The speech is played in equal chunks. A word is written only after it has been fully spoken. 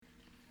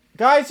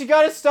Guys, you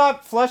gotta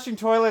stop flushing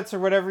toilets or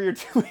whatever you're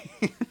doing.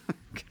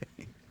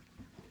 Okay.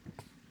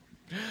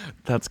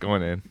 That's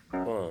going in.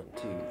 1, 2,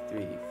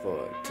 3,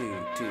 4. 2,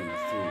 2, 3,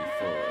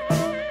 4.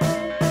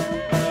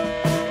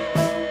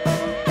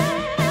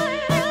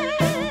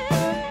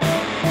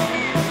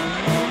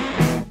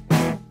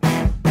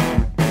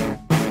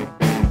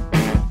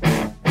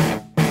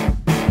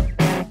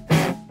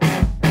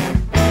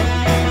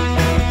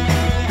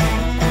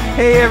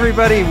 Hey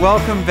everybody,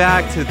 welcome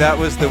back to That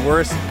Was the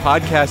Worst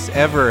Podcast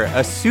Ever,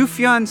 a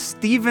Sufjan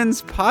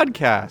Stevens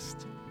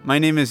podcast. My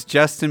name is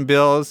Justin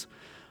Bills.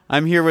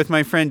 I'm here with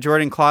my friend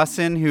Jordan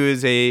Clausen, who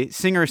is a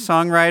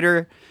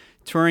singer-songwriter,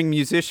 touring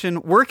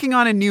musician, working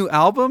on a new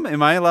album.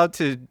 Am I allowed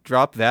to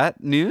drop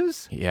that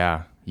news?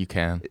 Yeah, you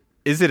can.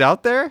 Is it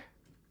out there?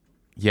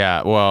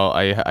 Yeah, well,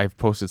 I've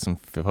posted some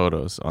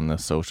photos on the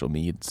social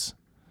medias.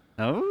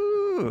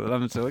 Oh,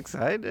 I'm so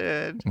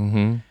excited.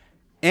 Mm-hmm.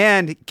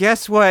 And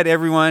guess what,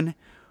 everyone?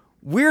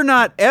 We're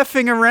not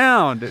effing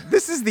around.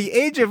 This is the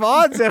Age of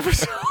Odds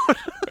episode.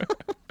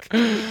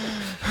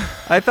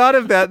 I thought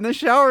of that in the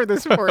shower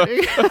this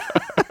morning.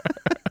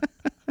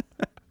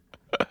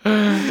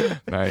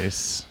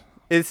 Nice.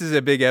 This is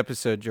a big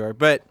episode, George.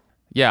 But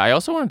yeah, I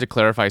also wanted to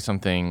clarify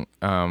something.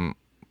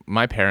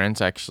 My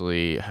parents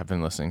actually have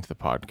been listening to the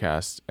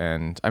podcast,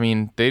 and I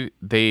mean,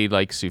 they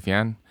like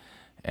Sufjan,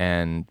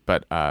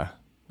 but I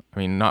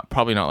mean,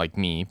 probably not like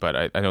me,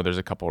 but I know there's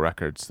a couple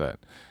records that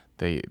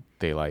they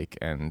like,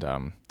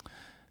 and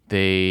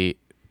they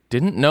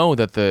didn't know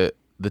that the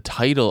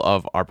title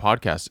of our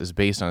podcast is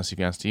based on a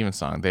Sufjan Stevens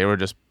song. They were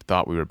just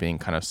thought we were being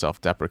kind of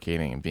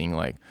self-deprecating and being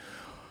like,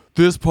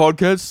 "This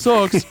podcast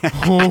sucks.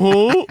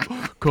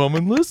 Come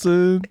and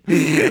listen."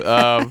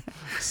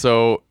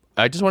 So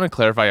I just want to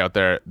clarify out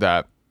there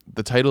that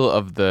the title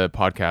of the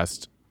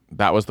podcast,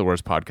 That Was the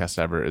Worst Podcast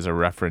Ever, is a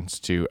reference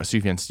to a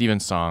Sufjan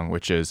Stevens song,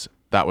 which is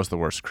That Was the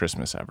Worst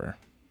Christmas Ever.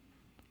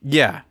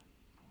 yeah.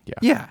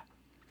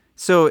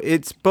 So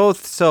it's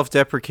both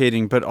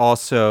self-deprecating, but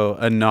also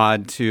a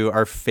nod to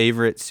our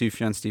favorite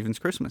Sufjan Stevens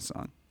Christmas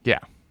song. Yeah.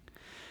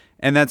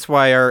 And that's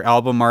why our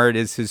album art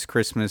is his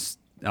Christmas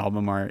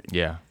album art.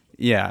 Yeah.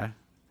 Yeah.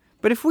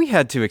 But if we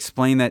had to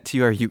explain that to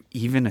you, are you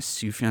even a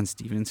Sufjan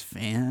Stevens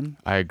fan?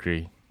 I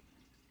agree.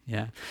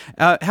 Yeah.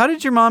 How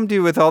did your mom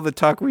do with all the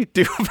talk we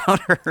do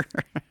about her?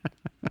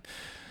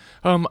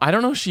 I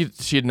don't know if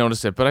she had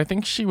noticed it, but I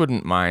think she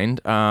wouldn't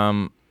mind.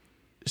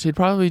 She'd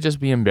probably just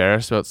be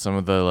embarrassed about some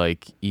of the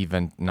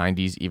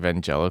 90s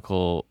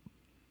evangelical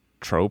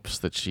tropes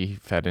that she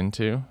fed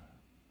into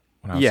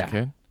when I was a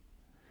kid.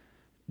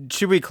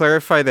 Should we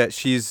clarify that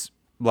she's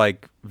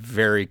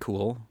very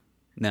cool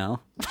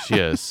now? She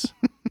is.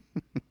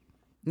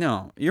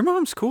 No, your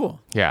mom's cool.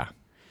 Yeah.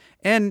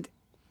 And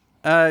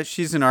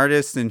she's an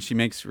artist and she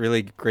makes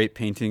really great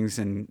paintings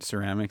and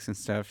ceramics and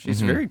stuff.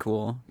 She's very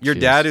cool. Your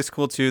dad is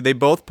cool too. They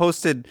both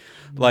posted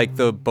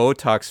the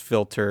Botox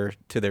filter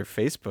to their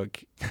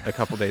Facebook a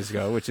couple days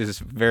ago, which is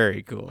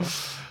very cool.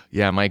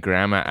 Yeah, my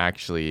grandma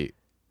actually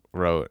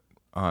wrote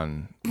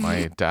on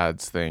my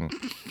dad's thing,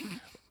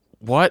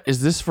 "What?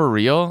 Is this for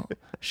real?"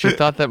 She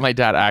thought that my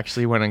dad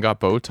actually went and got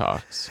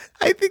Botox.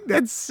 I think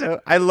that's so...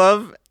 I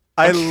love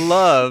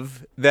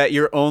that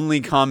your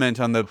only comment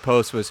on the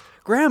post was,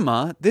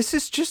 "Grandma, this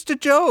is just a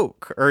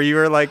joke." Or you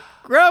were like,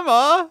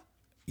 "Grandma."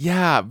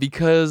 Yeah,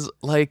 because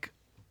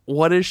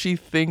what does she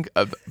think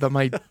of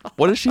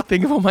what does she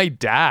think about my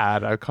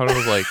dad? I kind of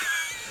was like,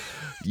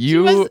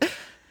 you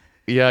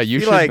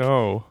should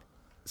know.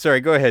 Sorry,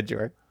 go ahead,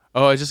 George.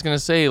 Oh, I was just going to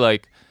say,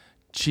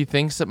 she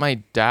thinks that my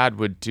dad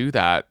would do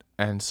that.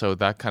 And so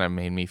that kind of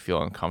made me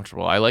feel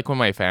uncomfortable. I like when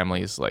my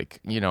family's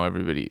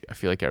everybody, I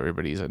feel like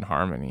everybody's in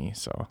harmony.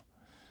 So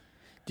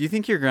do you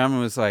think your grandma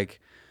was like,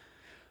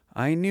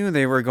 "I knew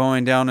they were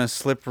going down a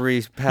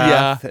slippery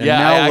path. Yeah,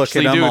 now I look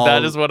actually at them do. all.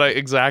 That is what why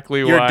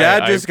Your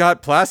dad just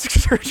got plastic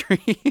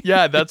surgery."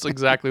 Yeah, that's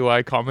exactly why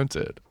I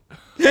commented.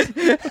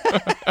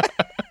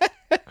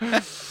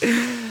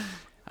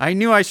 I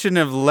knew I shouldn't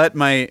have let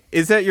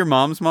is that your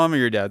mom's mom or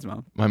your dad's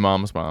mom? My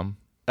mom's mom.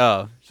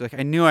 Oh, she's like,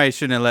 "I knew I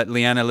shouldn't have let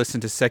Leanna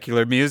listen to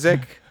secular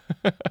music."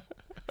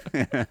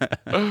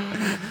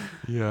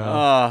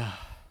 Yeah.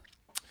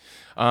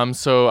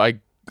 So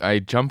I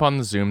jump on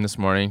the Zoom this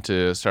morning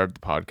to start the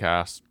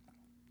podcast.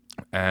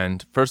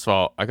 And first of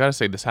all, I got to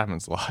say this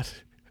happens a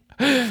lot.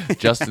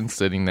 Justin's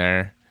sitting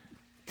there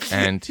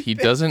and he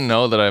doesn't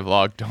know that I've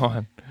logged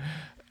on.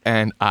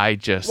 And I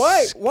just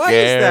Why is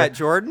that,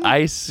 Jordan?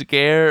 I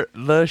scare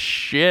the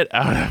shit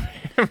out of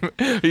him.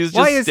 He's just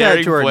Why is staring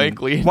that, Jordan?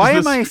 blankly into Why the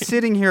am I screen.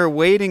 sitting here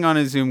waiting on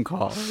a Zoom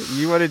call?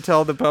 You want to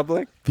tell the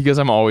public? Because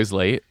I'm always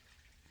late.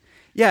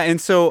 Yeah, and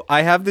so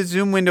I have the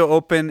Zoom window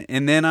open,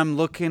 and then I'm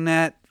looking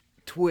at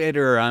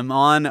Twitter. I'm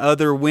on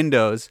other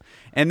windows,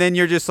 and then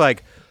you're just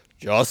like,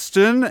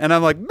 "Justin," and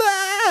I'm like,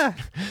 "Bah!"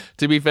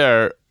 To be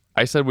fair,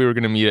 I said we were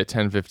going to meet at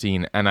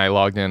 10:15, and I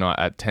logged in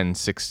at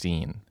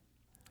 10:16.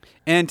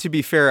 And to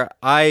be fair,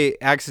 I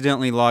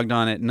accidentally logged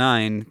on at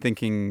 9,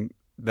 thinking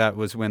that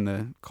was when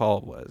the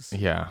call was.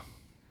 Yeah.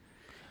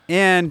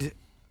 And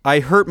I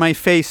hurt my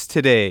face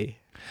today.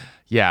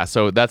 Yeah,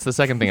 so that's the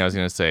second thing I was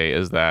going to say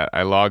is that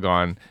I log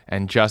on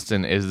and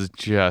Justin is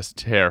just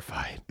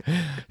terrified.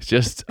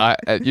 Just,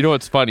 you know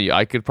what's funny?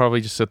 I could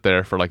probably just sit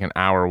there for like an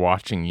hour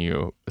watching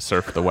you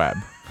surf the web.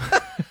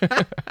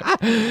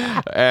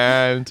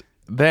 And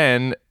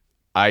then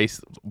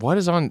what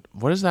is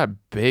that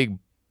big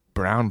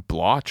brown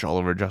blotch all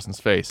over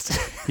Justin's face?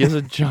 He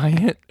has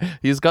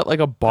he's got like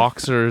a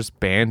boxer's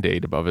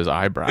Band-Aid above his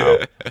eyebrow.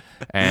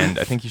 And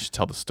I think you should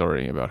tell the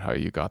story about how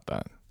you got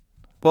that.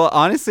 Well,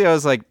 honestly, I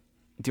was like,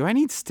 do I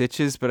need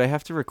stitches? But I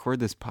have to record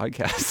this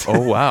podcast. Oh,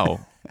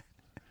 wow.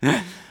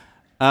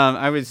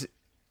 I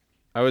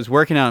was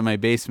working out in my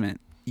basement.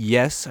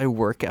 Yes, I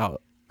work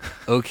out.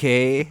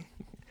 Okay.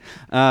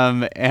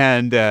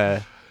 And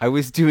I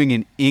was doing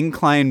an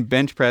incline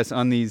bench press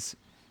on these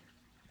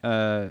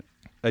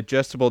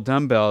adjustable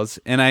dumbbells,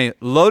 and I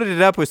loaded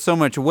it up with so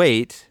much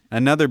weight.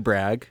 Another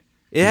brag.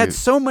 It had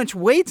so much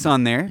weights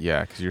on there.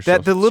 Yeah, because you're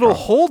that so the little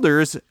strong.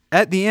 holders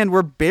at the end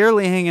were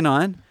barely hanging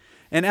on.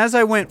 And as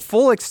I went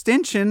full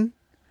extension,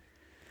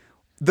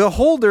 the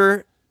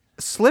holder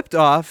slipped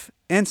off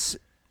and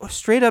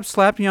straight up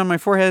slapped me on my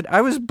forehead.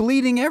 I was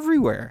bleeding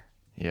everywhere.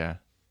 Yeah.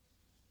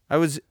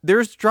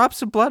 There's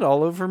drops of blood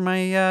all over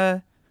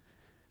my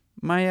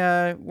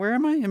where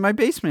am I? In my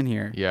basement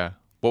here. Yeah.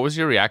 What was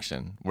your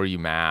reaction? Were you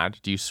mad?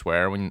 Do you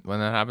swear when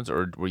that happens,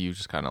 or were you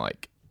just kind of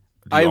like?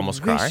 Do you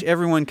almost cry? I wish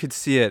everyone could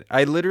see it.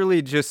 I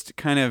literally just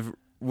kind of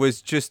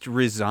was just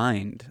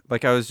resigned.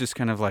 Like I was just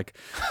kind of like,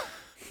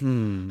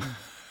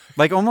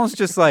 like almost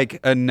just like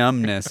a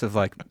numbness of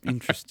like,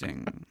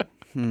 interesting.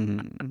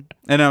 And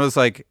I was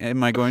like,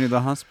 am I going to the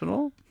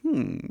hospital?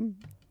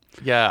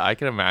 Yeah, I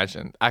can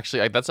imagine.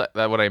 Actually, that's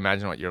what I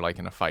imagine what you're like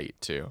in a fight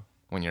too.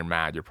 When you're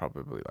mad, you're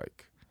probably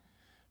like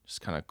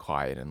just kind of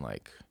quiet and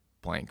like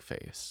blank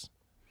face.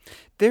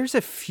 There's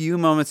a few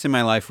moments in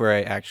my life where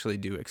I actually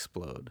do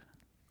explode.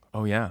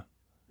 Oh yeah.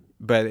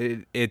 But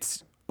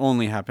it's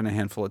only happened a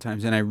handful of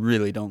times, and I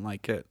really don't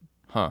like it.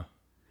 Huh.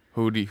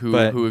 Who have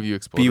you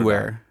exploded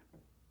beware.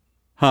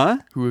 Huh?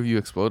 at? Who have you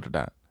exploded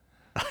at?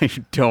 I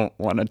don't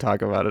want to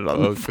talk about it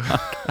on the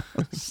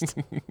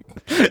podcast.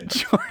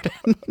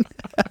 Jordan.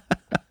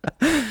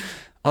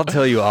 I'll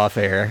tell you off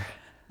air.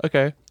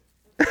 Okay.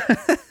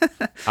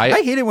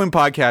 I hate it when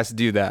podcasts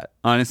do that,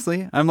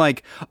 honestly. I'm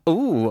like,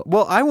 oh,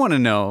 well, I want to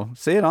know.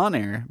 Say it on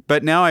air.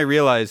 But now I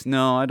realize,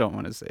 no, I don't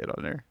want to say it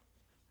on air.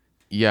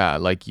 Yeah,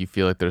 like you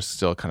feel like there's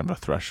still kind of a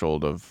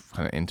threshold of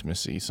kind of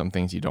intimacy. Some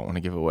things you don't want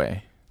to give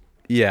away.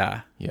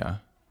 Yeah. Yeah.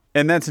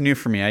 And that's new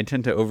for me. I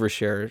tend to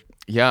overshare.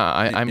 Yeah,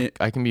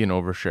 I can be an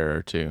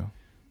oversharer too.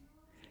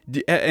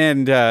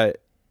 And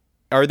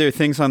are there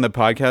things on the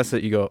podcast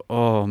that you go,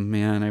 oh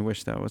man, I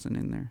wish that wasn't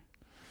in there?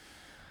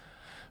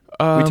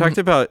 We talked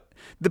about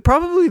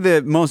probably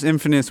the most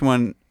infamous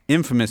one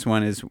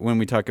is when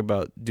we talk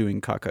about doing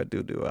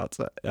caca-doo-doo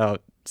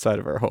outside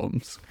of our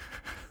homes.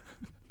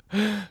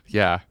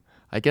 Yeah,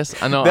 I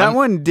guess I know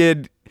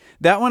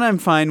that one I'm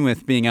fine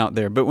with being out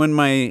there. But when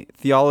my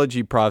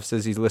theology prof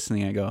says he's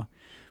listening, I go,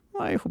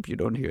 well, I hope you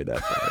don't hear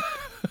that part.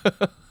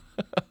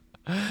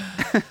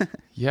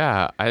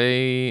 Yeah,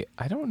 I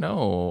don't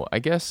know. I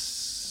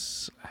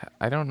guess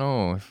I don't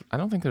know. I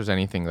don't think there's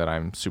anything that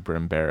I'm super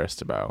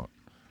embarrassed about.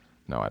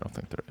 No, I don't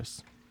think there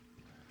is.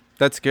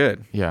 That's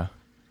good. Yeah.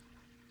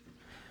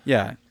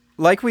 Yeah.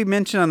 Like we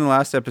mentioned on the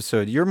last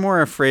episode, you're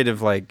more afraid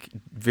of like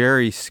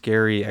very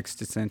scary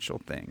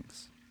existential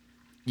things.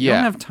 You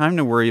don't have time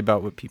to worry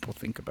about what people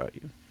think about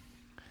you.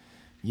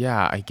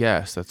 Yeah, I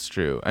guess that's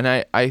true. And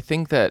I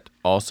think that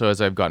also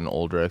as I've gotten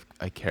older,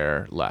 I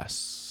care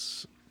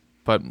less.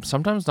 But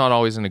sometimes not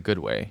always in a good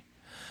way.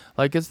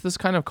 Like it's this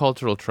kind of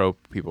cultural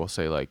trope people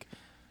say like,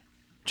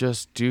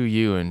 just do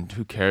you and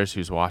who cares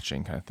who's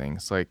watching kind of thing.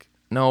 It's like,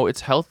 no,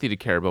 it's healthy to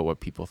care about what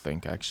people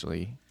think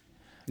actually.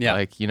 Yeah.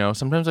 Like, you know,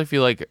 sometimes I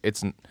feel like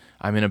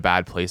I'm in a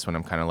bad place when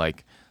I'm kind of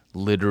like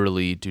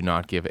literally do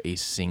not give a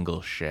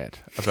single shit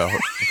about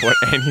what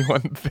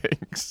anyone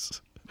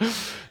thinks.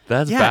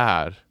 That's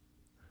bad.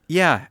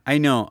 Yeah, I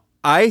know.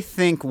 I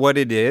think what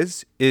it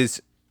is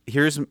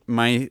here's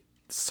my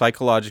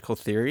psychological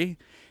theory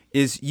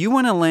is you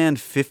want to land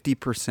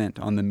 50%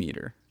 on the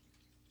meter.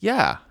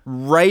 Yeah.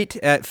 Right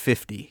at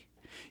 50.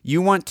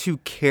 You want to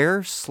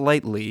care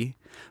slightly,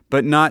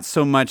 but not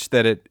so much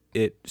that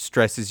it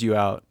stresses you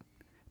out.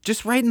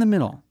 Just right in the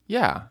middle.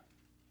 Yeah.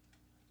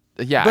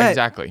 Yeah, But-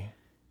 exactly.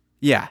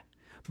 Yeah.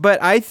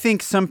 But I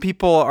think some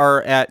people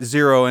are at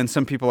 0 and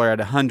some people are at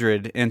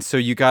 100. And so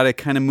you got to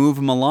kind of move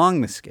them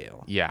along the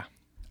scale. Yeah,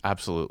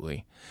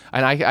 absolutely.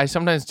 And I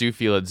sometimes do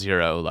feel at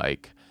 0,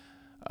 like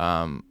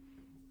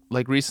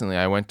recently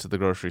I went to the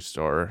grocery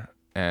store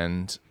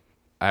and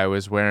I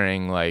was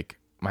wearing like,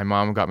 my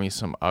mom got me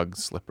some UGG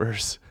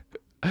slippers.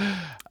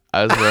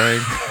 I was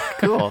wearing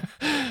Cool.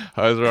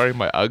 I was wearing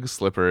my UGG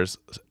slippers,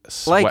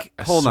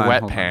 Hold on.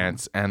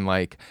 sweatpants, and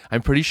like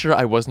I'm pretty sure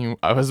I was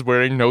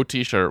wearing no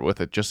t-shirt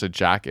with it, just a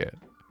jacket.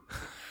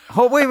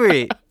 Oh,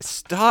 wait.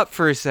 Stop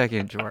for a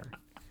second, Jordan.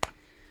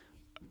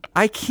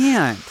 I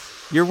can't.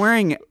 You're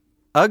wearing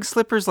Ugg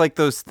slippers like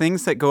those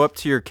things that go up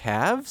to your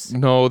calves?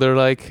 No, they're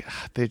like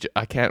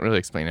I can't really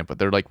explain it, but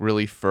they're like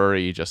really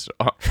furry, just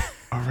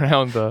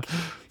around the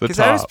Because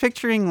top. I was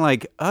picturing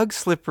like Ugg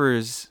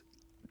slippers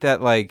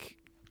that like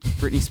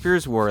Britney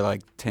Spears wore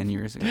like 10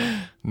 years ago.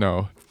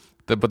 No,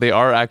 but they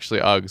are actually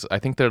Uggs. I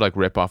think they're like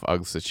rip-off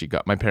Uggs that she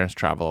got. My parents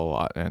travel a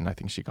lot, and I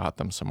think she got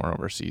them somewhere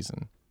overseas.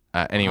 And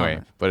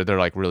anyway, but they're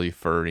like really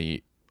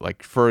furry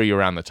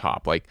around the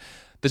top, like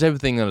the type of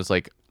thing that is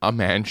like a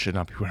man should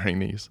not be wearing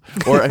these.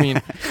 Or I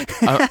mean,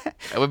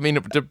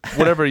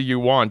 whatever you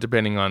want,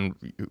 depending on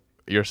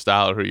your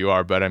style or who you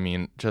are. But I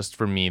mean, just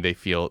for me, they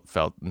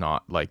felt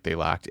not like they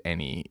lacked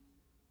any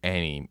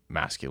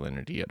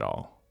masculinity at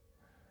all.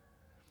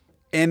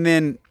 And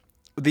then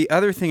the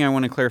other thing I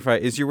want to clarify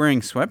is you're wearing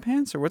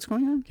sweatpants or what's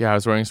going on? Yeah, I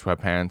was wearing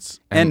sweatpants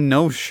And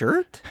no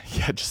shirt?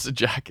 yeah, just a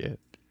jacket.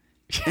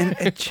 And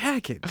a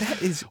jacket.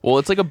 That is... Well,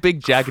 it's like a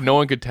big jacket. No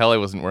one could tell I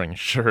wasn't wearing a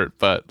shirt,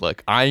 but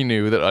like I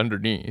knew that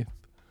underneath.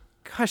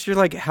 Gosh, you're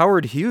like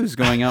Howard Hughes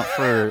going out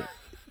for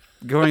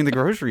going to the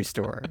grocery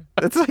store.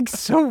 That's like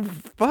so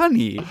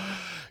funny.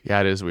 Yeah,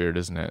 it is weird,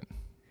 isn't it?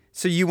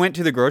 So you went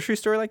to the grocery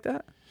store like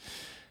that?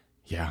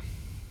 Yeah.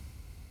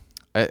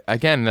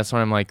 Again, that's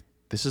when I'm like,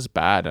 this is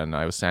bad. And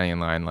I was standing in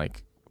line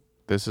like,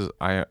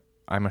 I'm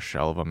a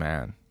shell of a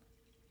man.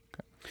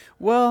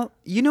 Well,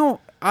 you know,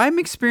 I'm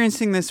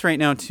experiencing this right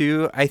now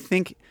too. I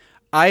think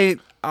I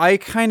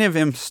kind of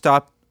am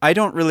stopped. I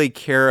don't really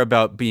care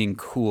about being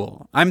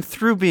cool. I'm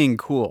through being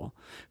cool.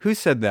 Who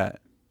said that?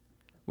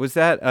 Was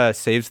that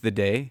Saves the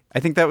Day? I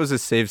think that was a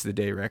Saves the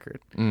Day record.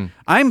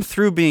 I'm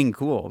through being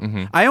cool.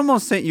 Mm-hmm. I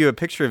almost sent you a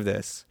picture of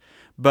this,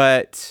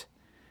 but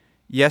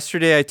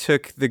yesterday I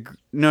took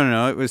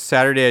No, it was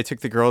Saturday. I took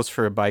the girls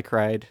for a bike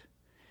ride,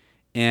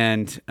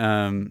 and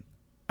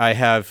I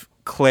have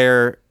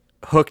Claire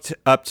hooked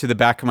up to the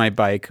back of my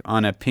bike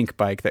on a pink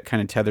bike that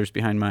kind of tethers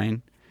behind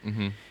mine.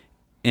 Mm-hmm.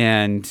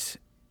 And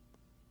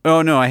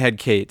oh no, I had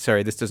Kate.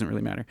 Sorry, this doesn't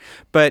really matter.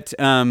 But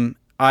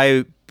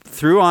I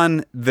threw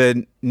on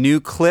the new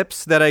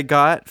clips that I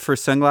got for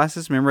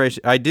sunglasses. Remember,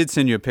 I did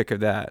send you a pic of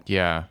that.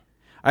 Yeah.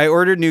 I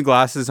ordered new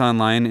glasses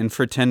online, and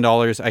for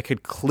 $10, I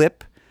could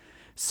clip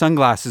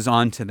sunglasses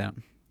onto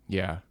them.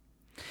 Yeah.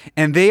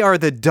 And they are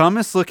the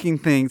dumbest looking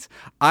things.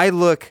 I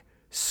look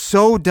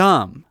so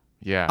dumb.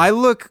 Yeah.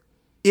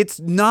 It's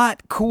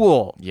not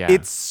cool. Yeah.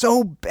 It's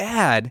so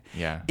bad.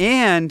 Yeah.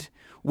 And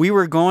we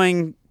were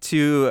going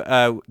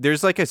to,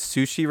 there's like a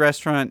sushi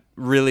restaurant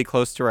really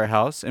close to our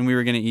house, and we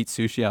were going to eat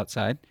sushi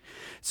outside.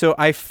 So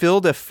I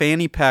filled a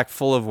fanny pack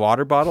full of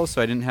water bottles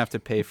so I didn't have to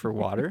pay for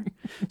water.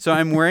 So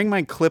I'm wearing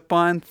my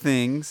clip-on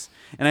things,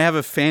 and I have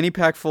a fanny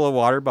pack full of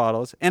water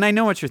bottles. And I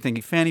know what you're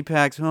thinking. Fanny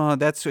packs, oh,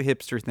 that's a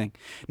hipster thing.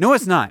 No,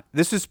 it's not.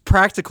 This is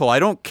practical. I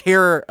don't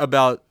care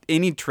about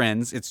any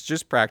trends. It's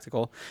just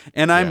practical.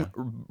 And I'm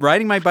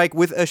riding my bike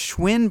with a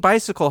Schwinn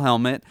bicycle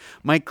helmet,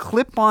 my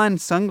clip-on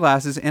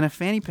sunglasses, and a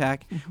fanny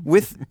pack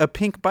with a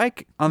pink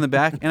bike on the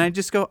back. And I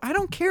just go, I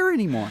don't care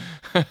anymore.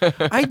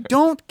 I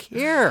don't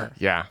care.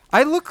 Yeah.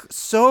 I look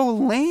so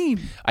lame.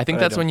 I think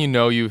that's when you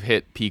know you've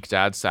hit peak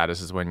dad status,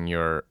 is when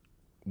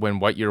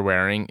what you're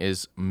wearing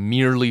is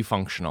merely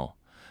functional.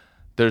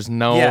 There's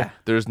no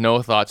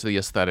thought to the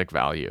aesthetic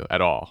value at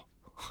all.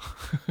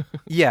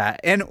 Yeah.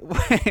 And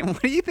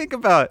what do you think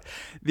about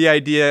the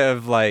idea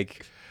of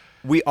like,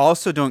 we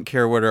also don't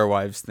care what our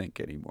wives think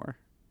anymore?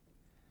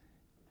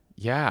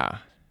 Yeah.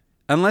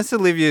 Unless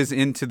Olivia's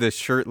into the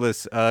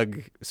shirtless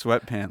Ugg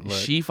sweatpant look.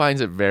 She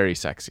finds it very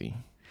sexy.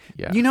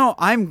 Yeah. You know,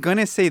 I'm going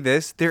to say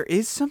this. There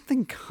is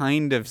something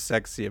kind of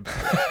sexy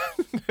about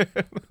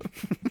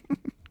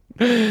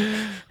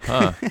it.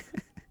 Huh.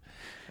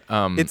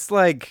 It's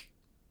like,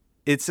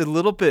 it's a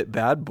little bit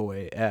bad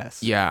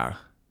boy-esque. Yeah.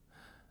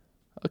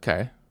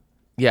 Okay.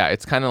 Yeah,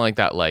 it's kind of like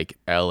that, like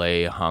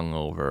LA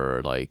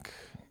hungover, like.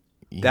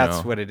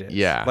 That's what it is.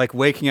 Yeah. Like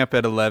waking up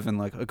at 11,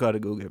 like, I gotta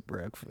go get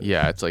breakfast.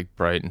 Yeah, it's like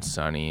bright and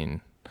sunny,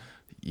 and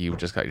you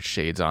just got your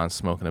shades on,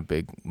 smoking a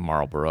big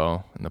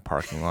Marlboro in the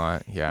parking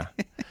lot. Yeah.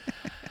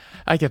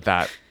 I get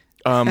that.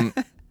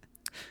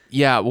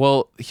 Yeah,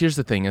 well, here's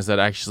the thing is that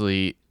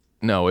actually,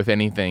 no, if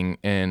anything,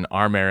 in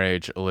our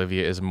marriage,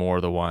 Olivia is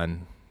more the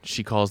one.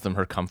 She calls them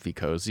her comfy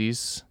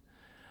cozies.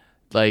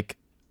 Like,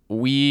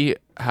 we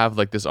have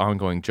like this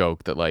ongoing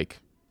joke that like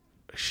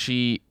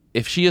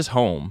if she is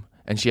home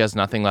and she has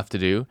nothing left to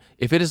do,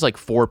 if it is like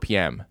 4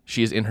 p.m.,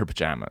 she is in her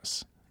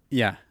pajamas.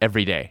 Yeah.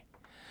 Every day.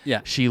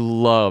 Yeah. She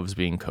loves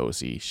being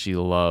cozy. She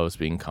loves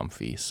being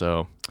comfy.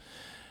 So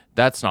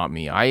that's not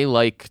me. I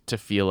like to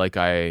feel like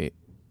I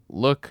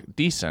look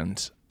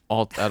decent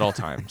at all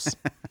times.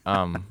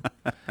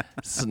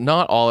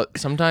 Not all.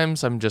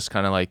 Sometimes I'm just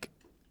kind of like,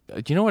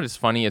 do you know what is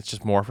funny? It's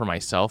just more for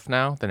myself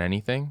now than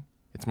anything.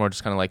 It's more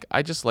just kind of like,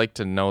 I just like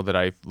to know that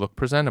I look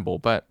presentable.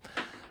 But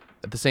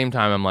at the same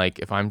time, I'm like,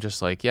 if I'm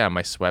just like, yeah,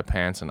 my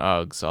sweatpants and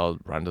Uggs, I'll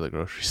run to the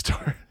grocery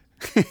store.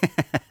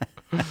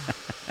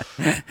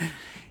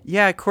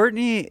 Yeah,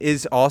 Courtney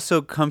is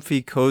also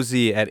comfy,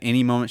 cozy at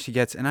any moment she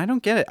gets, and I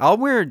don't get it. I'll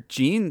wear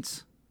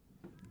jeans.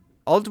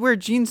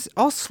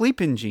 I'll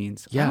sleep in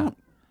jeans. Yeah.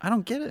 I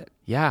don't get it.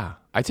 Yeah.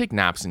 I take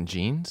naps in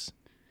jeans.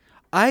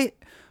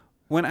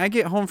 When I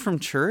get home from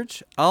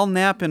church, I'll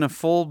nap in a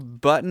full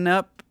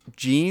button-up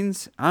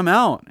jeans. I'm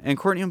out. And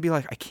Courtney will be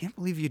like, I can't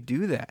believe you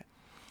do that.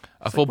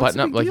 A full what's the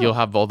button up, big like deal? you'll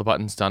have all the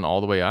buttons done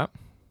all the way up?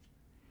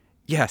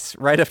 Yes,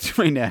 right up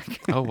to my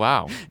neck. Oh,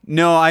 wow.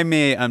 No, I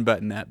may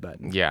unbutton that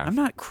button. Yeah. I'm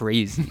not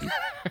crazy.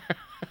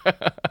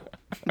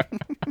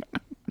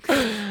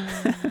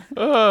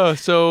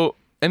 So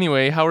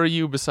anyway, how are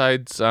you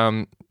besides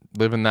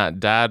living that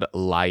dad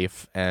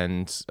life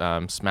and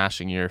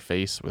smashing your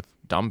face with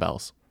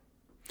dumbbells?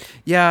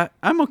 Yeah,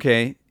 I'm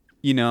okay.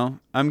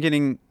 I'm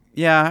getting,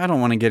 I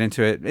don't want to get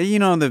into it.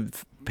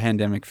 The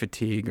pandemic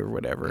fatigue or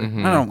whatever.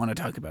 Mm-hmm. I don't want to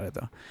talk about it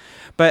though.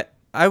 But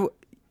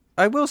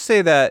I will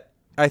say that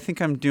I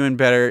think I'm doing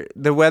better.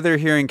 The weather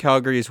here in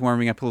Calgary is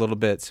warming up a little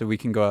bit so we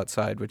can go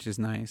outside, which is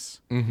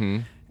nice. Mm-hmm.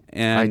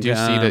 And I do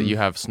see that you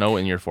have snow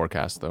in your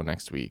forecast though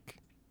next week.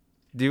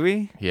 Do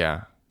we?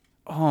 Yeah.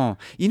 Oh,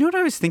 you know what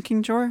I was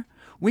thinking, Jor?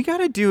 We got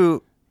to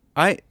do,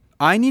 I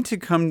need to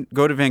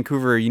go to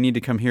Vancouver. You need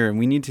to come here and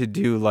we need to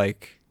do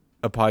like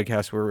a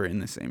podcast where we're in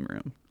the same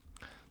room.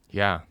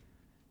 Yeah.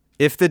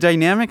 If the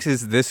dynamics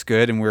is this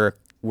good and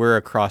we're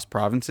across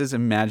provinces,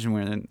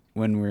 imagine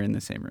when we're in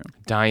the same room.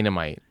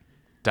 Dynamite.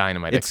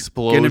 It's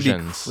Explosions.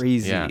 gonna be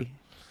crazy. Yeah.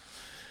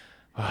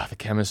 Oh, the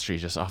chemistry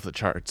just off the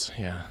charts.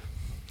 Yeah.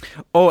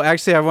 Oh,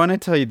 actually, I want to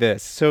tell you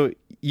this. So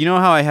you know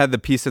how I had the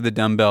piece of the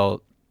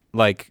dumbbell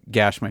like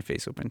gash my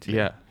face open too?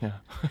 Yeah. Yeah.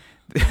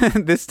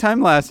 This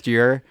time last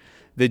year,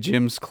 the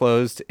gym's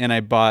closed and I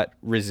bought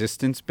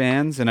resistance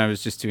bands and I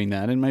was just doing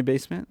that in my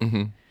basement.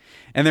 Mm-hmm.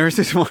 And there was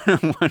this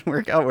one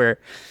workout where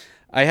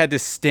I had to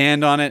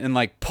stand on it and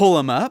like pull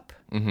them up.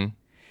 Mm-hmm.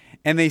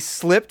 And they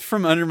slipped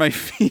from under my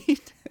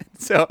feet.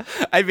 So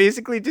I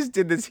basically just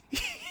did this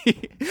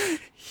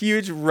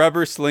huge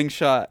rubber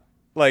slingshot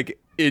like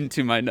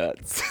into my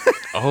nuts.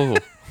 Oh.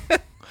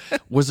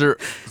 Was there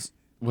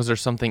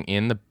something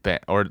in the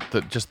band, or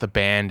just the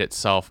band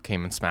itself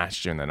came and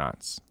smashed you in the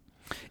nuts?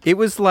 It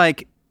was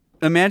like,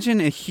 imagine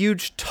a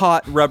huge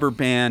taut rubber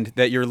band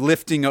that you're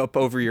lifting up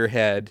over your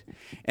head,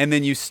 and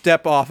then you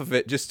step off of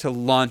it just to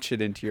launch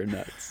it into your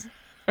nuts.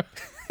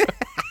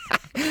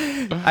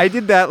 I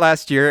did that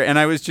last year, and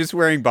I was just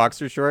wearing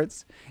boxer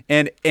shorts,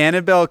 and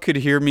Annabelle could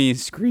hear me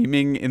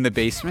screaming in the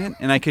basement,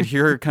 and I could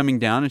hear her coming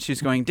down, and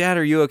she's going, Dad,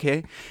 are you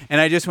okay?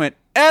 And I just went,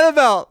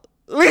 Annabelle,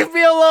 leave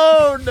me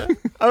alone.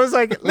 I was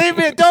like, leave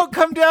me, don't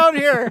come down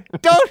here.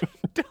 Don't.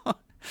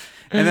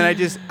 And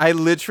then I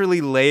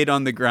literally laid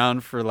on the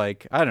ground for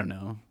like, I don't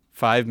know,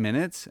 5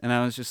 minutes, and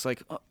I was just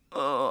like,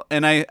 oh.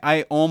 And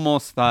I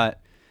almost thought,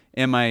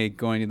 am I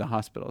going to the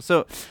hospital?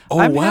 So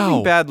I'm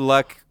having bad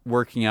luck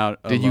working out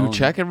alone. Did you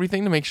check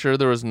everything to make sure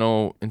there was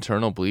no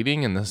internal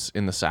bleeding in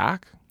the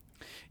sac?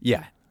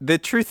 Yeah. The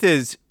truth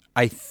is,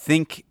 I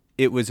think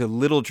it was a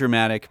little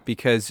dramatic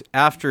because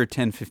after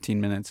 10, 15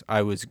 minutes,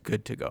 I was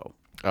good to go.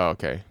 Oh,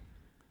 okay.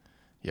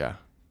 Yeah.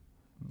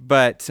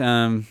 But,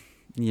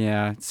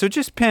 yeah. So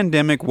just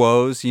pandemic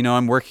woes.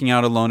 I'm working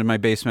out alone in my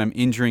basement.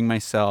 I'm injuring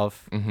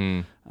myself.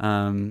 Mm-hmm.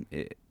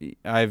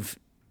 I've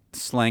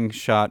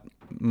slingshot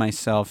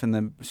myself in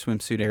the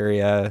swimsuit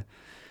area.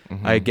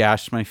 Mm-hmm. I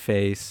gashed my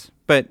face.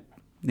 But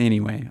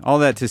anyway, all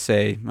that to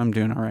say, I'm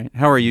doing all right.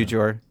 How are you,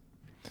 Jor?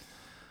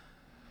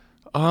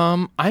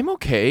 I'm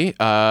okay.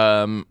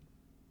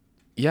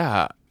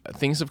 Yeah,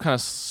 things have kind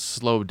of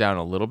slowed down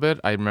a little bit.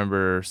 I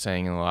remember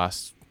saying in the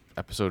last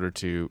episode or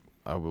two,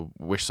 I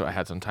wish I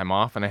had some time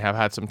off, and I have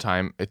had some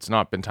time. It's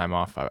not been time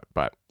off,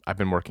 but I've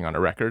been working on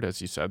a record,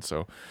 as you said.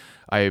 So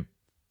I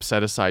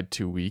set aside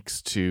 2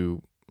 weeks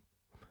to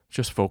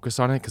just focus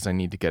on it because I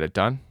need to get it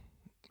done.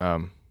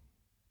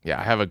 Yeah,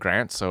 I have a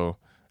grant,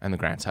 and the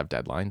grants have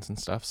deadlines and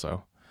stuff.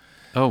 So,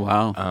 oh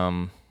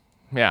wow.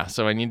 Yeah,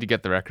 so I need to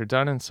get the record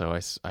done, and so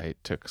I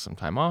took some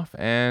time off,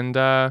 and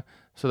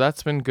so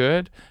that's been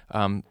good.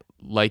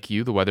 Like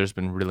you, the weather's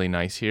been really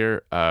nice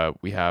here.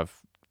 We have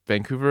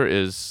Vancouver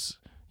is,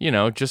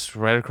 just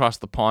right across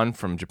the pond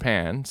from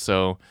Japan,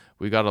 so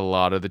we got a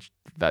lot of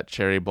that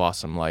cherry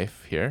blossom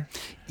life here.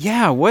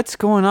 Yeah, what's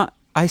going on?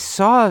 I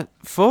saw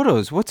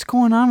photos. What's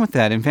going on with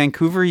that? In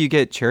Vancouver, you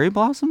get cherry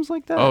blossoms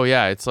like that? Oh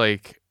yeah, it's kind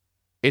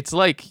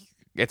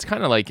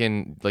of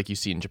like you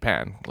see in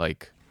Japan.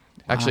 Like,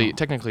 actually,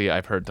 technically,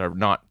 I've heard they're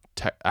not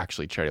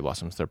actually cherry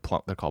blossoms. They're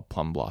called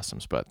plum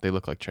blossoms, but they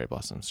look like cherry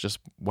blossoms. Just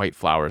white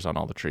flowers on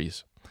all the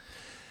trees.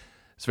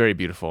 It's very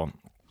beautiful.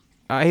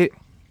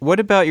 What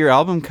about your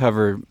album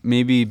cover?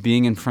 Maybe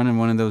being in front of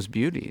one of those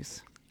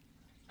beauties.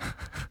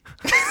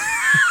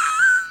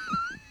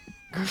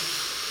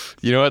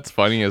 You know what's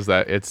funny is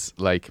that it's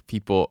like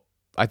people,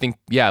 I think,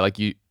 yeah, like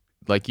you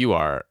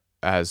are,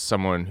 as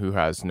someone who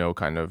has no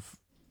kind of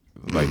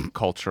like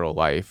cultural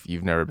life.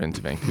 You've never been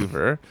to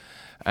Vancouver.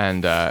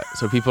 And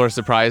so people are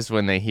surprised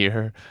when they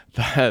hear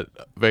that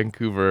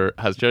Vancouver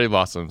has cherry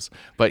blossoms.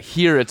 But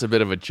here it's a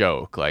bit of a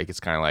joke. Like, it's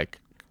kind of like,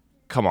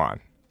 come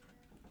on.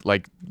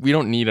 Like, we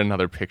don't need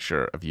another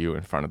picture of you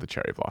in front of the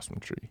cherry blossom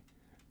tree.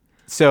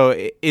 So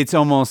it's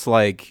almost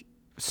like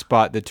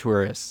spot the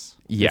tourists.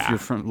 Yeah. If you're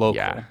from local.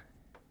 Yeah.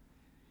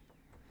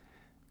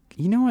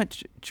 You know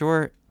what,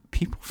 Jor?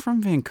 People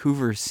from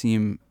Vancouver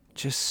seem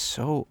just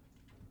so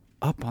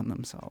up on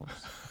themselves.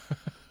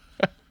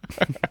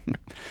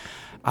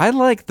 I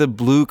like the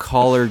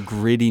blue-collar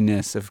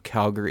grittiness of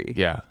Calgary.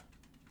 Yeah.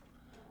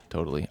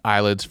 Totally.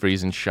 Eyelids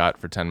freezing shut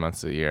for 10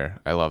 months of the year.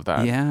 I love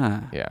that.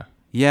 Yeah. Yeah.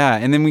 Yeah,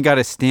 and then we got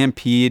a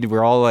stampede.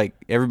 We're all like,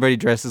 everybody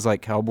dresses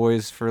like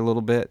cowboys for a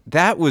little bit.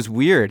 That was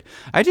weird.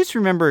 I just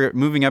remember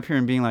moving up here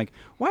and being like,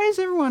 why is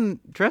everyone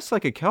dressed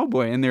like a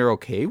cowboy? And they're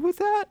okay with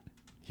that?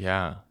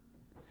 Yeah.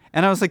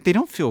 And I was like, they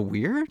don't feel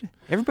weird?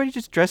 Everybody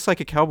just dressed like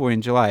a cowboy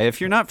in July.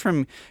 If you're not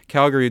from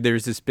Calgary,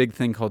 there's this big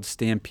thing called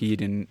Stampede,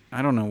 and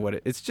I don't know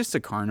what it's just a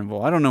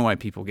carnival. I don't know why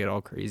people get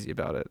all crazy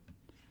about it.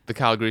 The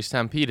Calgary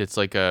Stampede, it's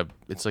like a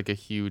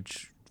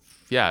huge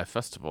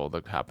festival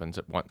that happens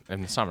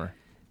in the summer.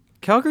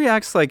 Calgary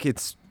acts like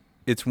it's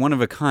one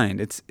of a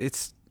kind.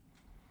 It's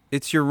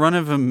your run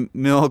of a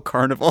mill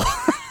carnival.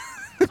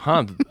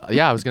 Huh?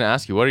 Yeah, I was gonna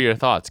ask you, what are your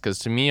thoughts? Because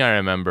to me, I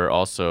remember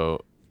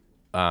also,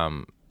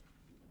 my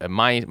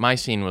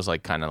scene was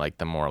like kind of like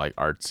the more like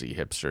artsy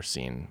hipster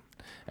scene,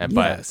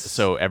 but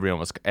so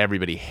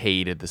everybody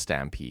hated the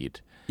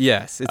Stampede.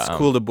 Yes, it's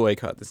cool to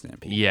boycott the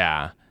Stampede.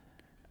 Yeah,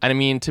 and I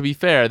mean, to be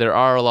fair, there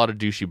are a lot of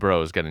douchey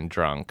bros getting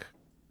drunk.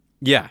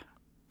 Yeah,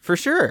 for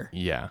sure.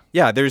 Yeah.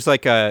 Yeah, there's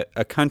like a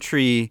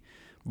country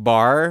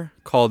bar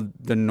called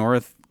the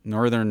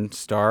Northern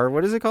Star.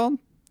 What is it called?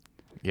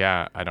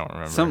 Yeah, I don't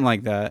remember. Something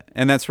like that.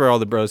 And that's where all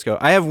the bros go.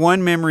 I have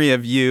one memory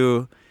of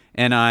you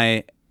and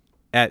I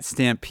at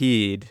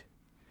Stampede.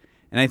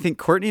 And I think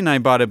Courtney and I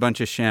bought a bunch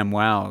of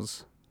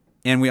ShamWows.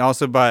 And we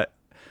also bought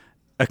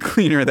a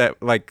cleaner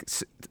that like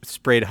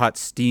sprayed hot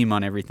steam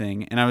on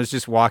everything. And I was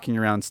just walking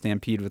around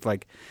Stampede with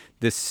like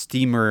this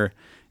steamer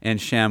and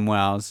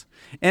ShamWows.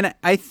 And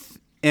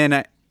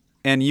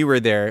you were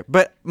there.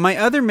 But my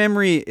other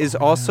memory is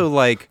also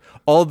like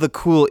all the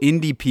cool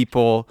indie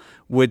people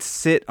would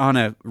sit on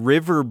a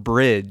river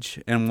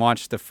bridge and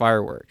watch the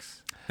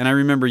fireworks. And I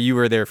remember you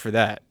were there for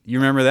that. You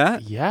remember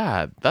that?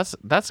 Yeah, that's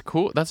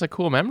cool. That's a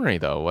cool memory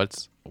though.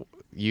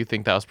 You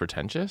think that was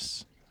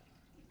pretentious?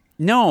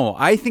 No,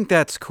 I think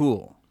that's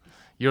cool.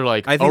 You're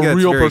like, I think a that's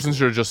real very person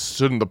should just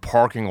sit in the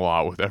parking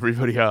lot with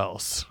everybody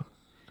else.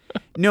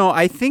 No,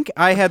 I think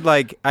I had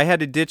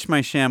to ditch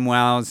my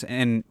ShamWows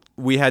and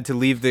we had to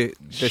leave the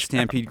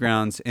Stampede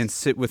grounds and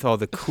sit with all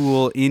the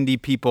cool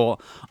indie people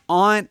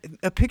on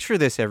a picture of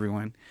this,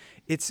 everyone.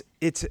 It's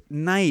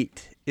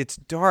night. It's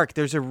dark.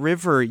 There's a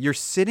river. You're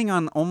sitting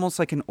on almost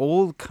like an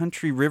old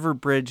country river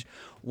bridge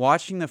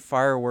watching the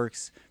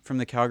fireworks from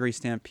the Calgary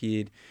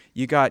Stampede.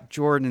 You got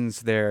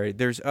Jordans there.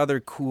 There's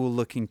other cool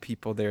looking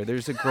people there.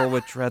 There's a girl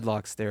with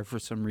dreadlocks there for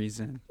some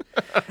reason.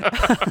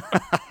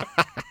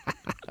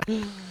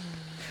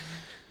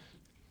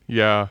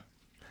 Yeah.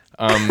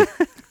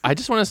 I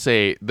just want to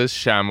say this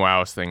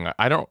ShamWows thing,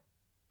 I don't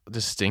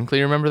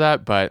distinctly remember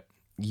that, but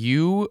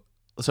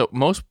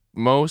most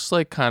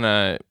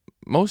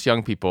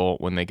young people,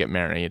 when they get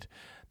married,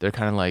 they're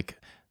kind of like,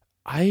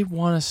 I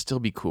want to still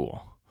be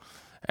cool.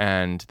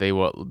 And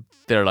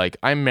they're like,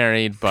 I'm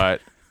married,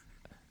 but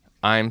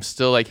I'm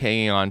still like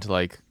hanging on to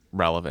like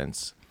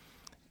relevance.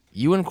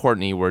 You and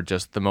Courtney were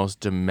just the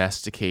most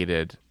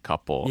domesticated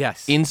couple.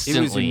 Yes. Instantly.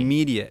 It was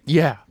immediate.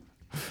 Yeah.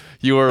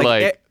 You were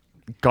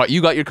got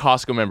your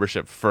Costco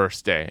membership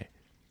first day.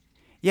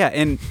 Yeah,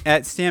 and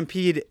at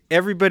Stampede,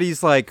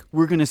 everybody's like,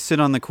 we're going to sit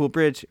on the cool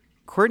bridge.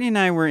 Courtney and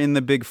I were in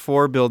the Big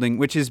 4 building,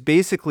 which is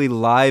basically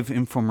live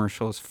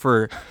infomercials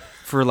for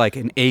like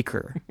an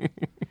acre.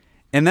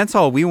 And that's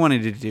all we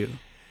wanted to do.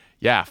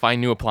 Yeah, find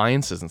new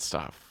appliances and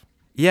stuff.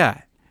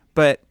 Yeah,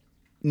 but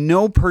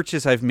no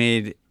purchase I've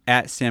made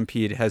at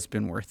Stampede has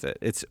been worth it.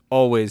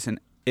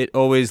 It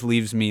always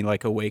leaves me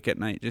like awake at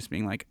night, just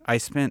being like, I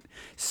spent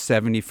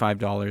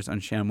 $75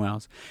 on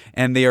ShamWows,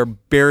 and they are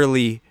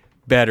barely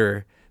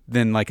better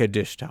than like a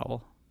dish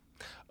towel.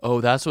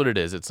 Oh, that's what it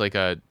is. It's like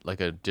a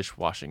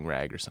dishwashing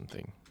rag or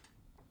something.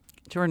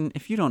 Jordan,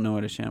 if you don't know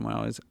what a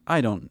ShamWow is,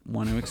 I don't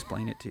want to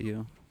explain it to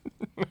you.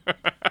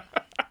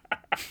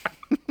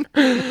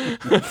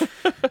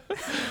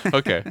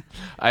 Okay.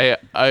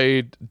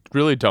 I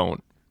really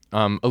don't.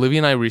 Olivia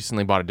and I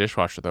recently bought a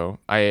dishwasher though.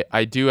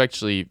 I do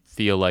actually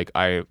feel like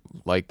I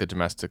like the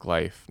domestic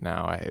life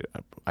now.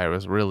 I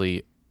was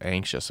really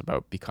anxious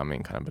about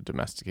becoming kind of a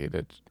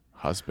domesticated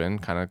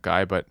husband kind of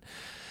guy, but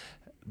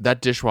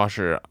that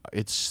dishwasher,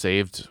 it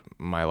saved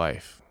my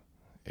life.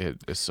 It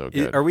is so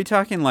good. Are we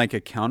talking like a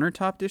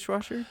countertop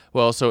dishwasher?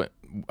 Well, so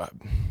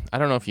I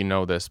don't know if you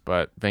know this,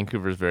 but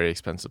Vancouver is a very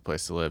expensive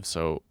place to live.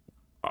 So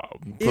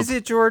is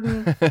it,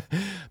 Jordan?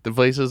 The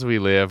places we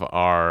live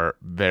are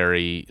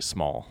very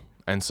small.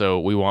 And so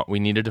we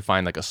needed to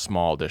find like a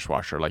small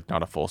dishwasher, like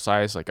not a full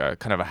size, like a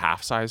kind of a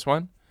half size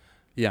one.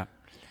 Yeah.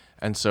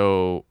 And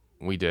so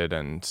we did,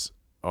 and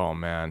oh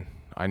man,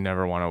 I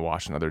never want to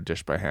wash another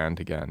dish by hand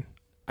again.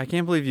 I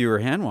can't believe you were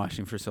hand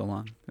washing for so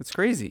long. That's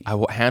crazy.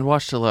 I hand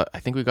washed till I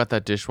think we got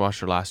that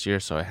dishwasher last year,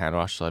 so I hand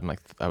washed till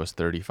I was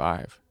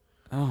 35.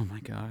 Oh my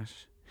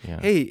gosh. Yeah.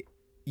 Hey,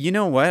 you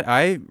know what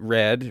I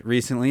read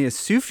recently is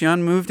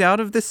Sufjan moved out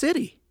of the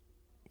city.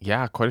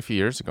 Yeah, quite a few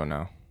years ago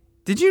now.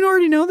 Did you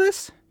already know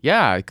this?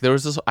 Yeah, there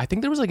was this. I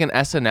think there was like an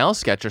SNL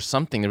sketch or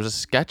something. There was a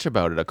sketch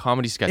about it, a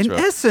comedy sketch An about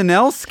it.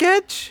 SNL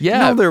sketch?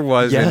 Yeah. No, there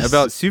wasn't. Yes.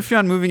 About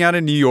Sufjan moving out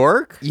of New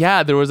York?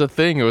 Yeah, there was a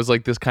thing. It was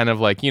like this kind of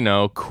like,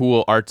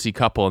 cool artsy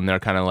couple, and they're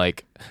kind of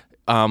like,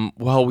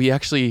 well, we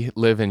actually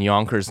live in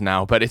Yonkers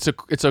now, but it's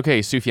okay.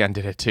 Sufjan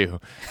did it too.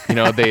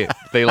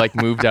 They like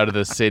moved out of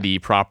the city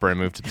proper and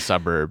moved to the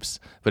suburbs,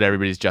 but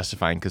everybody's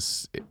justifying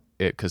because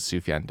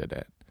Sufjan did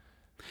it.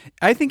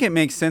 I think it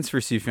makes sense for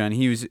Sufjan.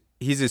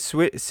 He's a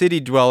city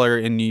dweller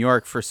in New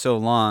York for so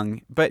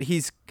long, but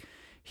he's.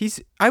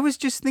 I was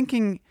just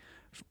thinking,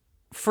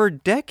 for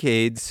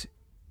decades,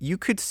 you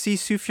could see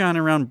Sufjan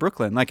around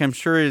Brooklyn. Like, I'm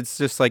sure it's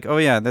just like, oh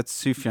yeah, that's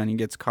Sufjan. He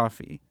gets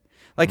coffee.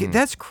 Like,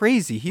 that's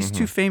crazy. He's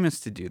too famous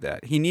to do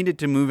that. He needed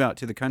to move out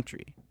to the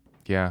country.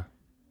 Yeah.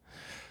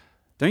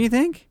 Don't you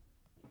think?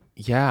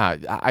 Yeah,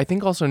 I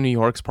think also New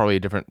York's probably a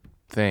different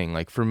thing.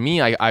 Like for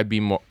me, I'd be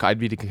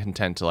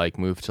content to like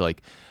move to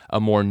like a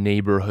more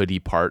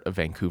neighborhoody part of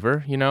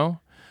Vancouver,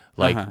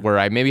 where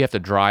I maybe have to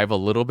drive a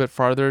little bit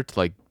farther to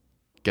like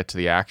get to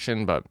the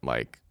action, but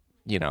like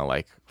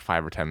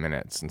 5 or 10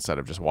 minutes instead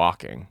of just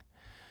walking.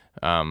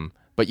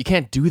 But you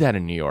can't do that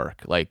in New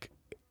York. Like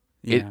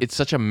it's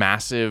such a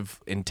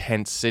massive,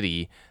 intense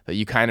city that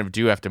you kind of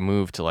do have to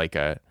move to like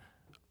a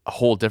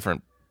whole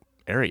different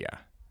area.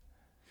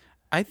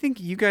 I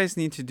think you guys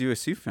need to do a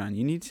Sufjan.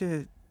 You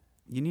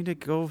need to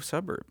go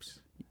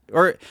suburbs.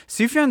 Or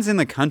Sufjan's in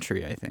the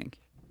country, I think.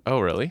 Oh,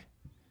 really?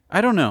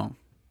 I don't know.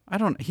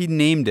 He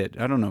named it.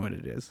 I don't know what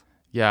it is.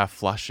 Yeah,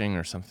 Flushing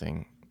or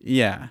something.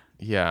 Yeah.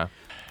 Yeah.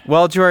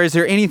 Well, Jor, is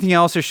there anything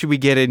else or should we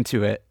get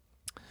into it?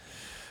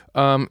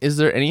 Is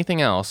there anything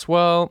else?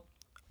 Well,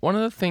 one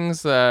of the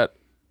things that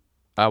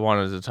I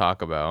wanted to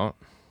talk about,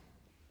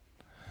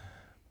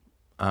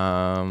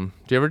 do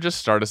you ever just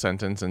start a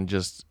sentence and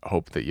just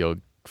hope that you'll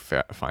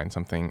find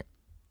something?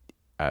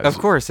 Of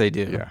course I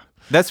do. Yeah.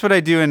 That's what I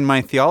do in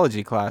my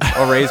theology class.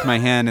 I'll raise my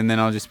hand and then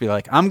I'll just be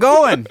like, I'm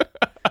going.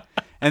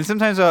 And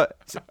sometimes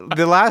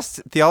the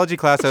last theology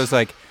class, I was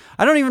like,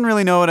 I don't even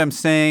really know what I'm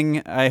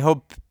saying. I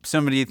hope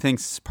somebody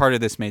thinks part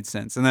of this made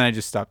sense. And then I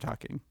just stopped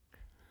talking.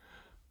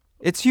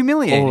 It's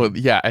humiliating. Oh,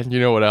 yeah. And you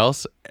know what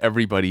else?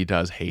 Everybody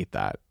does hate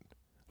that.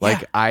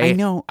 Like, yeah, I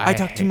know. I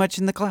talk too much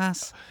in the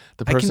class.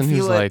 The person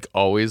who's like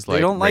always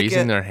like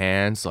raising it. their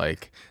hands,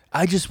 like,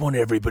 I just want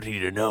everybody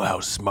to know how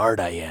smart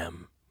I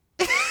am.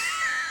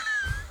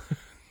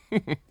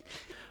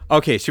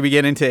 Okay, should we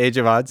get into Age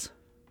of Odds?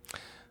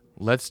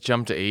 Let's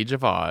jump to Age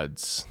of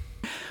Odds.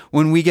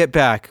 When we get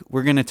back,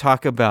 we're going to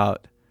talk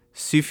about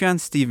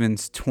Sufjan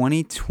Stevens'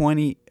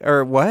 2020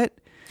 or what?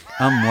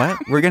 What?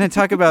 We're going to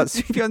talk about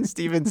Sufjan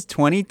Stevens'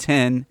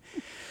 2010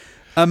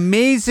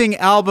 amazing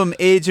album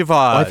Age of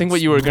Odds. Well, I think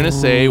what you were going to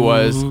say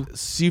was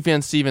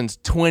Sufjan Stevens'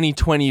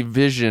 2020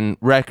 Vision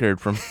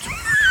record from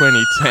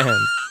 2010.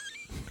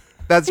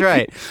 That's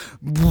right.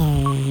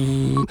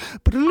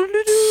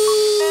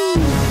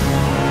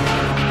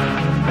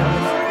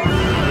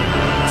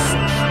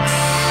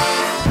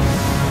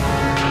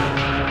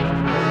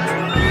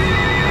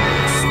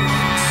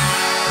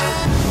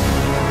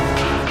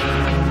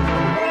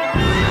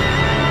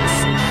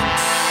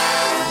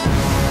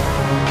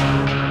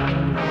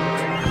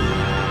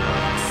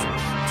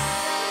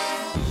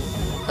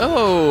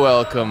 Oh,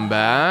 welcome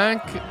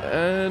back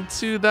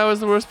to That Was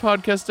the Worst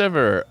Podcast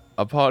Ever,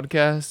 a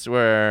podcast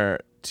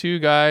where two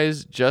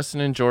guys, Justin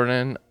and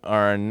Jordan,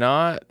 are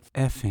not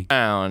effing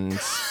found.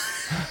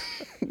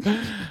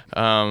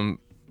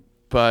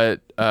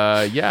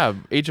 Yeah,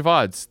 Age of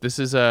Odds. This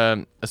is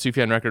a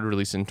Sufjan record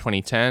released in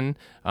 2010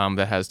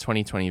 that has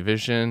 2020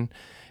 vision.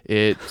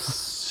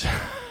 It's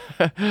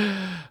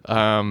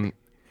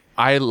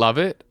I love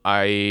it.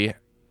 I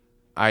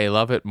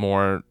love it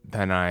more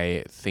than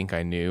I think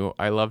I knew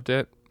I loved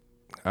it.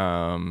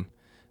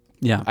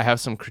 Yeah. I have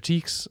some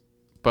critiques,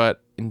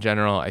 but in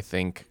general, I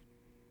think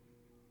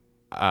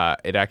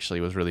it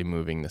actually was really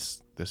moving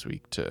this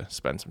week to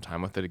spend some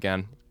time with it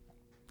again.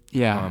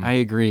 Yeah, I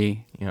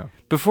agree. Yeah.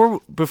 Before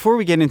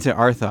we get into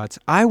our thoughts,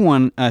 I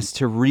want us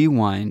to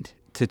rewind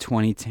to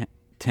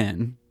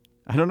 2010.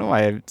 I don't know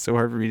why it's so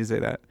hard for me to say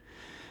that.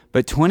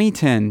 But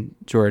 2010,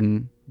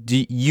 Jordan,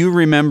 do you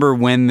remember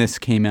when this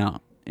came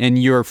out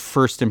and your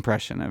first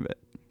impression of it?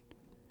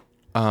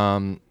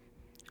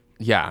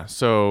 Yeah,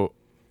 so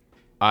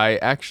I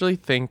actually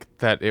think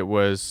that it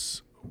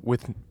was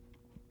with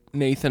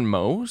Nathan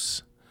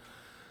Mose.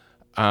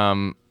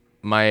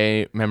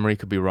 My memory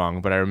could be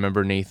wrong, but I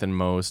remember Nathan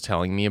Mose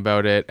telling me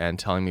about it and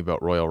telling me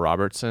about Royal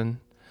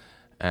Robertson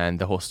and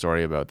the whole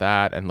story about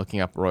that and looking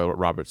up Royal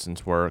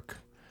Robertson's work.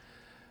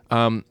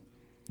 You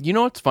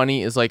know what's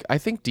funny is like I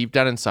think deep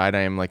down inside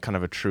I am like kind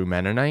of a true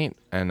Mennonite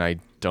and I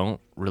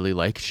don't really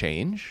like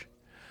change.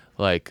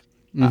 Like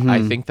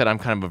I think that I'm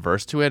kind of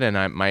averse to it,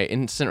 and my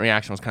instant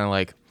reaction was kind of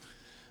like,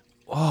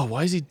 oh,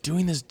 why is he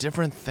doing this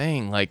different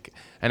thing? Like,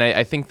 and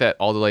I think that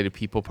All Delighted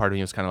People part of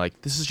me was kind of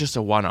like, this is just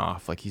a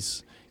one-off. Like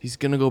he's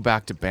gonna go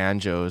back to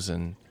banjos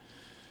and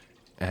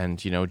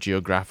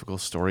geographical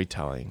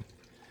storytelling.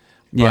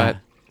 Yeah.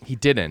 he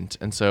didn't.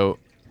 And so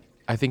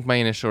I think my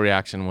initial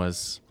reaction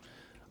was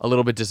a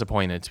little bit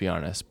disappointed, to be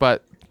honest.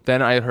 But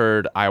then I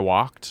heard I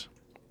Walked,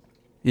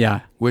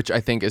 Yeah. which I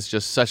think is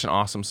just such an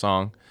awesome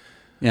song.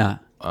 Yeah.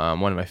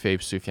 One of my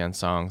favorite Sufjan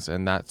songs,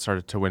 and that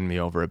started to win me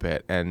over a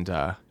bit. And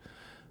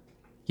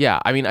yeah,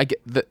 I mean, I can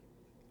get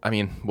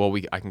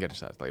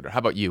into that later. How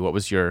about you? What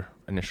was your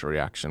initial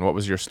reaction? What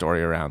was your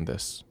story around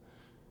this?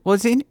 Well,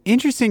 it's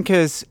interesting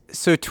because,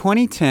 so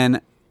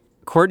 2010,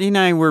 Courtney and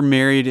I were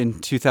married in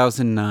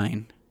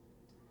 2009.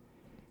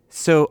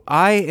 So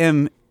I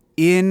am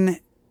in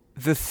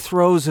the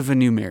throes of a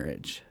new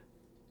marriage.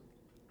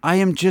 I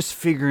am just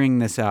figuring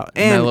this out.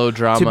 And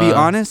Melodrama, to be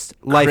honest,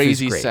 life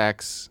crazy is great.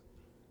 sex,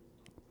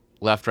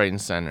 left, right,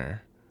 and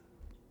center.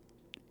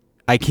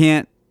 I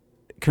can't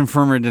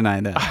confirm or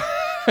deny that.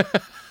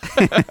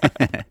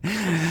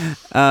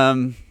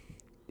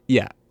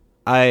 Yeah.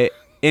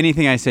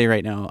 Anything I say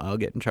right now, I'll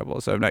get in trouble,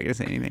 so I'm not going to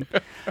say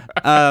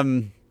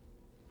anything.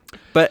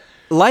 But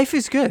life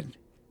is good.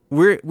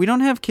 We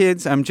don't have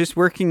kids. I'm just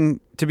working.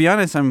 To be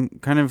honest,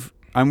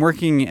 I'm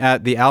working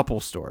at the Apple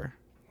Store.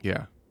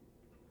 Yeah.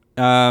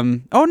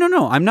 Oh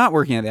no, I'm not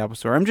working at the Apple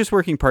Store. I'm just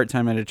working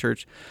part-time at a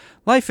church.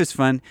 Life is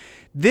fun.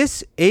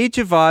 This Age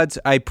of Odds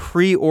I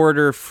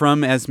pre-order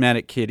from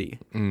Asthmatic Kitty.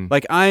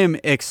 Like, I am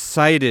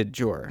excited,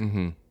 Jor.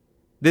 Mm-hmm.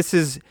 This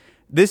is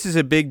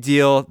a big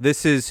deal.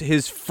 This is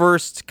his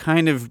first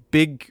kind of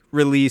big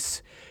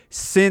release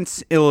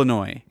since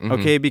Illinois.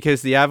 Okay,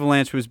 because the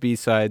Avalanche was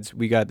B-sides,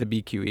 we got the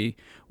BQE,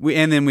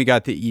 and then we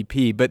got the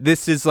EP. But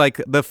this is like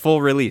the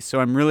full release, so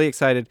I'm really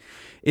excited.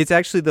 It's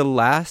actually the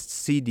last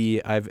CD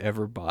I've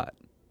ever bought.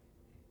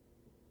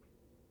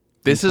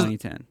 This is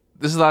 2010.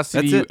 This is the last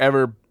CD That's you it.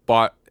 ever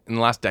bought in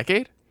the last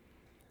decade?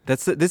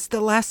 This is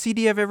the last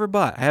CD I've ever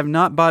bought. I have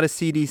not bought a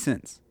CD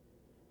since.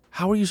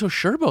 How are you so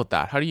sure about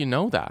that? How do you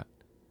know that?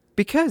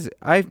 Because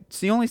it's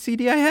the only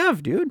CD I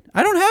have, dude.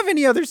 I don't have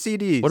any other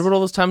CDs. What about all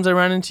those times I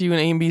ran into you in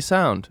A&B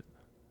Sound?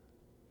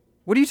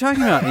 What are you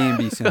talking about,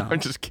 A&B I'm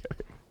Sound? just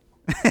kidding.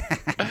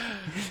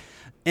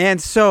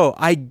 And so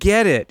I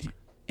get it.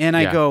 And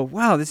I Yeah. go,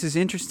 wow, this is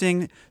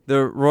interesting.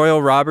 The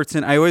Royal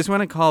Robertson. I always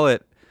want to call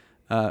it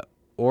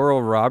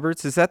Oral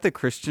Roberts. Is that the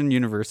Christian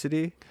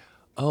University?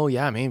 Oh,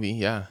 yeah, maybe,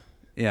 yeah.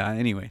 Yeah,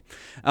 anyway.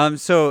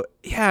 So,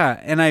 yeah,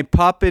 and I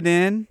pop it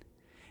in,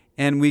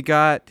 and we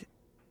got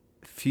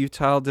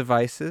Futile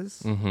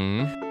Devices.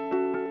 Mm-hmm.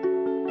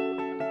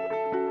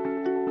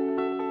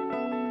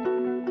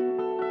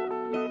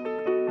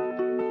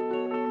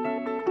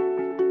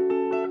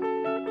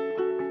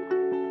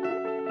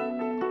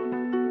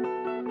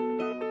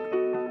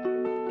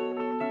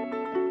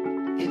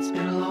 It's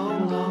been a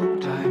long, long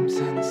time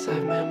since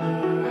I've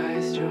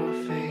memorized your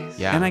face.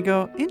 Yeah. And I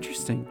go,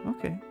 interesting.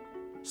 Okay.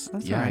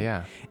 That's Yeah, all right.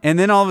 yeah. And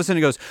then all of a sudden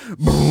it goes,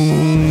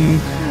 boom,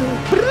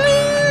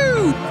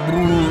 boom,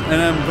 boom,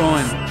 and I'm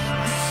going,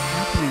 what's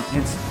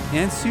happening?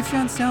 And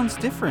Sufjan sounds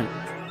different.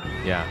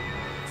 Yeah.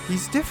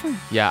 He's different.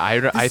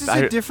 Yeah, This is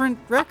a different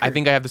record. I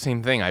think I have the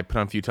same thing. I put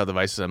on Futile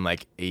Devices. I'm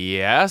like,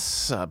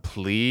 yes,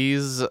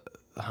 please,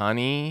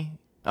 honey.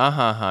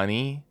 Uh-huh,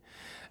 honey.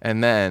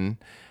 And then...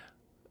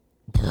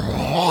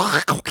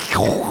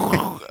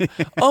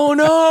 oh,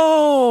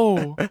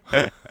 no!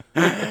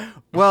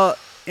 Well,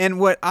 and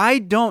what I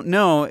don't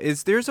know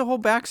is there's a whole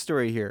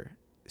backstory here.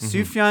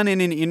 Sufjan,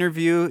 in an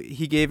interview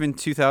he gave in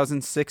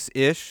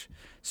 2006-ish,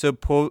 so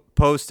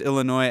post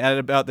Illinois, at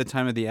about the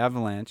time of the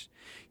Avalanche,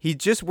 he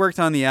just worked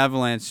on the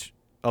Avalanche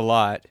a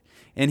lot,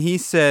 and he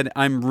said,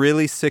 I'm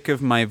really sick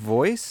of my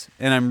voice,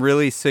 and I'm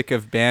really sick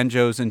of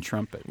banjos and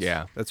trumpets.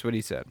 Yeah. That's what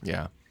he said.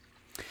 Yeah.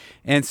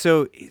 And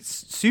so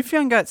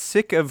Sufjan got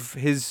sick of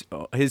his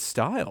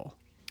style.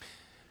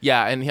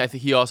 Yeah, and I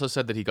think he also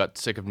said that he got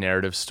sick of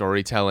narrative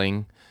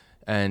storytelling,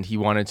 and he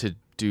wanted to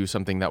do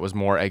something that was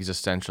more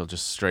existential,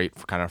 just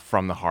straight kind of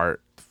from the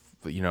heart.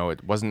 You know,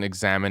 it wasn't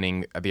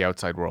examining the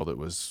outside world. It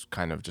was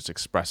kind of just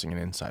expressing an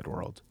inside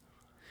world.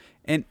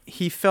 And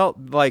he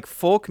felt like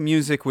folk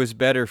music was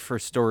better for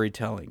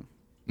storytelling.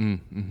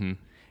 Mm-hmm.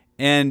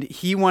 And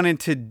he wanted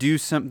to do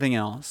something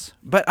else.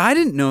 But I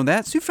didn't know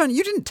that. Sufjan,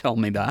 you didn't tell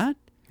me that.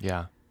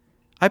 Yeah.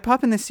 I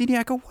pop in the CD,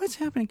 I go, what's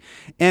happening?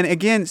 And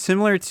again,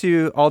 similar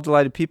to All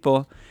Delighted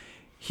People,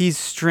 he's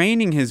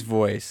straining his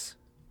voice.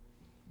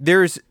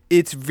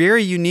 It's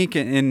very unique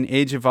in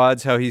Age of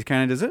Odds how he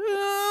kind of does,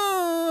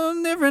 oh,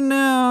 never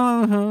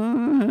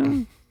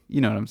know.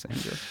 You know what I'm saying,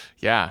 Joe.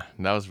 Yeah,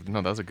 that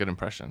was a good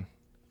impression.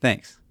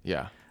 Thanks.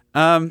 Yeah.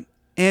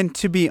 And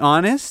to be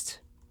honest,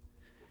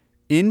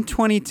 in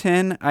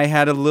 2010, I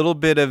had a little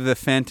bit of the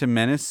Phantom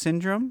Menace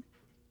syndrome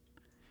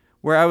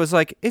where I was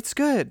like, it's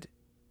good.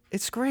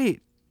 It's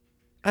great.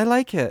 I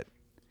like it.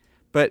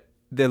 But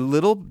the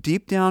little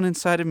deep down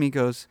inside of me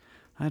goes,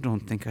 I don't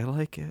think I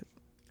like it.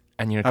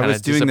 And you're I kind was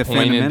of doing the Phantom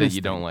disappointed that Menace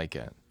you don't thing. like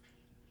it.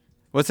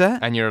 What's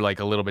that? And you're like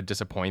a little bit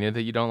disappointed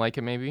that you don't like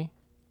it, maybe?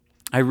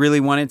 I really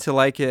wanted to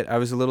like it. I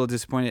was a little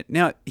disappointed.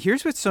 Now,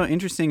 here's what's so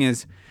interesting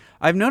is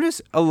I've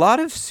noticed a lot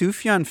of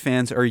Sufjan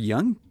fans are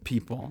young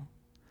people,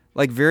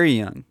 like very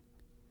young.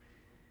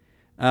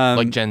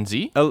 Like Gen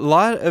Z? A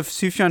lot of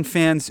Sufjan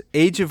fans,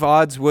 Age of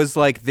Odds was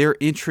like their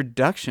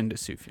introduction to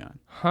Sufjan.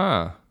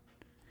 Huh.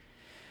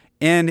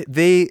 And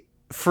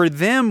for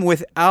them,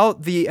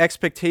 without the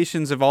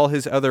expectations of all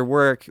his other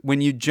work,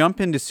 when you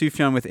jump into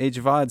Sufjan with Age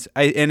of Odds,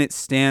 and it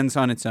stands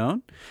on its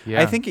own,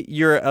 Yeah. I think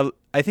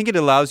it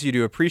allows you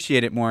to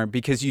appreciate it more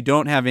because you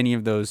don't have any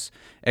of those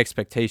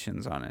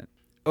expectations on it.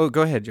 Oh,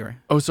 go ahead, Jory.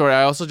 Oh, sorry.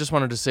 I also just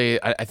wanted to say,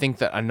 I think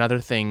that another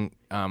thing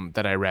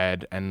that I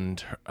read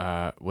and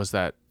was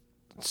that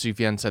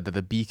Sufjan said that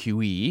the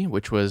BQE,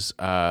 which was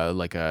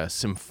like a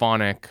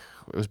symphonic,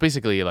 it was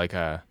basically like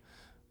a,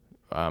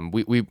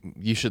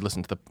 you should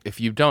listen to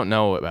if you don't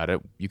know about it,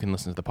 you can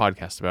listen to the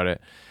podcast about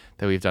it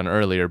that we've done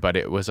earlier, but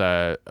it was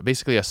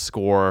basically a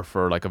score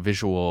for like a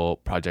visual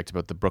project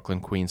about the Brooklyn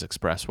Queens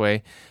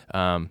Expressway.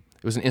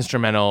 It was an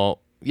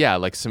instrumental,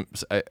 like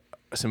a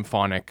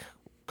symphonic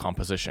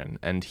composition.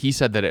 And he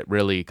said that it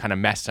really kind of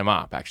messed him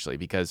up actually,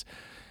 because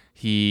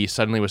he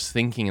suddenly was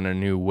thinking in a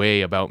new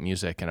way about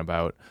music and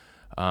about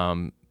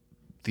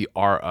the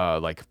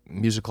art, like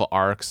musical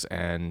arcs,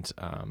 and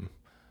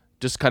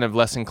just kind of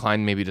less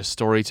inclined maybe to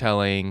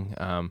storytelling,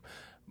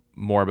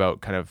 more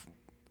about kind of,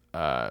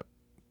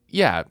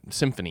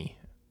 symphony.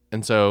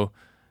 And so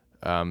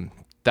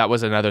that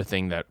was another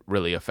thing that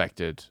really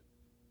affected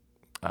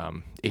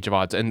Age of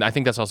Odds. And I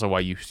think that's also why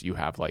you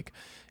have like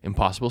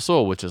Impossible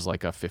Soul, which is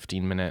like a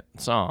 15-minute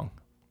song.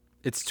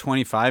 It's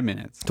 25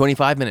 minutes.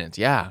 25 minutes,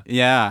 yeah.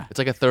 Yeah. It's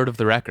like a third of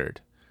the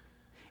record.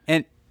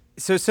 And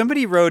so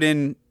somebody wrote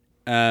in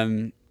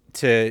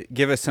to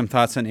give us some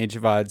thoughts on Age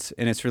of Odds,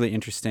 and it's really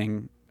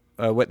interesting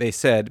what they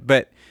said.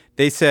 But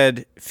they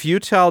said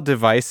Futile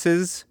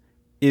Devices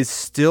is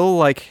still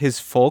like his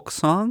folk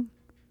song.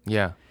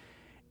 Yeah.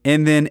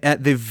 And then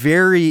at the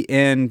very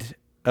end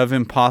of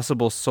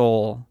Impossible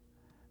Soul,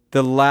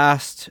 the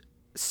last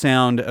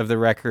sound of the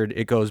record,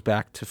 it goes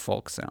back to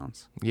folk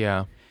sounds.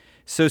 Yeah.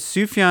 So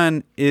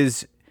Sufjan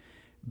is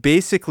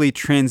basically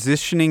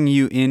transitioning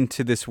you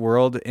into this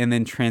world and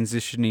then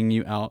transitioning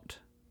you out.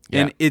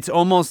 Yeah. And it's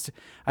almost,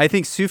 I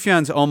think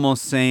Sufjan's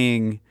almost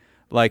saying,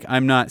 like,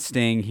 I'm not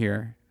staying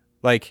here.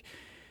 Like,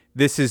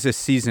 this is a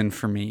season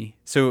for me.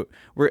 So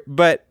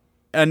but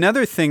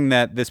another thing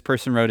that this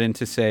person wrote in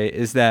to say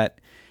is that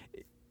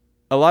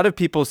a lot of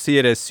people see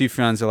it as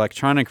Sufjan's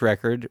electronic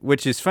record,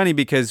 which is funny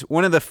because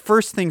one of the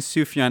first things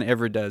Sufjan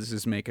ever does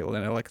is make an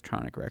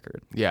electronic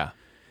record. Yeah.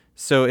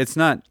 So it's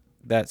not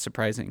that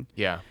surprising.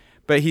 Yeah.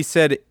 But he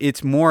said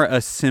it's more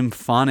a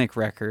symphonic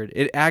record.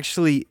 It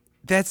actually,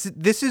 this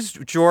is,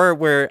 Jor,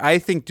 where I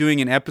think doing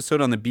an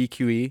episode on the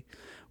BQE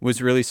was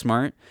really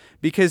smart,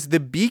 because the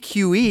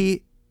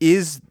BQE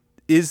is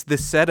the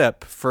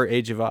setup for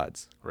Age of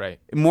Odds. Right.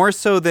 More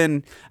so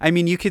than, I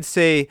mean, you could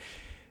say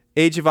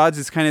Age of Odds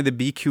is kind of the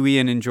BQE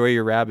and Enjoy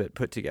Your Rabbit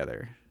put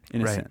together,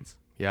 in a sense.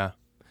 Yeah.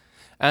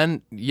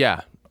 And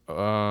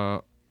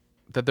that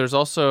there's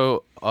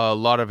also a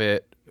lot of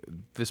it.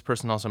 This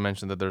person also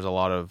mentioned that there's a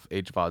lot of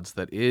Age of Odds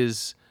that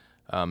is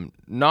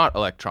not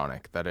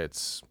electronic, that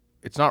it's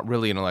not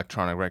really an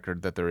electronic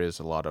record, that there is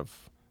a lot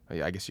of,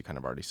 I guess you kind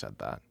of already said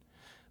that.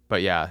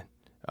 But yeah.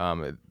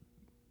 And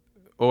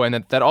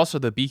that also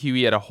the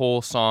BQE had a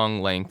whole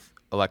song length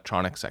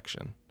electronic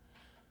section.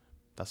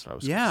 That's what I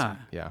was going to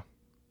say. Yeah.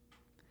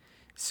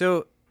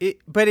 So,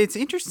 but it's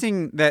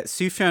interesting that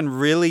Sufjan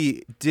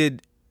really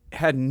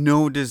had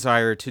no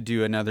desire to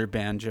do another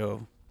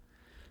banjo,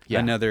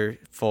 another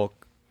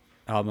folk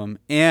album,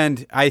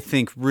 and I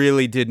think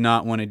really did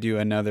not want to do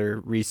another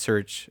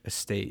research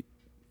estate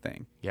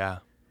thing. Yeah.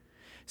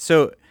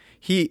 So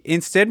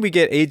instead we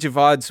get Age of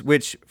Odds,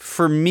 which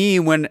for me,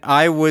 when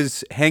I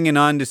was hanging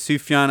on to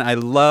Sufjan, I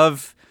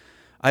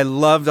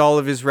loved all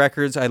of his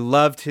records. I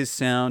loved his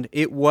sound.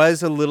 It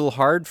was a little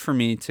hard for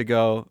me to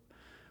go,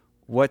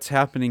 what's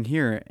happening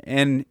here?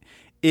 And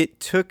it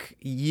took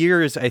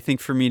years, I think,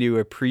 for me to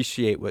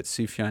appreciate what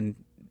Sufjan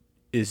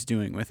is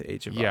doing with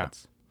Age of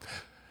Odds.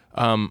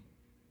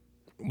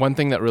 One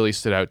thing that really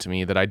stood out to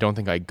me that I don't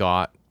think I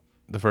got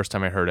the first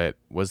time I heard it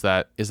is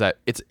that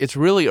it's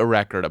really a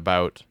record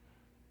about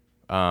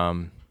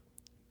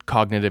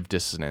cognitive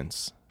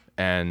dissonance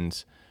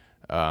and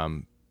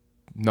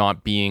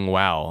not being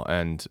well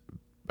and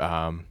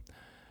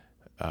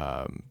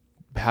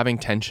having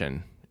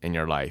tension in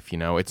your life. You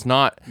know, it's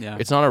not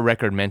a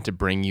record meant to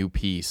bring you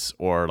peace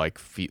or like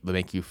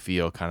make you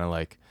feel kind of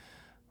like,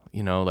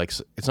 you know, like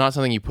it's not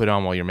something you put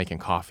on while you're making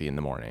coffee in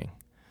the morning.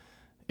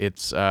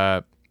 It's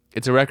a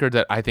record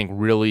that I think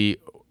really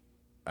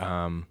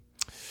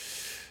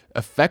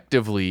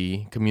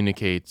effectively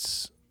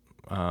communicates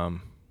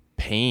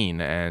pain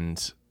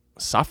and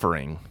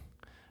suffering,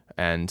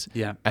 and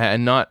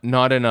not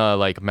in a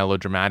like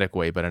melodramatic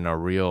way, but in a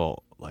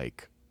real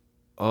like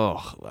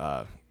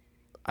I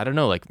don't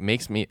know, like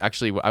makes me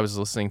actually. I was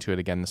listening to it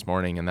again this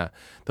morning, and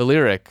the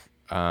lyric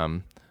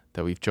that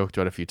we've joked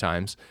about a few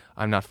times,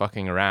 "I'm not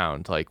fucking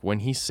around." Like when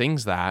he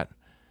sings that,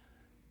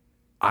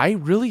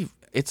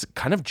 it's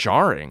kind of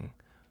jarring.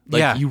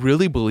 Like you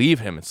really believe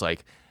him. It's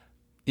like,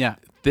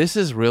 this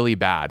is really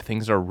bad.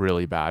 Things are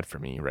really bad for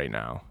me right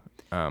now.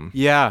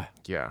 Yeah.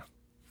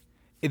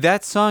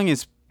 that song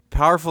is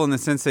powerful in the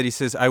sense that he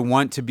says, I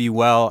want to be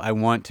well, I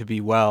want to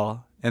be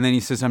well. And then he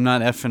says, I'm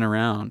not effing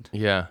around.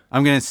 Yeah.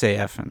 I'm going to say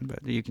effing,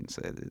 but you can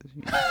say it.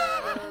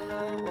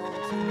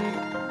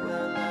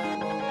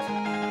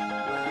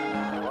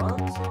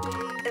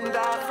 And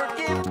I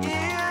forgive you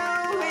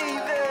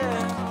even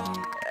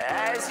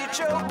as you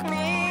choke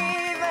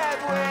me that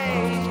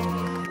way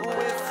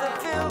with the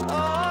pill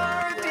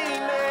or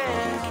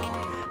demon,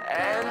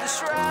 and the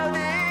shroud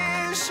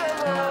is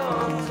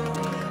shallow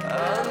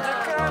under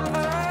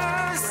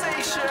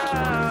conversation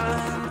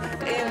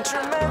in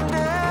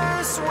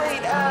tremendous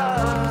weight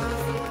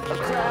of a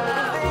crowd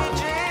of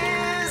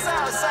ages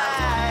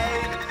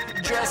outside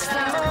dressed for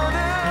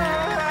murder.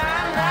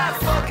 I'm not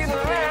fucking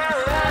around.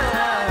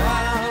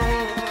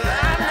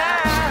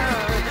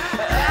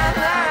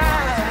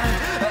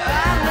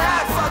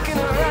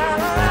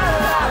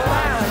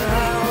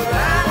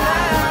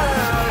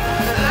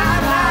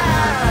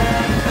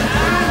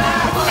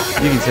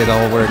 You can say the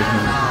whole word if you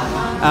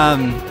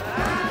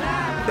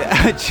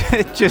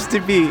want. Just to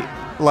be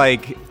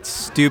like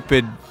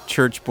stupid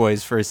church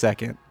boys for a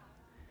second.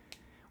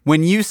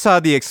 When you saw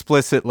the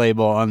explicit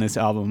label on this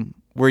album,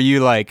 were you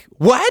like,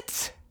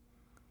 what?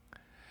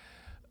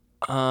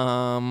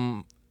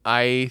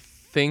 I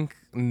think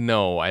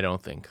no, I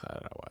don't think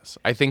that I was.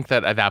 I think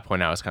that at that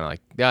point I was kind of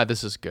like, yeah,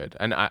 this is good.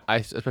 And I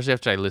especially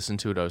after I listened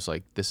to it, I was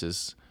like, this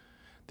is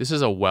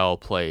a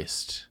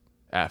well-placed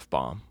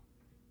F-bomb.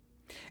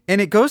 And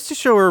it goes to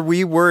show where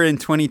we were in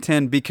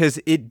 2010 because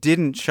it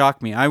didn't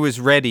shock me. I was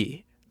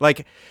ready.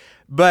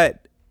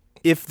 But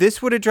if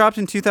this would have dropped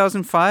in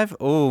 2005,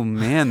 oh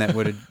man, that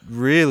would have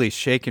really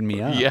shaken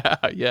me up.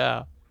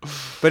 Yeah.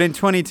 But in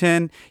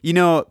 2010,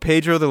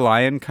 Pedro the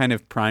Lion kind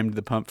of primed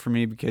the pump for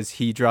me because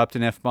he dropped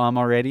an F-bomb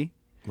already.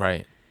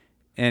 Right.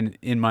 And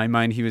in my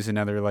mind, he was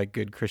another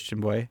good Christian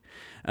boy.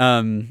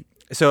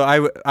 So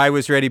I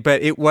was ready,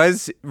 but it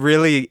was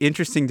really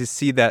interesting to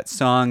see that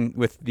song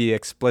with the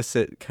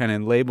explicit kind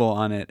of label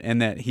on it,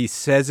 and that he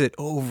says it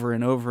over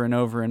and over and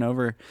over and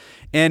over.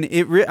 And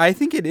I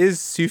think it is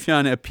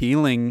Sufjan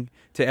appealing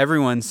to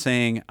everyone,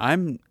 saying,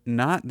 I'm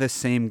not the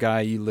same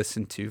guy you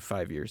listened to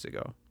 5 years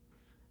ago.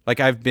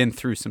 I've been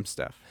through some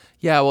stuff.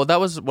 Yeah, well, that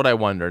was what I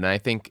wondered, and I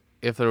think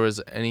if there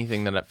was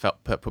anything that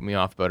put me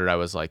off about it, I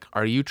was like,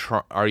 are you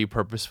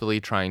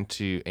purposefully trying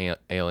to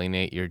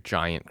alienate your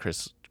giant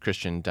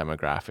Christian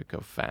demographic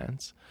of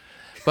fans?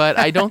 But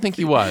I don't think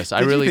he was.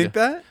 Did you think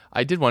that?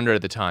 I did wonder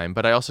at the time,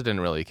 but I also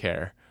didn't really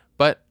care.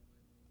 But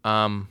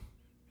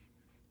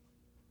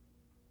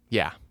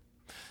yeah,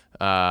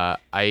 I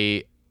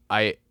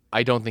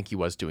don't think he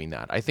was doing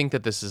that. I think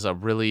that this is a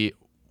really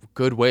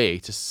good way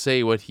to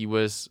say what he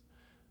was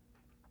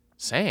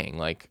saying.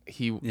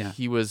 He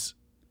was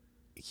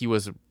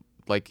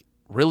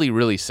really,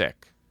 really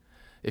sick.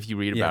 If you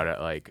read about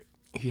it,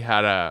 he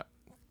had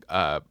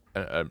a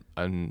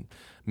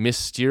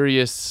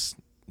mysterious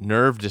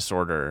nerve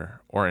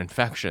disorder or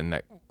infection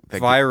that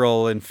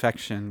viral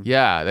infection.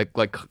 Yeah, that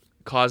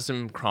caused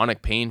him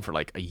chronic pain for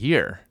a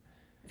year.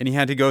 And he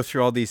had to go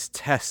through all these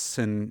tests,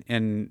 and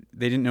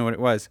they didn't know what it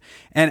was.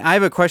 And I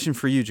have a question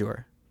for you,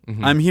 Jor.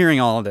 Mm-hmm. I'm hearing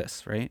all of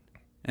this, right?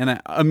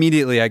 And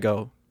immediately I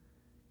go,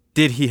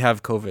 did he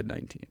have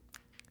COVID-19?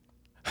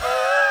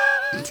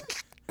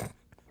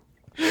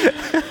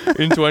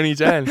 In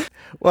 2010.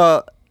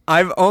 Well,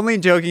 I'm only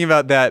joking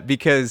about that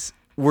because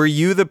were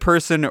you the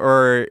person,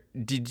 or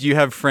did you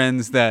have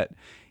friends that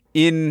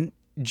in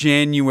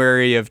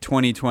January of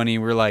 2020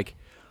 were like,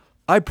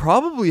 I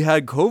probably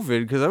had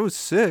COVID because I was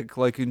sick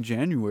in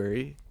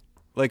January.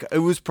 It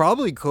was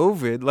probably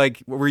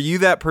COVID. Were you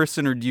that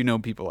person, or do you know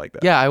people like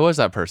that? Yeah, I was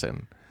that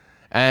person.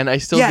 And I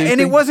still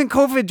it wasn't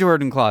COVID,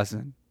 Jordan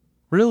Clausen.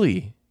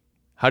 Really?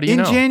 How do you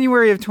know? In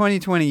January of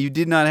 2020, you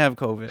did not have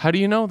COVID. How do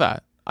you know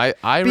that? I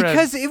read,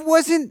 because it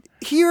wasn't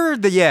here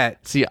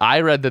yet. See,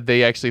 I read that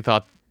they actually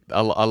thought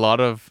a lot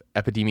of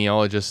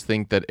epidemiologists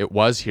think that it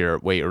was here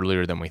way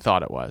earlier than we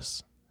thought it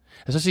was.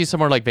 Especially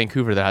somewhere like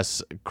Vancouver that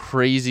has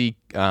crazy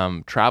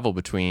travel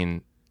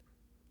between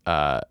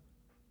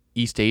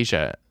East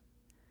Asia.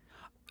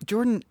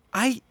 Jordan,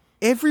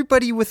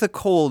 everybody with a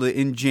cold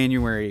in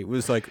January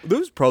was like, "This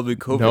was probably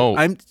COVID."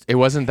 No, it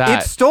wasn't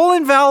that. It's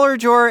stolen valor,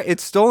 Jor.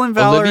 It's stolen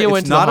valor.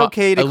 It's not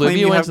okay to claim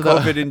you have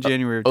COVID in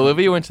January.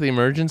 Olivia went to the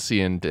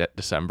emergency in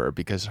December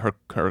because her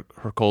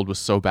cold was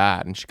so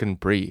bad and she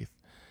couldn't breathe.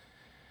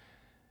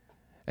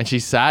 And she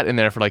sat in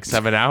there for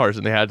 7 hours,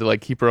 and they had to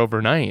keep her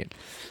overnight.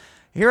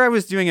 Here I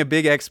was doing a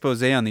big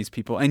expose on these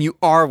people, and you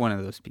are one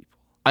of those people.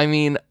 I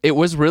mean, it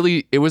was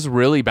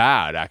really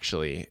bad,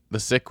 actually. The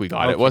sick we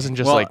got. Okay. It wasn't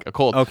just a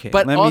cold. Okay.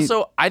 But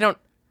also, I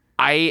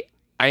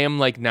am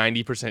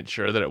 90%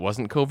 sure that it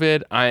wasn't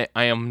COVID. I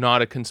am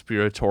not a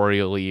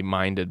conspiratorially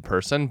minded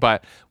person,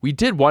 but we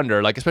did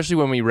wonder, especially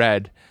when we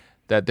read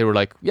that they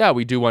were yeah,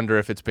 we do wonder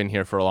if it's been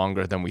here for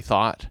longer than we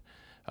thought.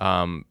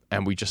 And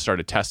we just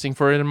started testing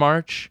for it in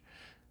March.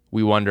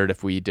 We wondered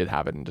if we did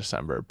have it in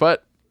December,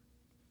 but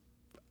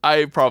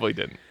I probably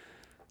didn't.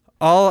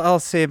 All I'll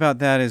say about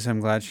that is I'm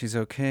glad she's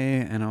okay,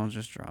 and I'll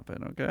just drop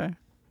it, okay?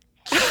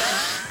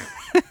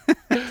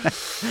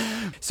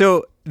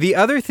 So the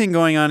other thing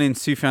going on in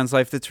Sufjan's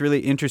life that's really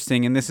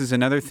interesting, and this is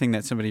another thing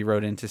that somebody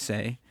wrote in to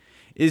say,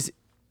 is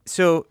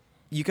so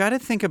you got to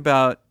think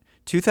about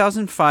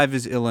 2005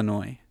 is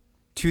Illinois,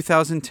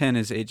 2010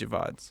 is Age of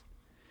Odds.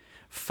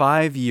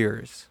 5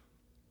 years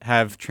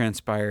have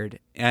transpired,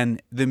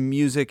 and the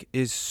music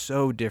is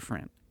so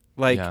different.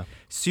 Like,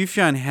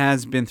 Sufjan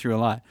has been through a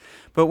lot.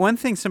 But one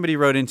thing somebody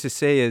wrote in to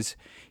say is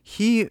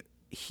he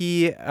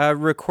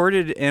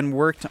recorded and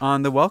worked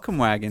on the Welcome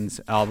Wagons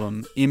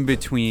album in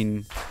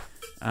between,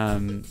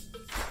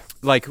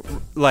 like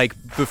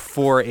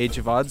before Age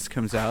of Odds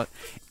comes out.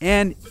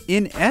 And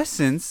in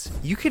essence,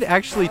 you could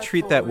actually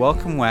treat that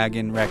Welcome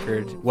Wagon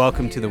record,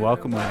 Welcome to the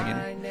Welcome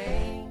Wagon,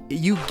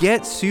 you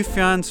get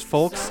Sufjan's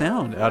folk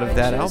sound out of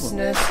that album.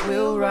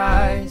 Will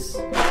rise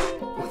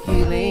with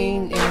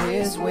healing in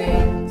his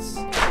wings.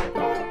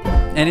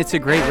 And it's a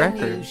great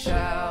record.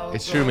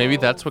 It's true. Maybe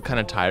that's what kind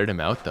of tired him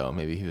out, though.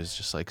 Maybe he was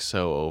just like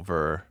so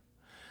over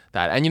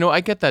that. And,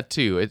 I get that,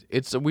 too.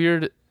 It's a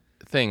weird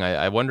thing.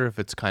 I wonder if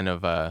it's kind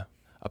of a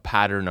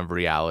pattern of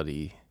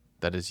reality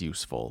that is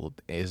useful,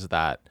 is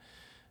that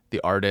the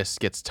artist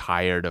gets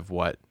tired of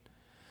what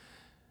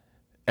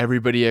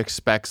everybody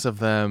expects of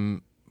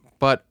them,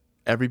 but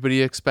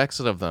everybody expects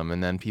it of them.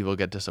 And then people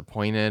get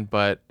disappointed.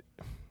 But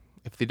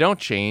if they don't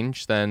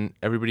change, then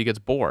everybody gets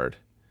bored.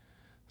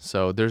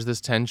 So there's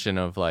this tension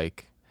of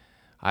like,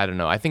 I don't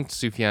know. I think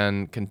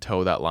Sufjan can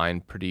toe that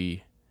line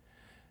pretty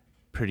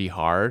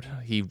hard.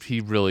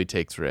 He really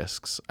takes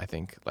risks, I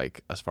think,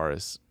 like as far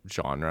as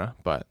genre.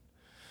 But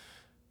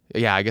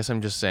yeah, I guess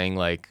I'm just saying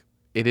like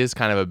it is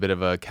kind of a bit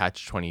of a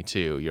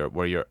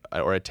catch-22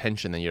 or a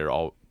tension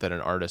that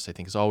an artist I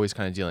think is always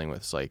kind of dealing with.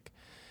 It's like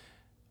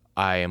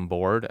I am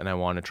bored and I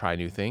want to try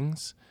new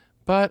things,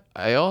 but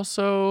I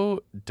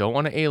also don't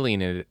want to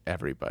alienate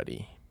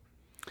everybody.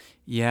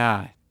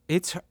 Yeah.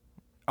 It's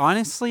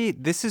honestly,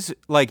 this is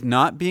like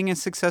not being a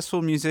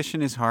successful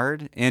musician is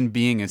hard, and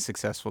being a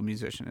successful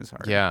musician is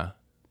hard. Yeah,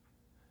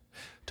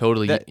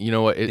 totally. You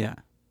know what?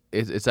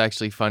 It's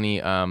actually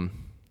funny. I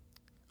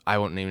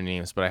won't name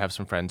names, but I have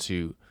some friends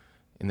who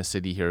in the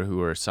city here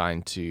who are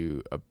signed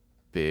to a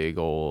big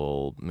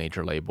old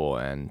major label,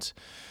 and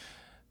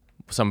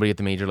somebody at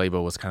the major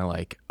label was kind of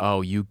like,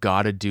 "Oh, you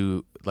got to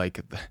do like."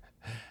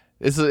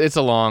 It's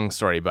a long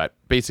story, but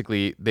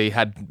basically they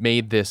had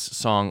made this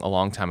song a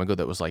long time ago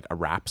that was like a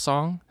rap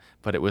song,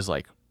 but it was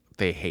like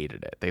they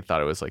hated it. They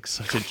thought it was like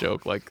such a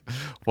joke. Like,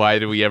 why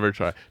did we ever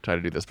try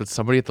to do this? But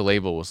somebody at the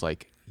label was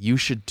like, you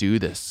should do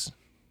this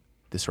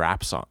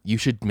rap song. You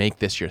should make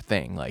this your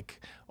thing, like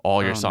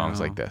all your songs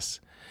like this.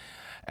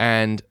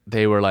 And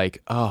they were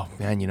like, oh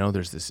man,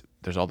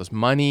 there's all this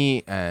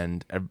money,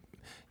 and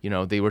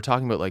they were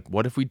talking about like,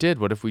 what if we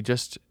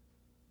just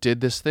did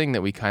this thing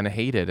that we kind of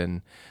hated.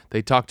 And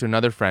they talked to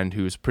another friend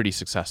who was pretty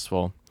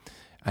successful,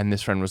 and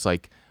this friend was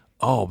like,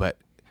 oh, but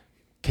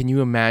can you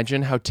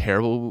imagine how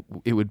terrible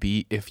it would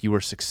be if you were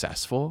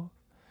successful?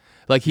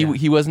 Like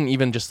he wasn't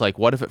even just like,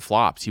 what if it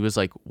flops? He was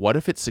like, what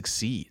if it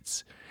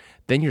succeeds?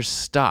 Then you're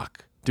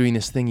stuck doing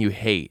this thing you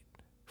hate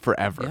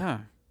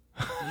forever.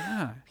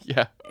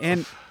 Yeah.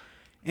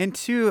 And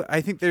two,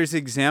 I think there's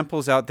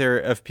examples out there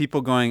of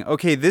people going,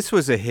 okay, this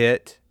was a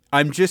hit,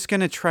 I'm just going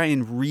to try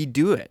and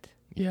redo it.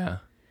 Yeah.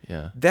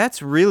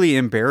 That's really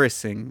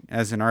embarrassing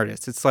as an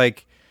artist. It's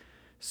like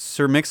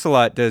Sir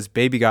Mix-a-Lot does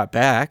Baby Got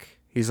Back.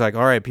 He's like,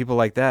 all right, people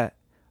like that.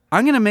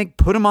 I'm going to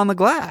Put 'Em on the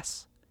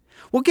Glass.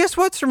 Well, guess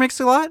what, Sir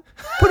Mix-a-Lot?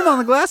 Put 'Em on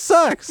the Glass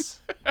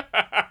sucks.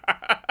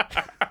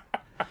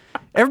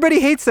 Everybody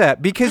hates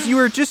that because you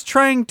were just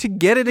trying to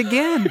get it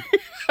again.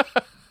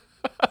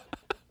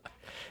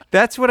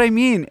 That's what I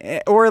mean.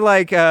 Or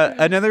like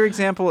another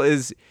example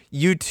is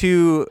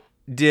U2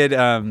 did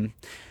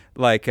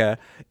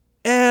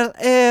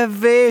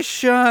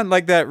Elevation,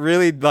 like that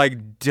really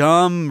like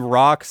dumb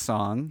rock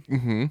song.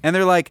 Mm-hmm. And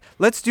they're like,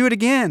 let's do it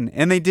again.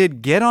 And they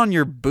did Get on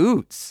Your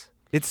Boots.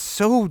 It's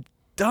so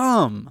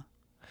dumb.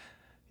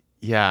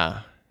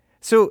 Yeah.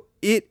 So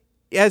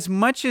as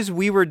much as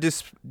we were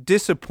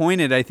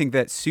disappointed, I think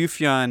that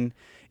Sufjan,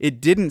 it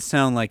didn't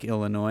sound like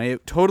Illinois.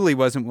 It totally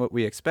wasn't what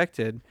we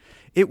expected.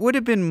 It would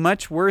have been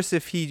much worse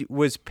if he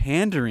was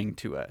pandering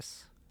to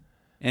us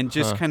and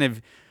just kind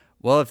of,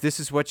 well, if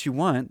this is what you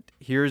want,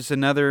 here's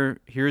another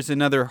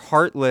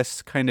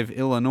heartless kind of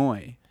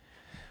Illinois.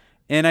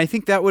 And I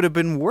think that would have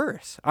been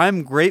worse.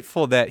 I'm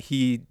grateful that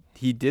he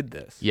did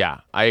this.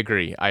 Yeah, I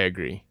agree. I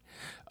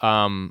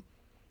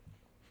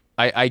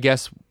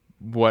guess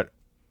what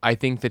I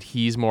think that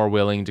he's more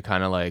willing to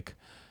kind of like.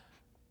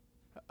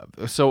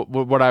 So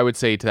what I would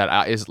say to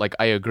that is like,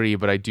 I agree,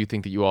 but I do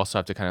think that you also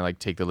have to kind of like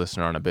take the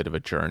listener on a bit of a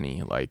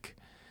journey. Like,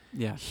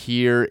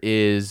 here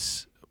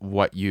is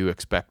what you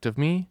expect of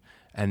me,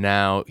 and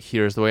now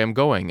here's the way I'm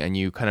going, and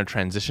you kind of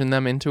transition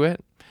them into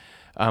it,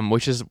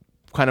 which is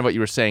kind of what you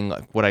were saying,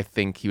 like what I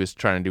think he was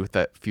trying to do with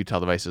that Futile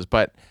Devices,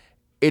 but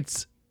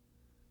it's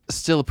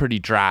still pretty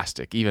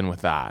drastic even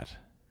with that.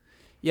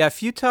 Yeah,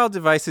 Futile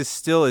Devices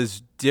still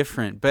is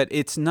different, but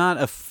it's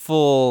not a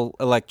full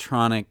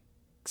electronic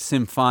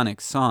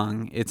symphonic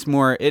song. It's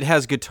more, it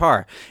has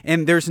guitar.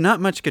 And there's not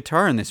much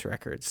guitar in this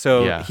record.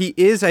 So Yeah.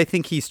 I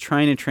think he's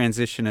trying to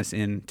transition us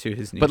into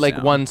his new But like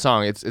sound. one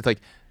song, it's like,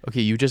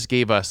 okay, you just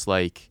gave us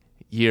like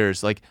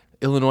years. Like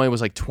Illinois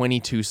was like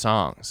 22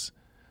 songs.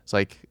 It's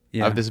like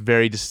Yeah. of this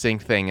very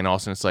distinct thing, and all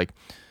of a sudden it's like,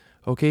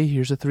 okay,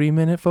 here's a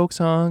 3-minute folk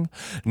song.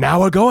 Now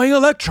we're going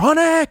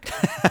electronic.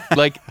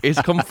 Like it's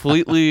a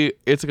completely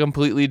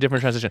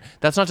different transition.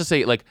 That's not to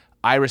say like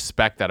I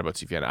respect that about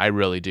Sufjan. I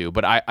really do.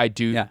 But I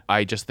do. Yeah.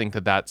 I just think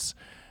that that's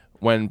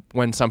when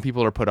some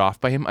people are put off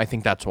by him. I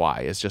think that's why.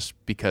 It's just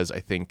because I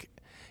think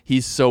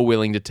he's so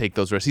willing to take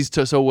those risks.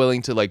 He's so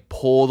willing to like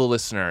pull the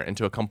listener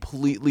into a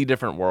completely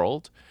different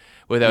world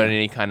without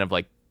any kind of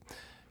like,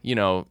 he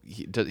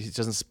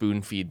doesn't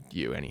spoon feed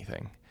you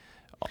anything.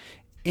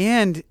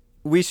 And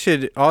we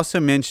should also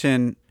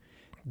mention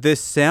the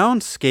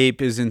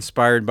soundscape is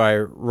inspired by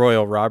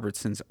Royal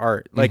Robertson's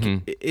art. Like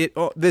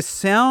the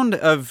sound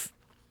of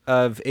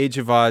Age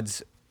of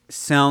Odds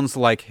sounds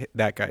like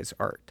that guy's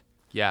art.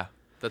 Yeah,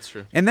 that's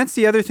true. And that's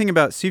the other thing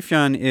about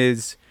Sufjan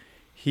is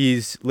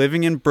he's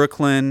living in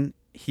Brooklyn.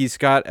 He's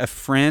got a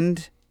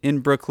friend in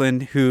Brooklyn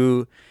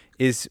who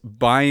is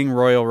buying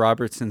Royal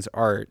Robertson's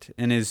art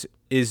and is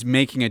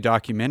making a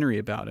documentary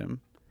about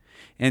him.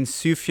 And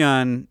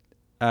Sufjan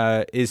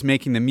is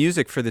making the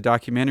music for the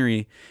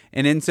documentary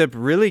and ends up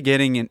really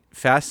getting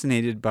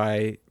fascinated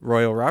by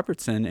Royal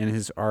Robertson and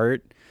his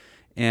art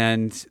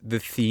and the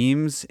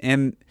themes,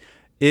 and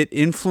it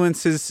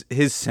influences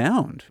his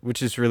sound,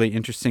 which is really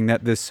interesting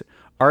that this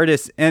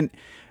artist, and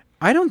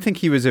I don't think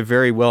he was a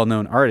very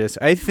well-known artist.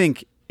 I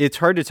think it's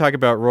hard to talk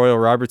about Royal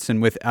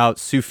Robertson without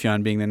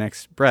Sufjan being the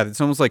next breath.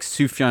 It's almost like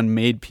Sufjan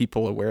made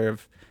people aware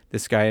of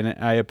this guy, and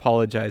I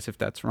apologize if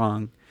that's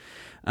wrong.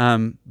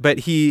 But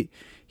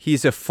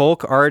he's a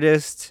folk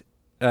artist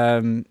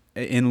in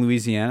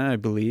Louisiana, I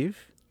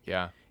believe.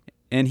 Yeah.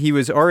 And he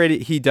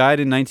died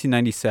in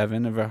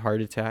 1997 of a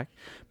heart attack.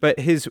 But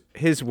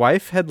his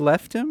wife had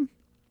left him.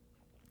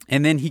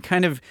 And then he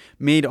kind of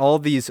made all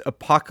these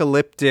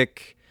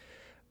apocalyptic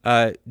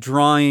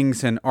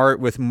drawings and art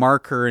with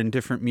marker and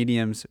different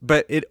mediums.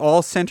 But it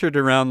all centered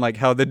around like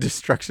how the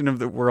destruction of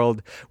the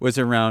world was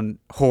around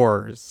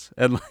whores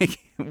and like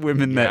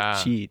women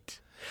that cheat.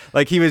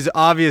 Like he was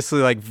obviously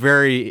like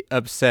very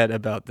upset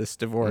about this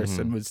divorce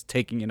and was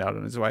taking it out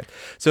on his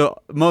wife. So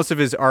most of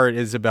his art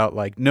is about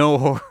like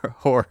no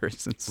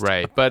whores and stuff.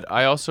 Right. But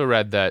I also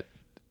read that,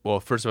 well,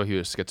 first of all, he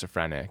was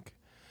schizophrenic.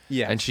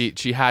 Yeah. And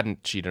she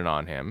hadn't cheated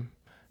on him.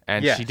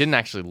 And Yes. she didn't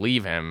actually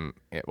leave him.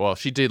 Well,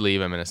 she did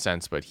leave him in a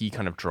sense, but he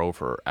kind of drove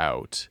her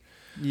out.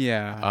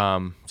 Yeah.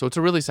 So it's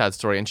a really sad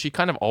story. And she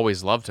kind of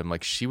always loved him.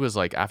 Like she was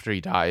like, after he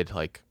died,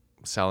 like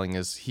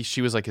selling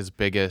she was like his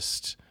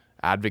biggest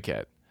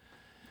advocate.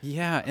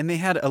 Yeah. And they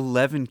had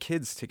 11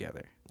 kids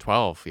together.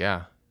 12,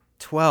 yeah.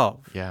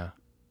 12. Yeah.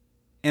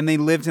 And they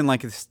lived in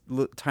like this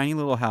tiny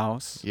little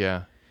house.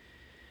 Yeah.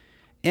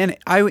 And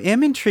I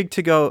am intrigued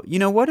to go,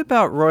 what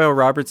about Royal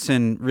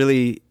Robertson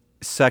really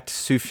sucked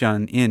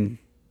Sufjan in?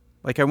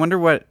 Like, I wonder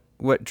what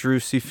drew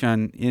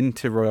Sufjan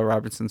into Royal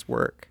Robertson's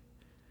work.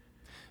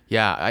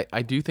 Yeah,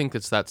 I do think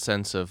it's that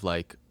sense of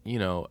like,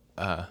 well,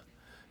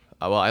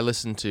 I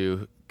listened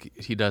to,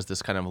 he does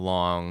this kind of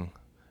long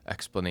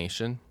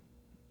explanation.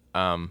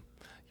 You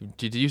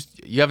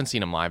haven't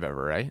seen him live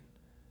ever, right?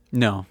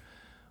 No.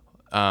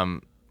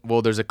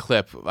 Well, there's a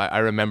clip. I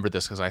remember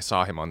this because I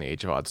saw him on the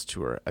Age of Odds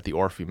tour at the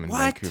Orpheum in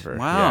Vancouver.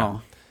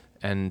 Wow.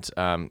 Yeah. And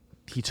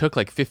he took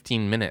like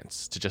 15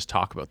 minutes to just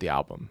talk about the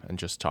album and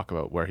just talk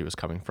about where he was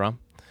coming from.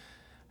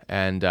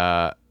 And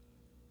what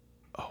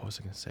was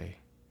I going to say?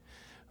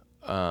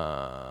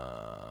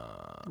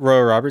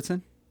 Royal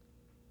Robertson?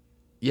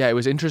 Yeah, it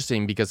was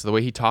interesting because the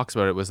way he talks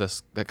about it was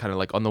that kind of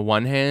like, on the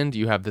one hand,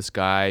 you have this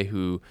guy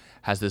who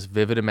has this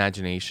vivid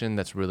imagination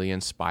that's really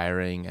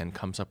inspiring and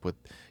comes up with,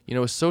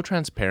 is so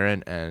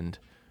transparent and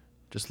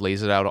just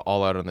lays it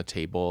all out on the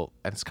table.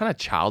 And it's kind of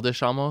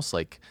childish almost,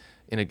 like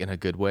in a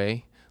good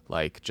way,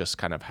 like just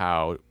kind of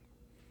how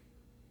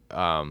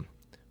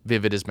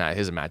vivid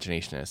his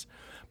imagination is.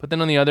 But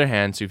then on the other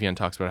hand, Sufjan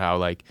talks about how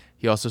like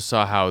he also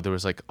saw how there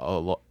was like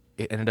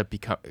it ended up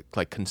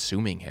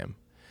consuming him.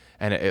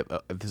 And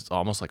it's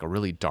almost like a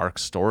really dark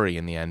story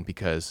in the end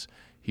because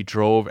he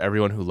drove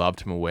everyone who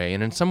loved him away.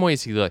 And in some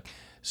ways,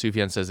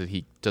 Sufjan says that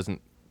he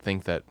doesn't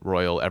think that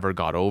Royal ever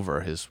got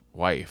over his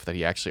wife, that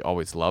he actually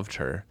always loved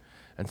her.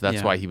 And so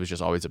that's why he was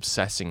just always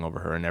obsessing over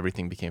her and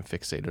everything became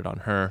fixated on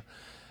her.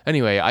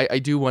 Anyway, I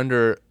do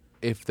wonder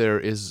if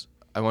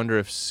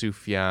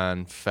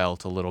Sufjan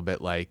felt a little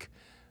bit like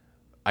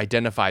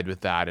identified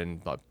with that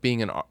and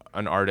being an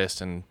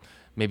artist and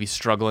maybe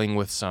struggling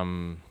with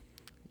some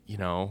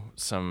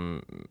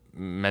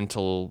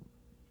mental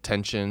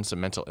tension,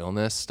 some mental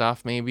illness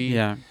stuff maybe.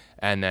 Yeah.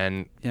 And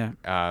then,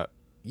 how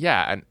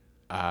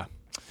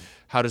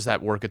does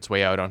that work its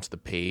way out onto the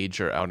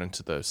page or out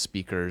into the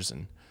speakers?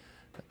 And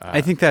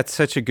I think that's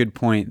such a good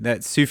point,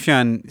 that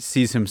Sufjan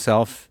sees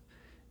himself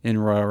in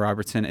Royal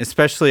Robertson,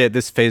 especially at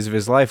this phase of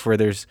his life where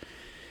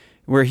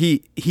where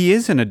he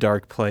is in a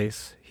dark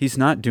place. He's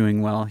not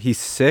doing well. He's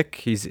sick.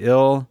 He's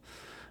ill.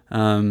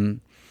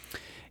 And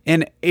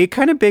it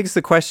kind of begs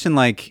the question,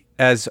 like,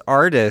 as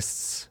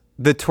artists,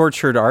 the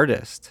tortured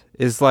artist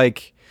is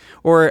like,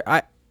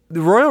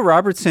 Royal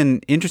Robertson,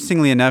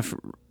 interestingly enough,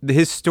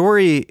 his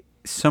story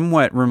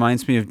somewhat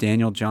reminds me of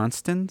Daniel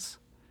Johnston's,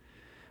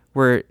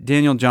 where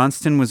Daniel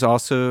Johnston was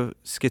also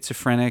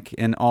schizophrenic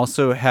and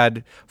also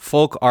had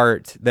folk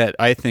art that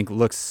I think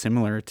looks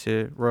similar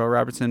to Royal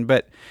Robertson.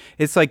 But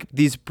it's like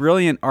these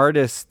brilliant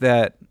artists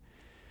that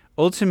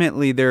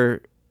ultimately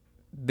their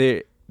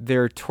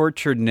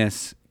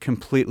torturedness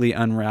completely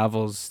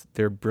unravels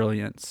their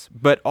brilliance,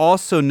 but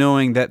also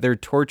knowing that their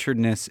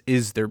torturedness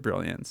is their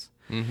brilliance.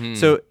 Mm-hmm.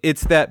 So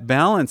it's that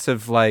balance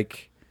of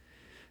like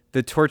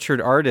the tortured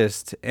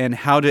artist and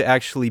how to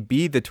actually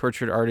be the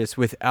tortured artist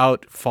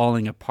without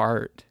falling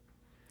apart.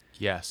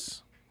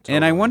 Yes.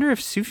 And I totally. wonder if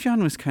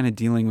Sufjan was kind of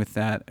dealing with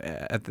that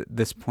at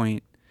this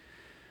point.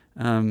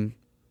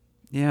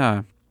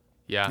 Yeah,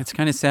 Yeah. it's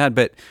kind of sad,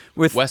 but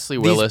with Wesley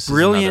these Willis is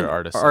brilliant another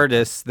artist.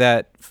 artists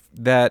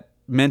that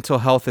mental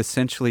health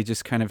essentially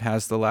just kind of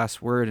has the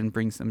last word and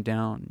brings them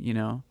down, you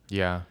know?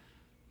 Yeah.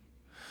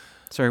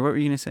 Sorry, what were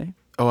you going to say?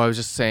 Oh, I was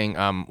just saying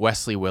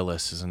Wesley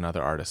Willis is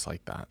another artist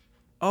like that.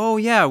 Oh,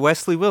 yeah,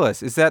 Wesley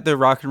Willis. Is that the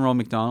Rock and Roll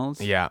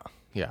McDonald's? Yeah.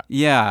 Yeah.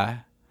 Yeah.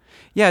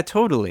 Yeah,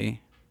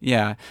 totally.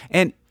 Yeah.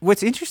 And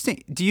what's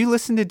interesting, do you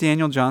listen to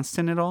Daniel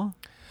Johnston at all?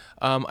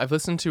 I've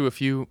listened to a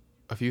few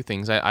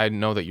things. I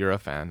know that you're a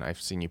fan. I've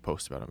seen you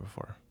post about him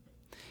before.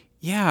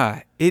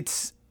 Yeah,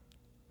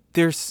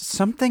 there's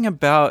something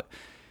about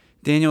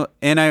Daniel,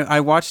 and I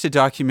watched a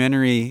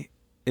documentary.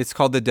 It's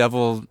called The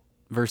Devil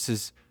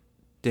versus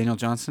Daniel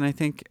Johnston, I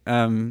think,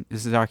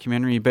 is the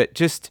documentary. But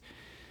just,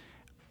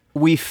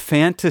 we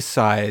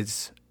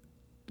fantasize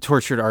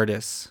tortured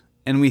artists,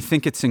 and we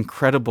think it's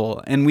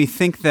incredible. And we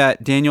think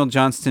that Daniel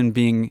Johnston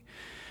being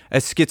a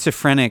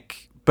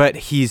schizophrenic, but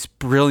he's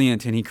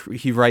brilliant, and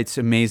he writes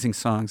amazing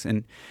songs,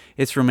 and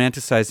it's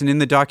romanticized. And in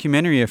the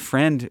documentary, a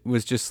friend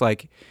was just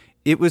like,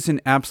 it was an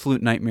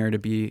absolute nightmare to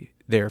be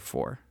there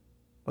for.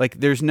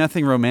 Like, there's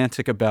nothing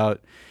romantic about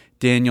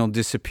Daniel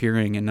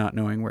disappearing and not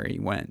knowing where he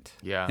went.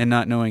 Yeah. And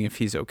not knowing if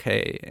he's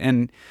okay.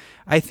 And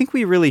I think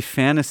we really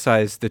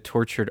fantasize the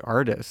tortured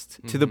artist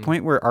to the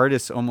point where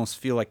artists almost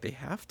feel like they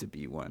have to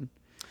be one.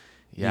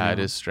 Yeah, You it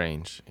know? is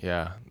strange.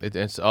 Yeah.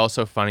 It's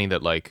also funny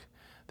that, like,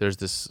 there's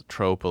this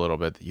trope a little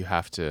bit that you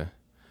have to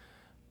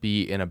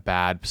be in a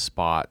bad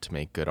spot to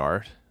make good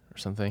art or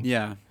something.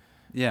 Yeah.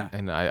 Yeah.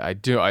 And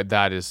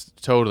that is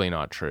totally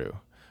not true.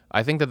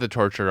 I think that the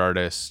tortured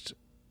artist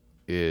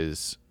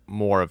is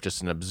more of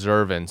just an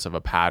observance of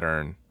a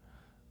pattern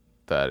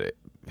that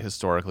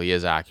historically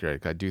is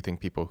accurate. I do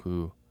think people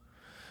who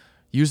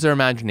use their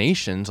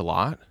imaginations a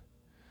lot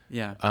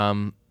Yeah.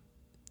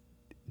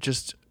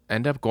 just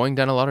end up going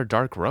down a lot of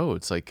dark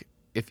roads. Like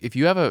if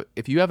you have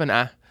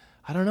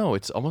I don't know,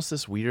 it's almost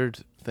this weird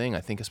thing, I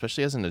think,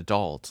 especially as an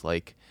adult.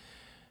 Like,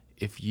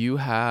 if you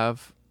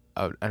have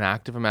an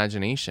active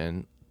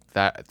imagination,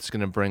 that's going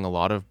to bring a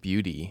lot of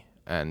beauty,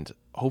 and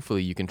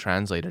hopefully you can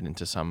translate it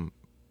into some,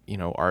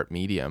 art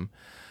medium.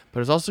 But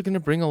it's also going to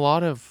bring a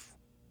lot of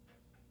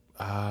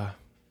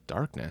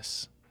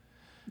darkness.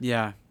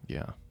 Yeah.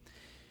 Yeah.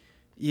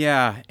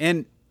 Yeah.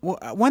 And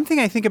one thing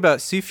I think about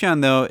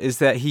Sufjan, though, is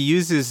that he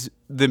uses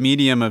the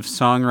medium of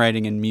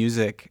songwriting and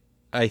music,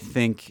 I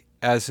think,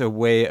 as a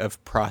way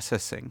of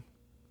processing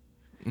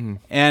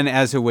and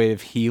as a way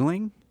of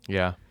healing.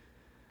 Yeah.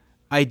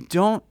 I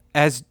don't,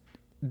 as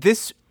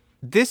this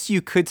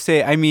you could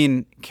say, I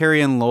mean,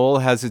 Carrie Ann Lowell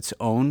has its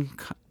own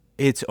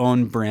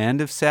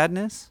brand of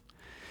sadness.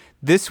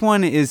 This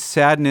one is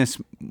sadness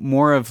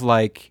more of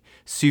like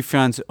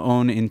Sufjan's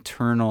own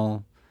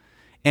internal,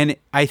 and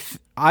I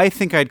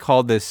think I'd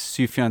call this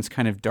Sufjan's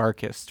kind of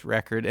darkest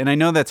record. And I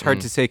know that's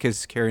hard to say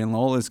because Carrie Ann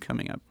Lowell is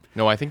coming up.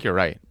 No, I think you're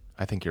right.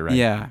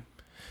 Yeah.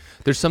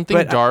 There's something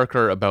But,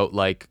 darker about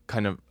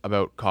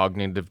about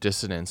cognitive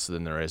dissonance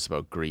than there is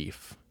about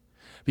grief.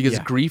 Because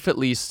Yeah. grief at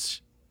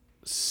least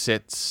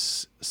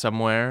sits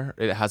somewhere.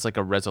 It has like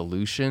a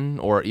resolution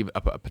or even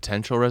a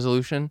potential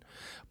resolution.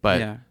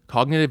 But Yeah.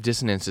 cognitive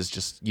dissonance is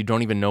just, you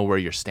don't even know where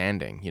you're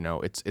standing.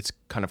 It's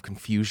kind of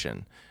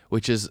confusion,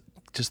 which is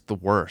just the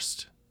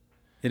worst.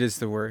 It is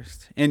the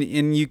worst. And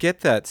you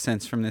get that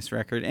sense from this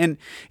record. And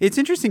it's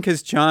interesting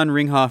because John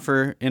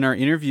Ringhofer, in our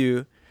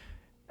interview,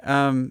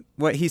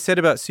 what he said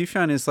about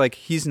Sufjan is like,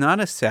 he's not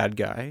a sad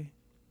guy.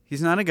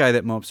 He's not a guy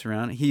that mopes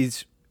around.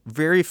 He's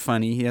very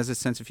funny. He has a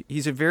sense of,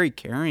 he's a very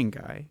caring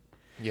guy.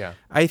 Yeah.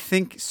 I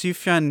think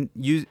Sufjan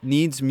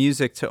needs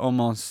music to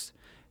almost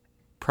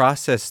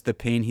process the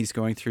pain he's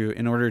going through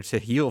in order to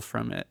heal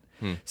from it.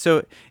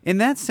 So in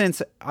that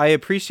sense, I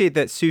appreciate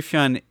that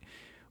Sufjan,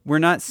 we're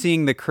not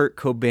seeing the Kurt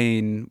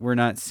Cobain, we're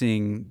not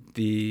seeing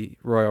the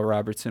Royal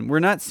Robertson, we're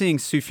not seeing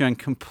Sufjan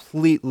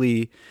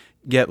completely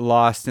get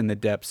lost in the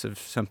depths of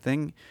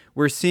something.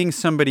 We're seeing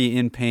somebody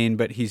in pain,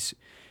 but he's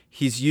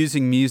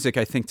using music,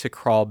 I think, to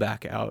crawl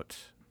back out.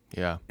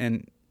 Yeah.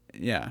 And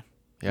yeah.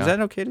 Yeah. Is that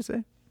okay to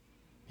say?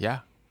 Yeah.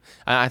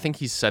 I think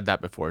he's said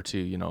that before too,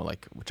 you know,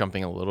 like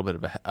jumping a little bit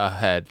of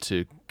ahead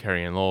to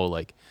Carrie and Lowell.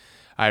 Like,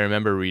 I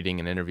remember reading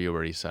an interview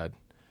where he said,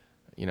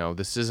 you know,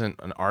 this isn't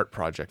an art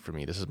project for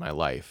me. This is my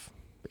life,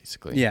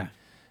 basically. Yeah.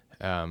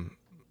 And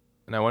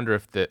I wonder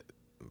if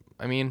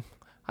I mean,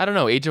 I don't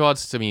know. Age of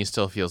Odds to me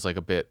still feels like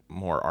a bit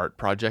more art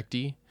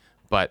project-y,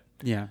 but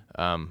Yeah.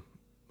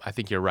 I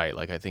think you're right.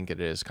 Like, I think it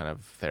is kind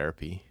of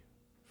therapy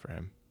for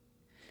him.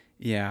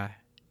 Yeah.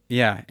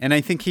 Yeah. And I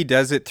think he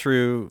does it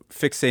through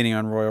fixating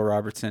on Royal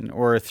Robertson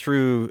or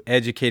through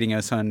educating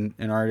us on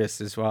an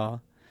artist as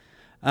well.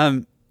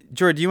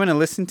 George, do you want to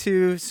listen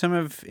to some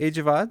of Age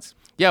of Odds?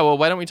 Yeah, well,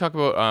 why don't we talk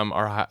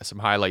about some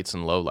highlights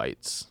and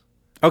lowlights?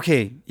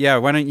 Okay. Yeah.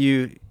 Why don't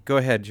you go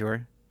ahead,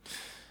 George?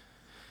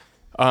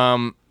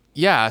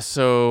 Yeah,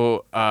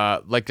 so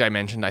like I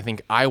mentioned, I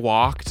think I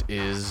Walked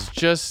is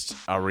just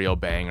a real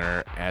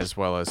banger, as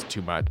well as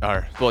Too Much.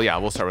 Well, yeah,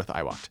 we'll start with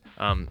I Walked.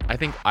 I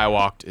think I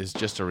Walked is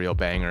just a real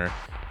banger.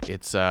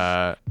 It's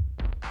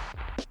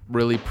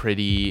really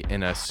pretty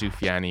in a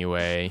Sufjan-y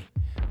way,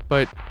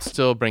 but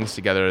still brings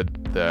together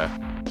the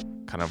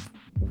kind of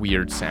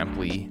weird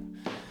sampley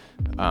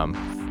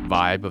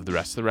vibe of the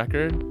rest of the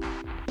record.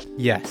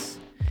 Yes.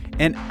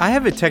 And I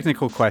have a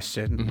technical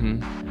question.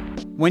 Mm-hmm.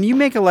 When you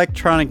make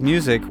electronic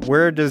music,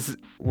 where is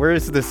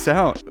the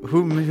sound?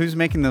 Who's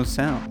making those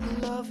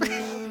sounds?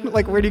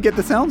 Like, where do you get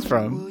the sounds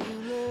from?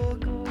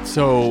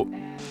 So,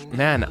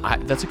 man,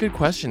 that's a good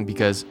question,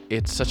 because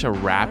it's such a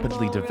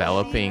rapidly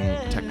developing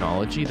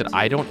technology that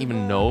I don't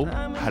even know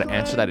how to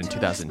answer that in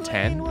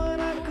 2010.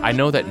 I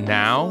know that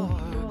now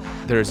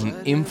there's an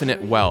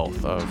infinite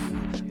wealth of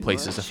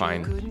places to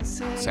find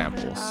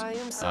samples.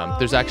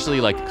 There's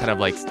actually like kind of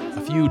like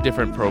a few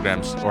different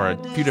programs or a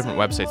few different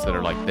websites that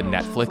are like the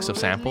Netflix of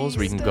samples,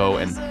 where you can go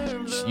and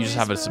you just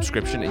have a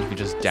subscription and you can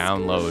just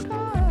download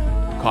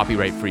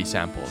copyright-free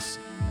samples.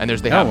 And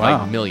they have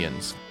like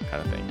millions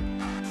kind of thing.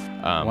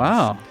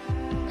 Wow.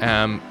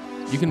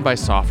 You can buy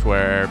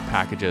software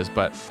packages,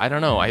 but I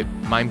don't know.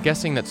 I'm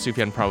guessing that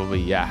Sufjan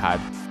probably had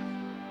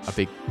a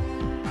big,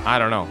 I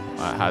don't know,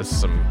 has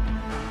some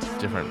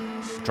different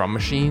drum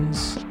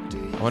machines.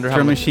 I wonder how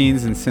drum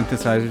machines and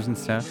synthesizers and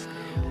stuff.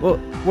 Well,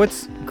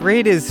 what's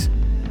great is,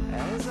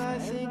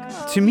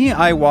 to me,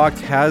 I Walked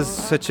has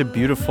such a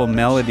beautiful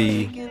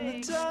melody.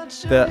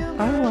 The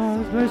I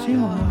walked, but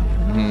you walked.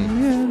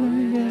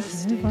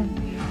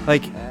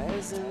 Like,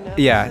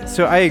 yeah.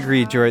 So I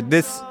agree, George.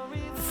 This,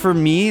 for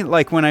me,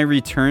 like when I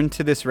return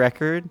to this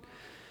record,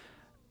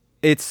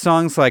 it's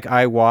songs like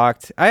I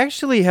Walked. I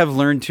actually have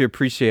learned to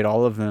appreciate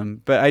all of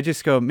them, but I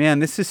just go, man,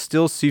 this is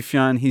still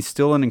Sufjan. He's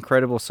still an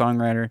incredible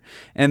songwriter,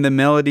 and the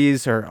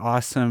melodies are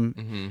awesome.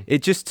 Mm-hmm.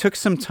 It just took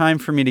some time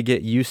for me to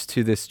get used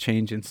to this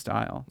change in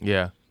style.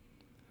 Yeah.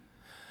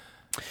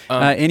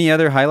 Any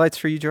other highlights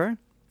for you, Jordan?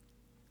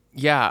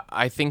 Yeah,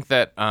 I think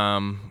that,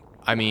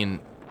 I mean,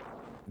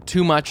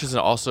 Too Much is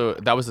also,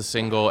 that was a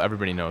single.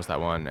 Everybody knows that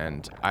one,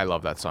 and I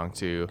love that song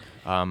too.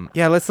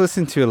 Yeah, let's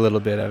listen to a little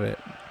bit of it.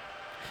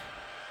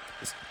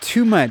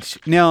 Too Much.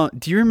 Now,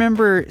 do you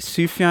remember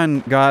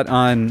Sufjan got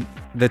on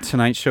The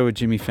Tonight Show with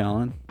Jimmy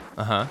Fallon?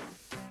 Uh-huh.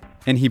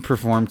 And he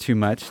performed Too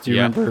Much. Do you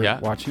remember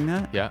watching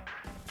that? Yeah.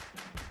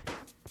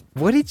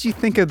 What did you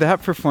think of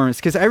that performance?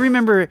 Because I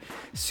remember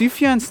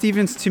Sufjan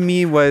Stevens to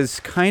me was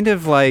kind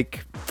of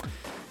like,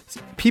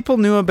 people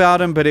knew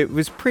about him, but it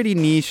was pretty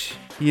niche,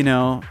 you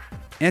know.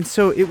 And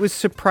so it was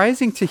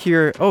surprising to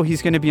hear, oh,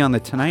 he's going to be on The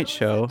Tonight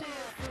Show.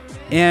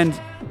 And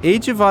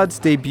Age of Odds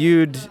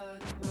debuted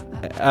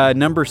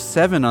number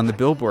 7 on the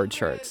Billboard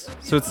charts.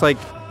 So it's like,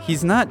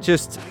 he's not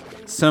just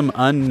some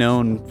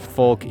unknown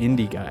folk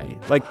indie guy.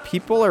 Like,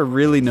 people are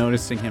really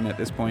noticing him at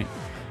this point.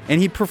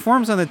 And he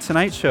performs on The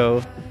Tonight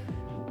Show,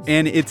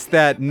 and it's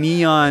that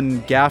neon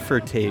gaffer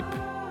tape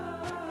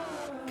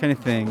kind of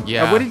thing.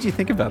 Yeah. What did you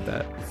think about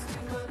that?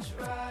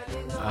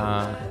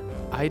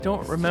 I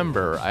don't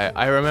remember.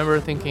 I remember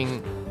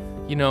thinking,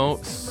 you know,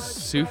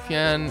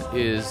 Sufjan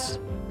is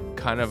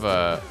kind of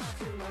a,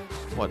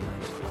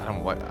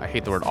 I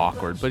hate the word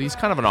awkward, but he's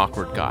kind of an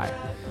awkward guy.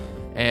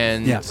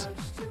 And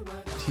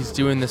he's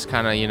doing this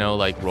kind of, you know,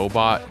 like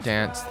robot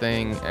dance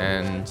thing,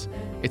 and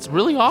it's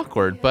really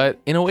awkward, but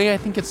in a way I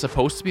think it's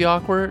supposed to be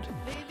awkward.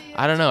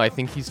 I don't know. I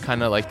think he's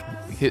kind of like,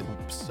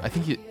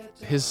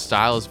 his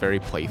style is very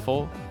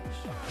playful.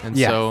 And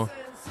so,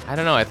 I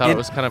don't know. I thought it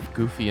was kind of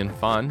goofy and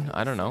fun.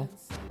 I don't know.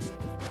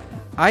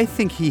 I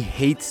think he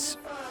hates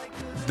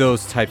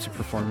those types of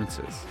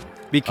performances.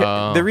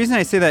 Because the reason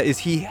I say that is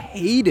he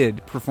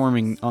hated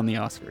performing on the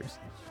Oscars.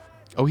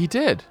 Oh, he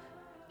did?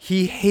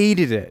 He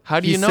hated it. How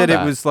do you know that? He said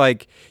that? it was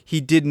like,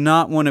 he did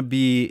not want to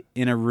be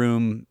in a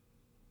room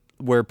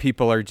where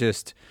people are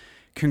just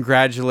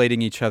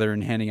congratulating each other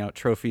and handing out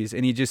trophies.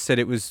 And he just said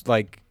it was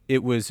like,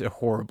 it was a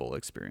horrible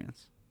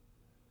experience.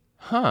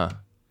 Huh.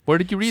 Where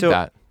did you read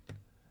that?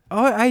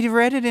 Oh, I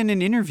read it in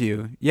an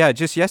interview. Yeah,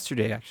 just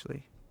yesterday,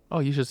 actually. Oh,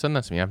 you should send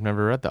that to me. I've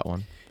never read that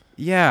one.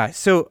 Yeah,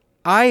 so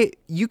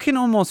you can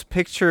almost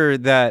picture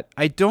that.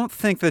 I don't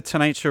think The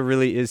Tonight Show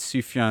really is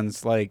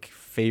Sufjan's like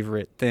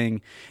favorite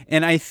thing.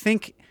 And I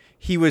think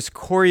he was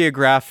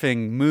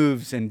choreographing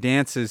moves and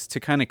dances to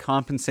kind of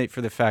compensate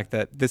for the fact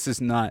that this is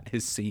not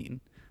his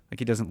scene. Like,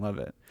 he doesn't love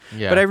it.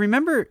 Yeah. But I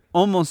remember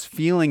almost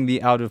feeling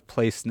the out of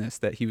placeness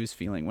that he was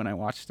feeling when I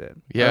watched it. I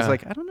was Yeah.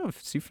 like, I don't know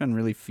if Sufjan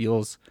really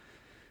feels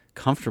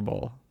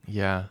comfortable,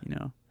 Yeah. you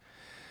know?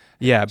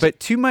 Yeah, but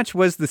Too Much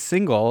was the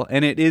single,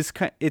 and it's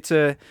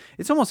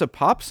almost a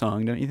pop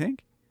song, don't you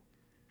think?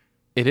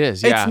 It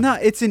is. Yeah. It's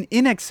not. It's an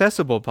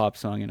inaccessible pop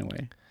song in a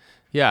way.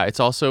 Yeah.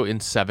 It's also in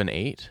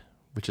 7/8,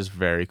 which is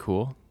very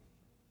cool.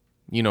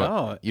 You know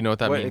what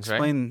that means, right?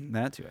 Explain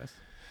that to us.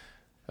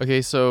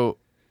 Okay, so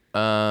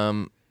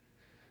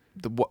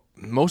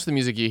most of the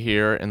music you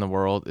hear in the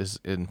world is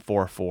in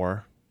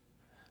 4/4.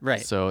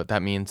 Right. So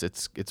that means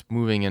it's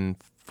moving in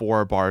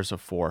 4 bars of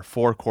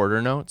 4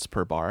 quarter notes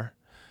per bar.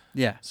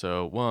 Yeah.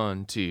 So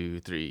 1, 2,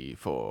 3,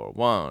 4,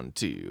 1,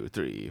 2,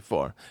 3,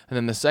 4. And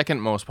then the second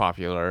most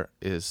popular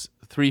is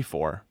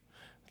 3/4.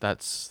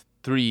 That's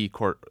 3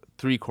 quarter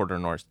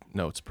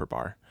notes per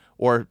bar,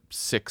 or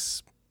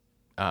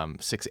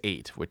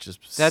 6/8, which is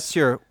That's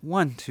your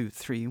 1, 2,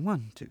 3,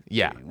 1, 2, 3,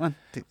 Yeah. 1,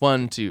 2.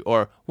 1, 2,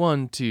 or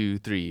 1, 2,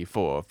 3,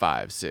 4,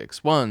 5,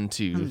 6. 1,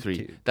 2, 3.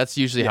 2. That's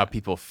usually how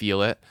people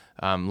feel it.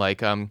 I'm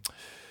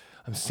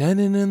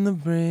standing in the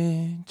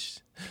bridge.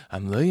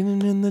 I'm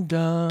laying in the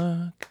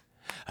dark.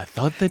 I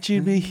thought that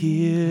you'd be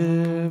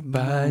here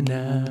by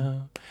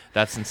now.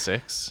 That's in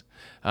 6.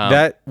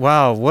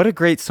 Wow, what a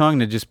great song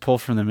to just pull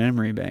from the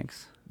memory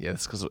banks. Yeah,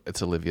 that's because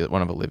it's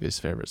one of Olivia's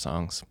favorite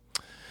songs.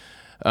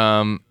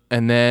 And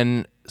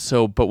then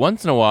but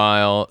once in a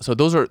while, so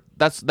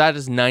that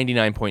is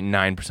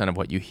 99.9% of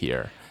what you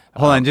hear.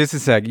 Hold on just a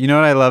sec. You know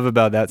what I love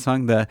about that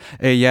song? The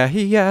yeah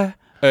he yeah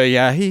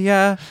yeah he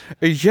yeah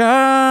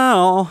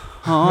yeah.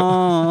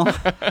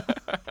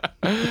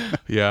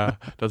 Yeah,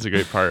 that's a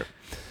great part.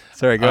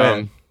 Sorry, go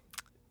ahead.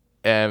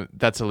 And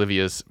that's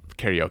Olivia's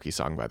karaoke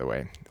song, by the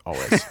way,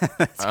 always.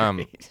 That's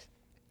great.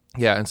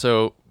 Yeah, and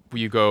so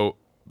you go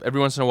every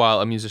once in a while,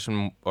 a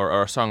musician or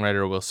a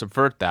songwriter will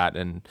subvert that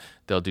and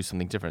they'll do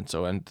something different.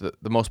 So, and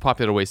the most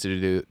popular ways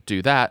to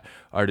do that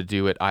are to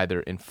do it either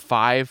in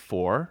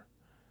 5/4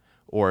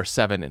 or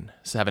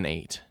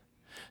 7/8.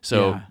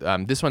 So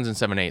this one's in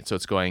 7/8, so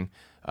it's going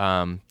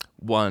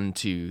 1,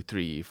 2,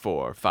 3,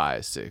 4,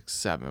 5, 6,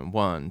 7.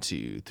 1,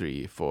 2,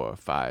 3, 4,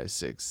 5,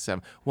 6,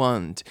 7.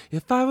 1, 2.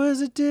 If I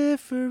was a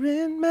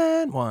different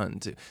man. 1,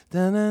 2.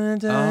 Dun, dun, dun,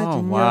 dun,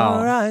 in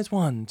your eyes.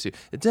 1, 2.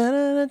 Dun,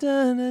 dun,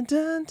 dun, dun,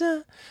 dun,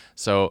 dun.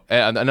 So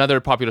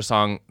another popular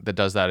song that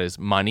does that is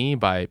 "Money"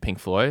 by Pink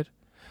Floyd.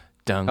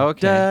 Dun,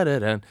 Okay. da, da,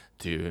 dun,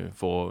 2,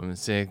 4,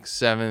 6,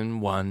 7.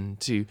 1,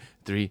 2,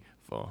 3,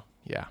 4.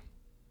 Yeah.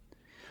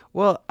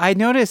 Well, I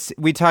noticed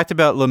we talked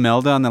about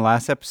Lamelda on the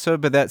last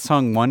episode, but that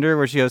song "Wonder,"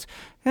 where she goes,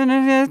 "Give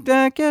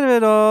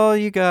it all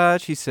you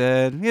got," she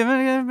said.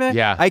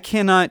 Yeah. I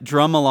cannot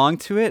drum along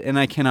to it, and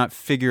I cannot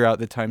figure out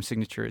the time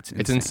signature. It's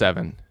insane. It's in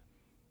 7.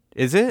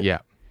 Is it?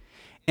 Yeah.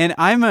 And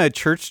I'm a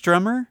church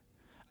drummer.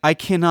 I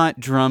cannot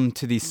drum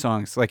to these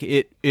songs. Like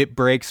it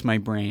breaks my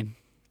brain.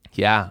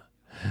 Yeah.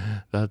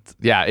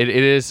 It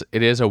is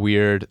a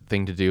weird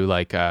thing to do.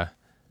 Like, I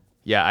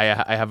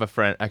have a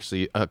friend,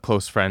 actually a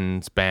close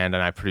friend's band,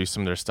 and I produce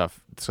some of their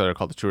stuff. So they're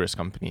called the Tourist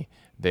Company.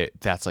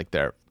 That's like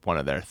one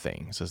of their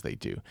things as they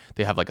do.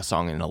 They have like a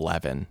song in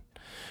 11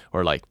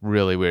 or like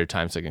really weird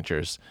time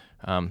signatures.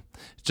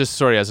 Just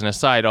sorry, as an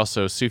aside,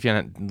 also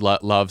Sufjan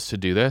loves to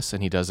do this,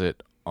 and he does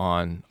it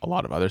on a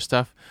lot of other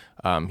stuff.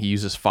 He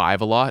uses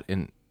 5 a lot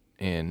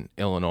in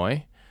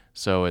Illinois.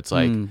 So it's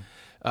like,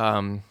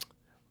 dun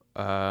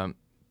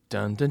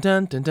dun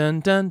dun dun dun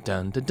dun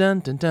dun dun dun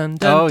dun dun.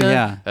 Oh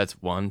yeah, that's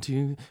 1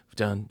 2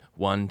 done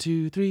 1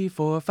 2 3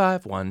 4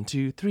 5 1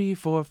 2 3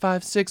 4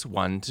 5 6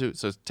 1 2.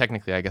 So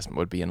technically, I guess it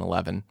would be an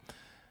 11.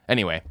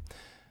 Anyway,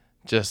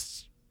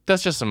 that's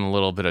just some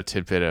little bit of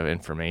tidbit of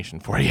information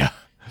for you.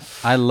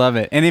 I love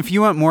it. And if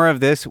you want more of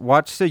this,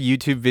 watch the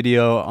YouTube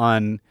video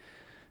on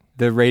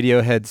the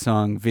Radiohead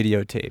song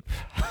 "Videotape."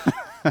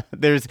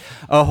 There's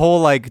a whole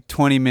like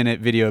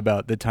 20-minute video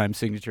about the time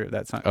signature of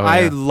that song. Oh,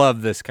 I yeah.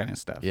 love this kind of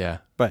stuff. Yeah.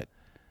 But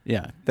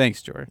yeah,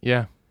 thanks, George.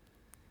 Yeah.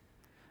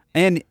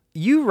 And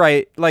you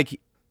write,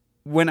 like,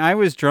 when I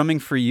was drumming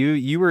for you,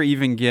 you were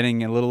even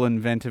getting a little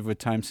inventive with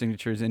time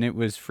signatures, and it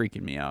was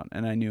freaking me out.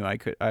 And I knew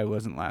I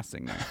wasn't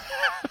lasting there.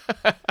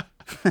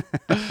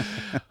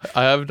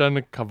 I have done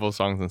a couple of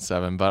songs in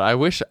 7, but I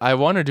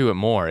want to do it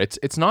more.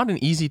 It's not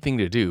an easy thing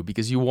to do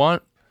because you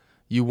want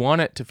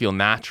it to feel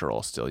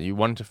natural still. You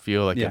want it to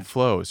feel like it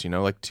flows,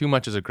 like Too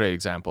Much is a great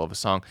example of a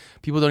song.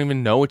 People don't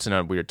even know it's in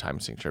a weird time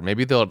signature.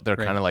 Maybe they're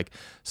kind of like,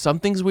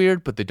 something's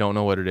weird, but they don't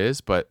know what it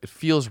is, but it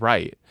feels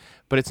right.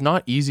 But it's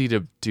not easy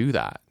to do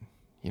that,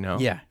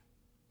 Yeah.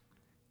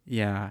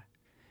 Yeah.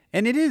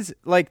 And it is,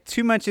 like,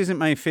 Too Much isn't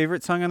my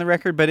favorite song on the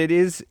record, but it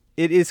is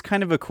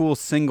kind of a cool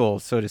single,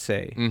 so to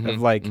say, of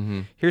like,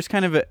 here's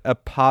kind of a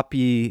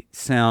poppy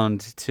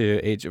sound to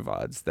Age of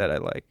Odds that I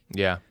like.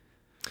 Yeah.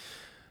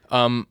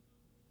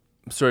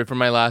 Sorry, for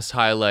my last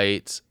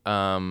highlight,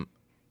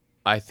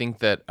 I think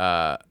that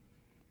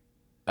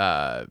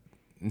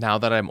now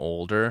that I'm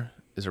older,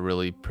 is a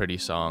really pretty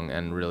song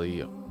and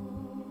really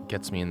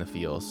gets me in the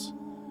feels.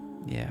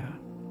 Yeah.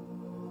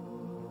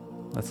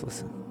 Let's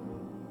listen.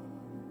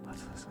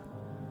 Let's listen.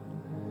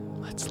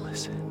 Let's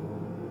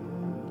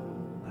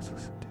listen. Let's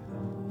listen to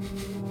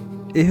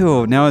this.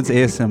 Ew, now it's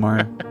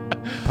ASMR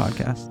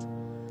podcast.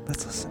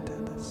 Let's listen to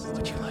this.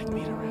 Would you like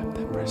me to wrap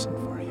that present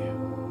for you?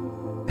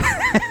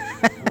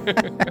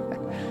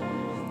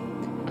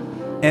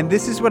 And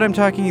this is what I'm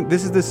talking.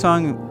 This is the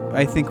song,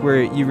 I think,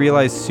 where you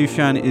realize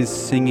Sufjan is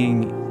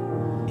singing.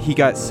 He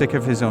got sick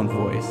of his own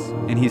voice,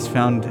 and he's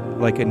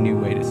found like a new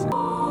way to sing.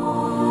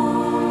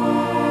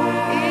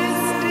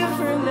 It's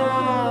different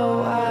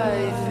now,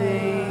 I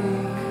think.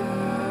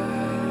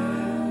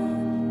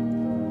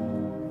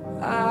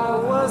 I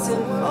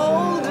wasn't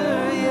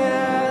older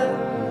yet.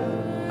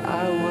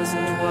 I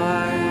wasn't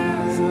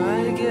wise,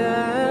 I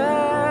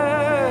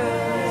guess.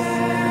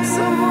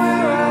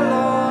 Somewhere I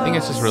lost. I think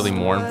it's just really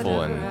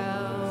mournful and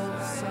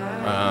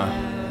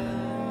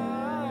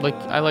like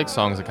I like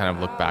songs that kind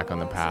of look back on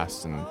the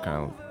past and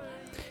kind of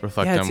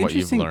reflect Yeah, it's on what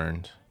you've interesting.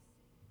 learned.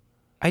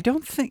 I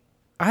don't think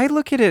I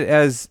look at it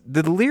as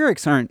the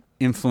lyrics aren't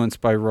influenced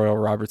by Royal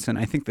Robertson.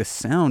 I think the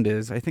sound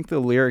is. I think the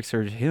lyrics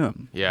are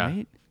him. Yeah.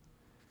 Right?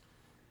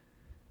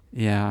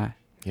 Yeah.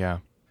 Yeah.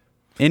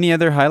 Any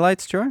other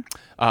highlights, Jor?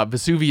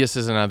 Vesuvius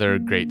is another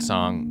great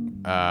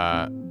song.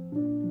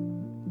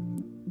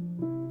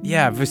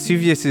 Yeah,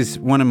 Vesuvius is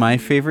one of my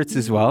favorites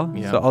as well.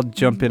 Yeah. So I'll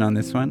jump in on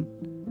this one.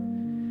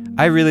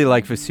 I really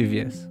like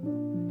Vesuvius.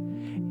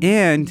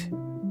 And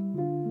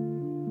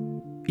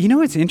you know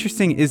what's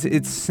interesting is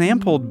it's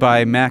sampled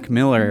by Mac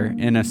Miller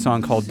in a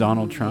song called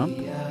Donald Trump.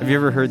 Have you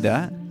ever heard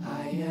that?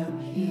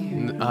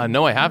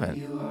 No, I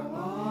haven't.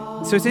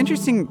 So it's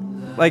interesting,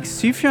 like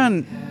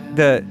Sufjan,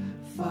 the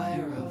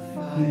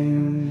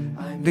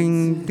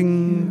ding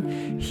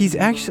ding.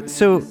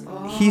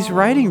 He's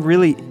writing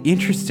really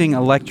interesting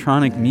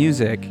electronic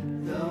music.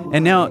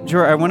 And now,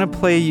 Jor, I want to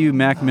play you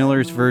Mac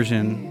Miller's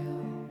version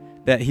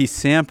that he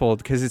sampled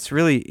because it's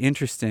really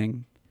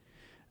interesting.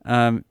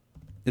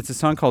 It's a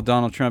song called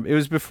Donald Trump. It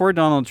was before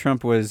Donald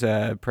Trump was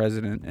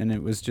president, and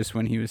it was just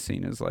when he was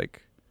seen as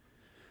like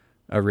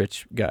a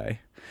rich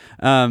guy.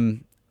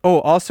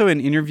 Also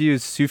in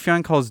interviews,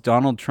 Sufjan calls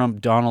Donald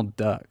Trump Donald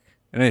Duck,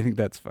 and I think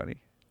that's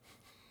funny.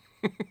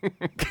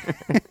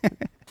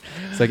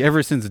 It's like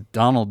ever since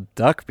Donald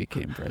Duck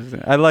became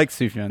president. I like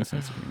Sufjan's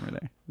sense of humor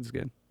there. It's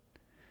good.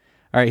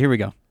 All right, here we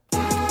go.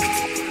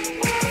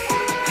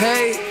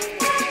 Hey,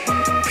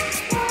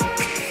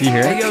 Do you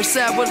hear hey, it? yo,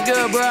 Sap, what's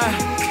good, bruh?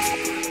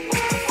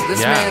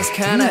 This Yeah. man's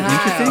kinda Isn't that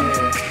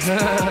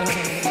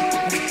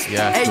high.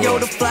 Yeah. Hey, cool. yo,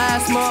 the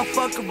flyest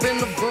motherfucker in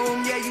the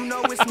room. Yeah, you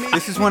know it's me.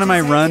 This is one of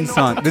my run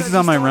songs. This is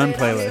on my run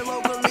playlist.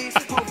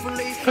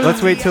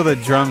 Let's wait till the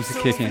drums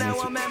kick in.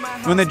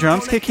 When the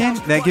drums kick in,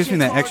 that gives me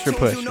that extra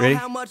push. Ready?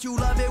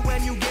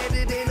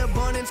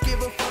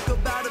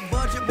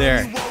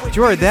 There.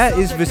 Jor, that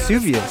is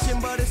Vesuvius.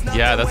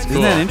 Yeah, that's cool.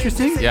 Isn't that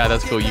interesting? Yeah,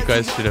 that's cool. You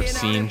guys should have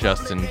seen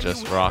Justin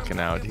just rocking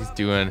out. He's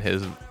doing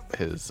his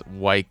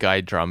white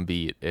guy drum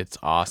beat. It's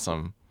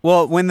awesome.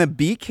 Well, when the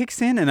beat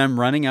kicks in and I'm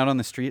running out on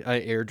the street, I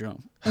air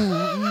drum.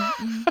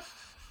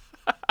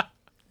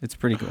 It's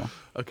pretty cool.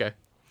 Okay.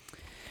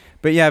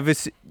 But yeah,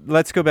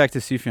 let's go back to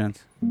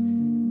Sufjan's.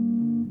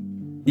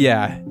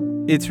 Yeah,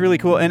 it's really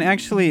cool. And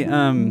actually,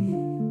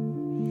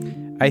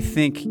 I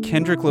think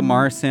Kendrick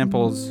Lamar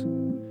samples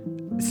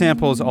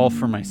All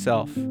For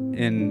Myself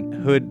in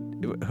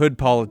Hood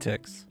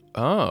Politics.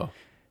 Oh.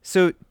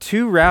 So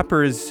two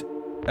rappers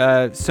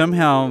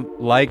somehow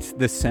liked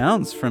the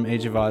sounds from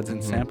Age of Odds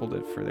and sampled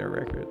it for their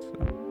records.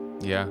 So.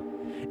 Yeah.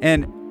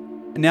 And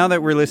now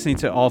that we're listening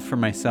to All For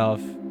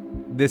Myself,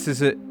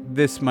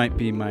 this might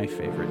be my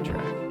favorite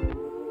track.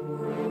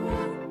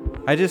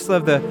 I just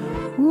love the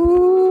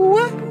ooh,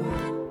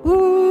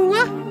 ooh.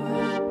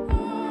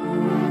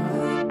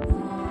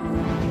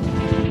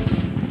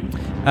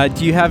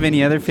 Do you have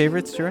any other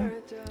favorites, Jordan?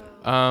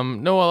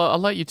 No, I'll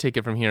let you take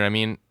it from here. I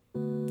mean,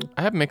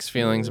 I have mixed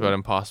feelings about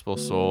Impossible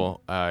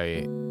Soul.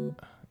 Do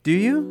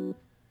you?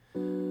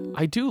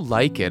 I do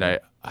like it. I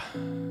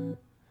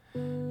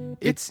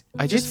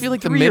just feel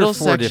like the 3 or middle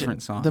 4 section.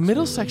 different songs, The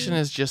middle really. section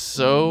is just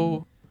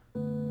so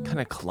kind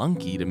of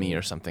clunky to me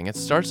or something. It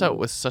starts out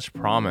with such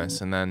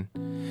promise, and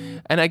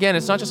again,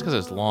 it's not just because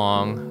it's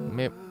long.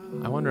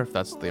 I wonder if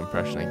that's the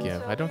impression I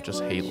give. I don't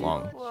just hate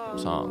long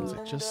songs.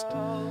 It just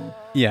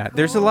Yeah,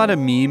 there's a lot of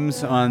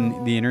memes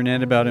on the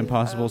internet about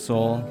Impossible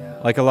Soul.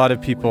 Like a lot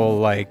of people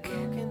like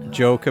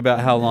joke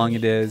about how long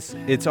it is.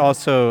 It's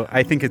also,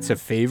 I think it's a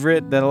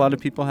favorite that a lot of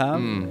people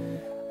have.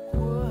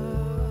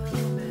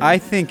 I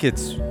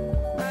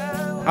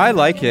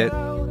like it.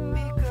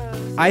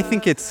 I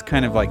think it's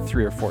kind of like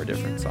 3 or 4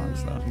 different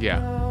songs though. yeah.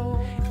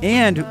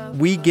 And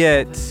we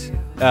get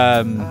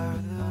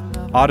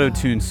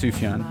auto-tune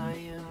Sufjan,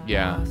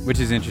 Yeah. which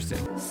is interesting.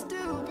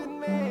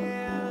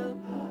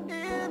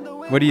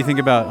 What do you think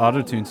about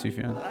auto-tune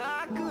Sufjan?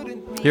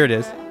 Here it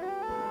is.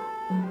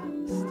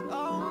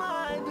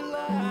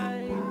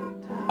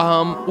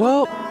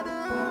 Well,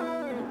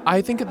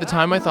 I think at the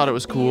time I thought it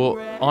was cool.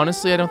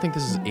 Honestly, I don't think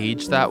this has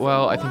aged that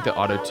well. I think the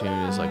auto-tune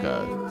is like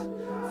a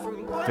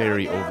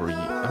very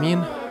I mean,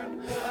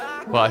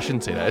 well, I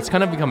shouldn't say that. It's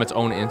kind of become its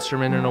own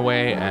instrument in a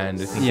way,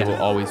 and I think it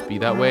will always be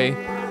that way.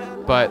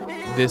 But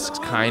this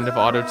kind of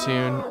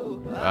auto-tune,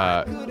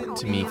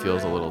 to me,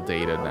 feels a little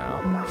dated now.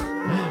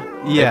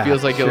 Yeah, it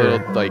feels like a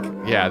little like,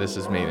 yeah, this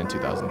is made in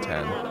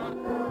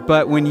 2010.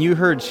 But when you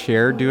heard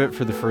Cher do it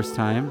for the first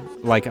time,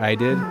 like I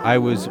did, I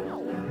was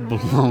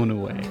blown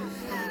away.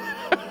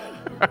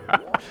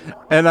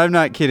 And I'm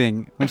not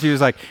kidding. When she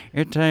was like,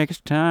 "It takes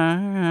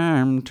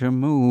time to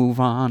move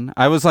on,"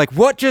 I was like,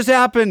 "What just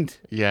happened?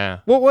 Yeah.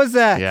 What was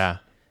that?" Yeah.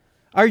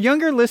 Our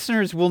younger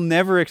listeners will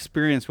never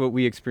experience what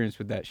we experienced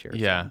with that Cher.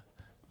 Yeah.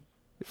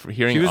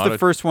 Hearing she was the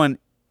first one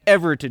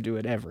ever to do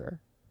it ever.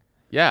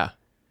 Yeah.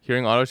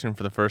 Hearing auto-tune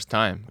for the first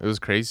time. It was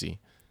crazy.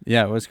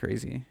 Yeah, it was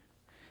crazy.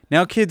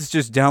 Now kids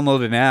just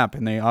download an app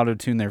and they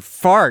auto-tune their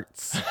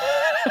farts.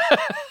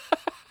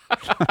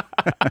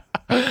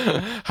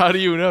 How do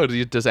you know?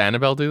 Does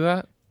Annabelle do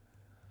that?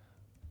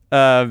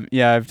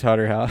 Yeah, I've taught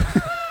her how.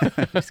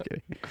 Just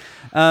kidding.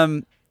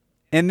 And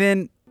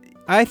then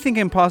I think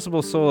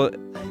Impossible Soul,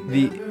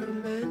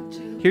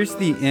 here's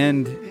the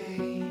end.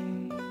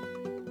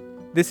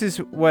 This is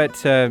what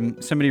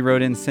somebody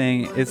wrote in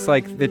saying it's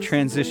like the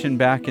transition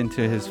back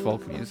into his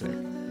folk music.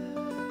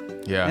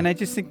 Yeah. And I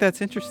just think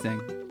that's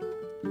interesting.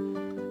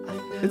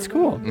 It's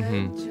cool.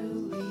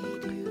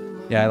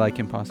 Mm-hmm. Yeah, I like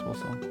Impossible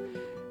Soul.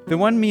 The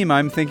one meme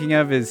I'm thinking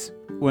of is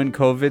when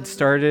COVID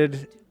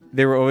started,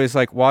 they were always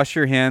like, wash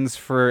your hands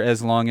for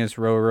as long as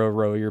row, row,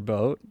 row your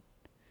boat.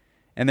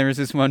 And there was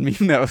this one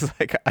meme that was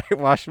like, I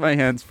wash my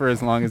hands for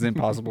as long as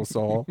Impossible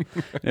Soul.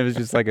 And it was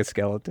just like a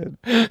skeleton.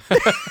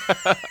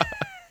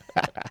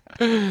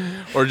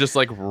 Or just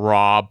like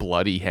raw,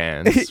 bloody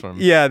hands.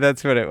 Yeah,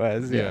 that's what it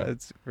was. Yeah,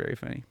 it's very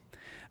funny.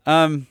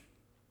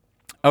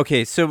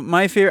 Okay, so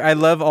my favorite, I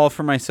love All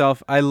For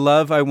Myself. I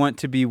love I Want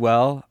to Be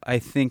Well. I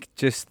think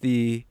just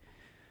the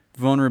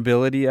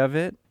vulnerability of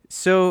it.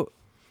 So,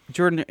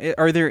 Jordan,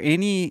 are there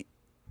any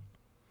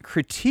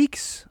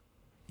critiques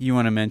you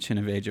want to mention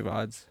of Age of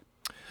Odds?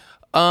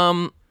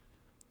 Well,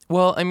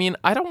 I mean,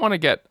 I don't want to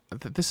get...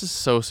 This is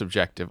so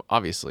subjective,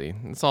 obviously.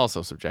 It's all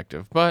so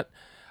subjective. But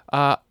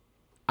I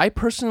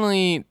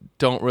personally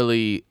don't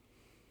really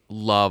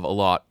love a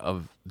lot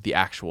of the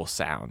actual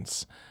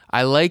sounds.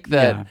 I like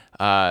that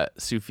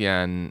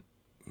Sufjan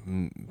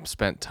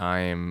spent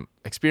time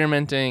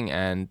experimenting,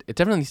 and it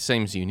definitely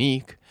seems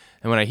unique.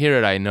 And when I hear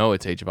it, I know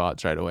it's Age of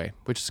Odds right away,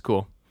 which is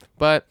cool.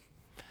 But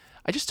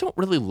I just don't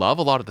really love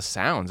a lot of the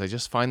sounds. I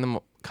just find them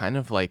kind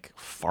of like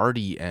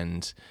farty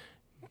and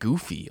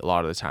goofy a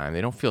lot of the time. They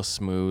don't feel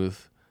smooth.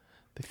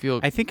 They feel...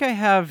 I think I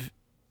have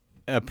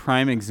a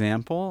prime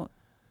example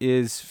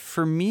is,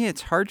 for me,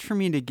 it's hard for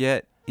me to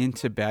get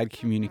into Bad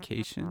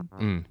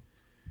Communication.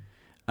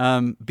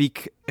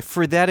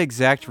 For that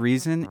exact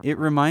reason, it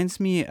reminds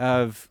me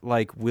of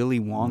like Willy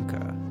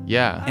Wonka.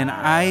 Yeah. And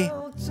I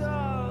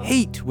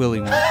hate Willy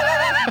Wonka.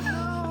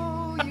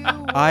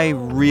 I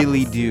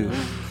really do.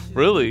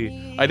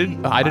 Really? I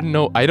didn't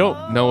know. I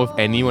don't know if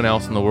anyone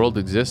else in the world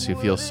exists who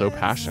feels so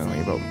passionately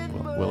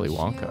about Willy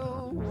Wonka.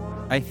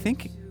 I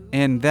think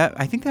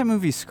that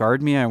movie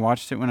scarred me. I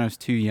watched it when I was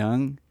too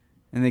young.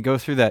 And they go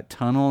through that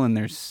tunnel and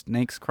there's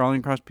snakes crawling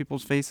across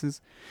people's faces.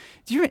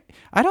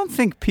 I don't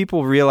think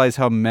people realize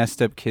how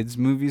messed up kids'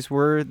 movies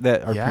were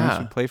that our parents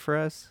would play for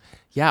us.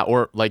 Yeah,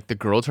 or like the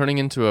girl turning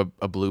into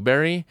a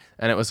blueberry,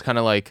 and it was kind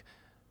of like,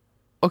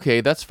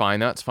 okay, that's fine,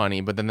 that's funny,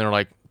 but then they're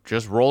like,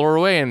 just roll her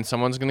away and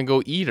someone's going to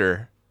go eat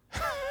her.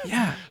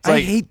 Yeah,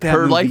 I hate that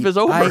her movie. life is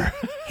over. I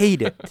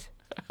hate it.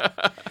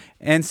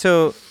 And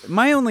so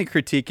my only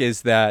critique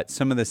is that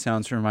some of the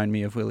sounds remind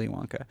me of Willy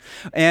Wonka.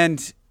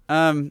 And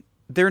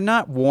they're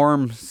not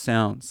warm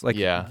sounds. Like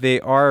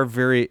they're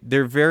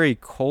very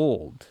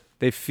cold.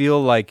 They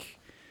feel like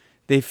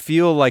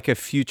a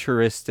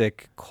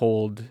futuristic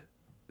cold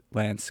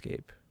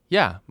landscape.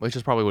 Yeah, which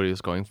is probably what he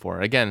was going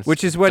for. Again,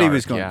 which is what he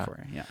was going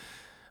for. Yeah.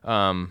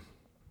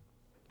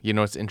 You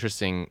know, it's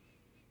interesting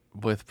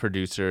with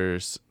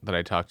producers that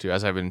I talk to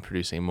as I've been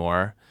producing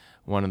more.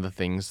 One of the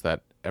things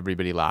that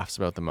everybody laughs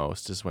about the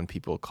most is when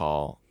people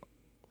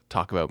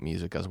talk about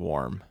music as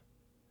warm.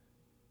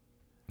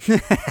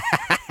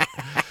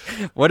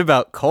 What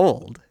about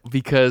cold?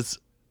 Because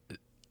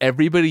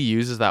everybody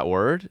uses that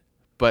word,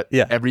 but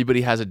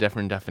everybody has a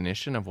different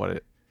definition of what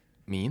it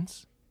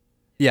means.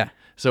 Yeah.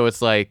 So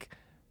it's like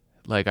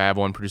I have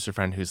one producer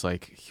friend who's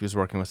like, he was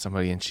working with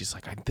somebody and she's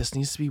like, this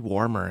needs to be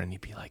warmer. And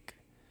he'd be like,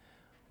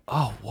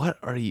 oh, what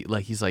are you,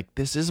 like, he's like,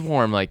 this is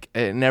warm, like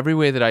in every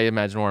way that I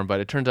imagine warm. But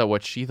it turns out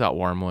what she thought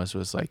warm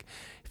was like,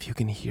 if you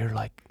can hear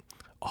like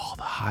all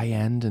the high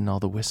end and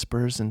all the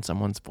whispers in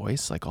someone's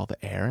voice, like all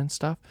the air and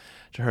stuff,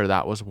 to her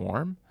that was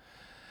warm.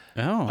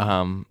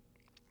 Oh.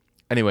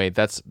 Anyway,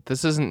 this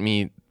isn't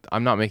me.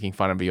 I'm not making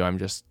fun of you.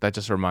 That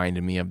just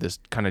reminded me of this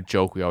kind of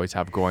joke we always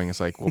have going. It's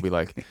like, we'll be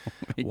like,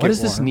 what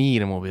does this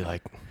need? And we'll be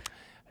like,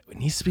 it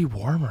needs to be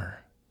warmer.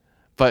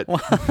 But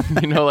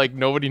you know, like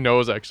nobody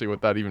knows actually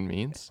what that even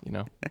means. You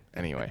know.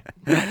 Anyway.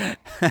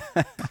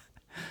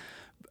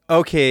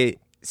 Okay,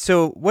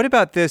 so what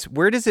about this?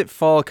 Where does it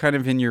fall kind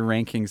of in your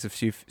rankings of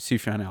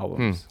Sufjan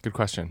albums? Good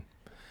question.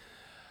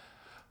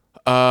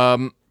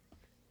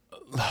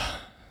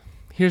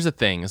 Here's the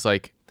thing: is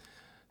like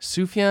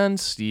Sufjan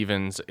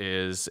Stevens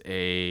is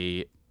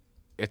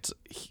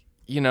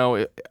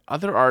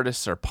other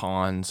artists are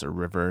ponds or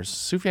rivers.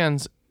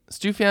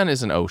 Sufjan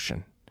is an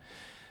ocean.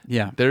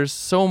 Yeah. There's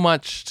so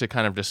much to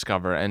kind of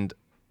discover, and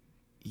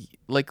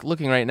like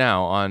looking right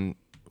now on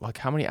like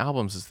how many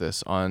albums is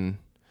this on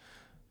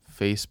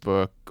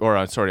Facebook or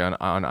on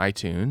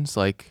iTunes?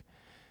 Like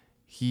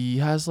he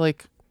has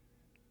like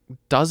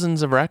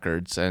dozens of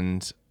records,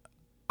 and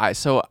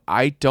there's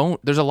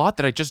a lot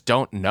that I just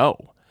don't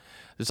know.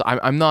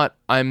 I'm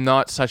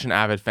not such an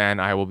avid fan.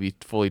 I will be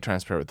fully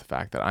transparent with the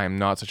fact that I am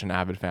not such an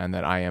avid fan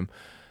that I am,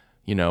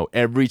 you know,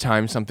 every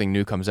time something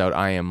new comes out,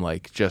 I am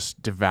like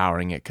just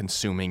devouring it,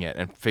 consuming it,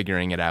 and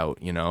figuring it out,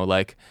 you know,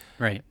 like,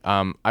 Right.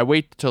 I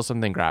wait till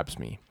something grabs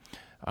me.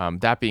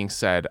 That being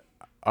said,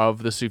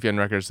 of the Sufjan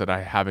records that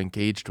I have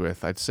engaged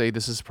with, I'd say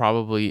this is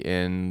probably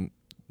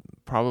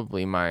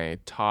my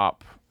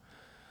top,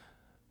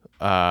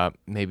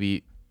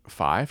 maybe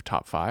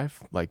top five,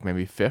 like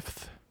maybe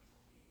fifth.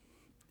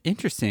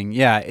 Interesting.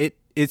 Yeah,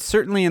 it's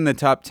certainly in the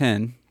top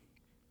 10.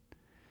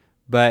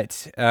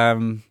 But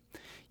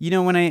you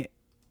know, when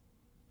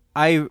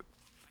I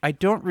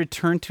don't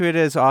return to it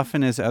as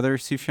often as other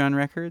Sufjan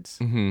records.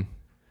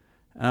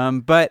 Mm-hmm.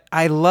 But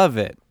I love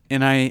it,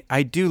 and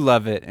I do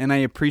love it, and I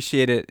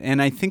appreciate it,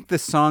 and I think the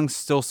songs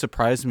still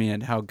surprise me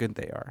at how good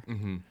they are.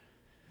 Mm-hmm.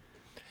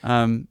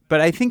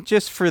 But I think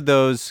just for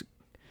those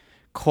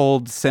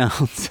cold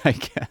sounds, I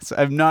guess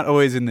I'm not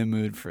always in the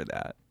mood for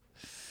that.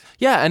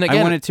 Yeah, and again,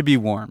 I want it to be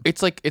warm.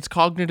 It's like it's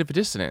cognitive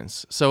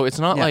dissonance. So it's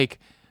not like,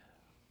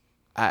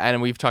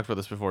 and we've talked about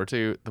this before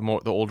too.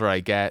 The older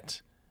I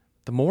get,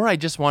 the more I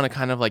just want to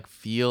kind of like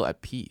feel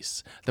at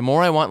peace. The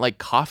more I want like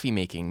coffee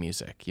making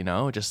music, you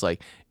know, just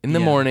like in the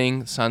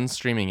morning, sun's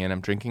streaming in,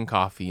 I'm drinking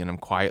coffee and I'm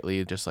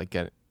quietly just like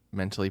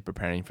mentally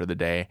preparing for the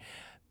day.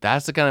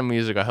 That's the kind of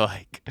music I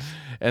like.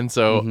 And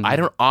so I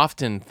don't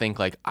often think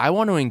like I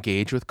want to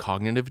engage with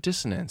cognitive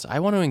dissonance. I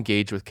want to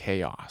engage with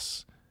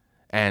chaos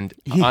and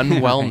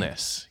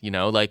unwellness, you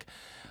know, like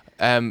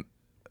that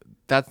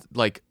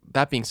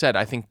being said,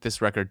 I think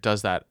this record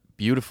does that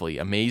beautifully,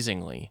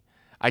 amazingly.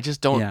 I just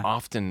don't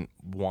often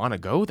want to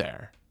go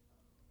there.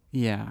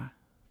 Yeah.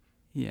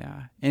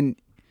 And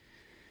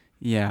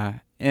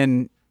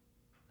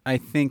I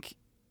think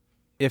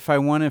if I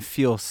want to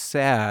feel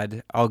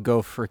sad, I'll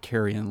go for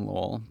Carrion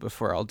Lowell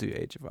before I'll do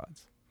Age of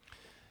Odds.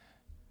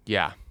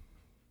 Yeah.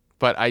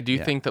 But I do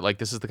think that like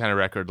this is the kind of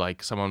record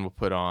like someone will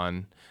put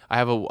on. I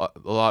have a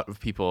lot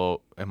of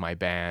people in my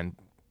band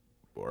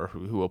or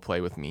who will play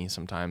with me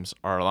sometimes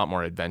are a lot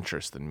more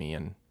adventurous than me,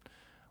 and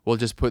we'll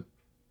just put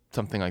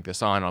something like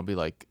this on. I'll be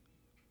like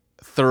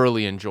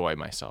thoroughly enjoy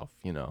myself,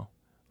 you know,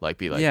 like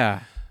be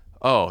like,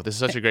 oh, this is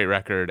such a great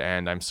record,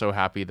 and I'm so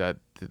happy that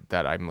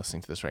I'm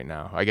listening to this right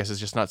now. I guess it's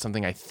just not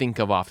something I think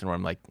of often where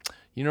I'm like,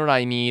 you know what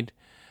I need?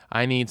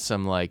 I need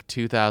some like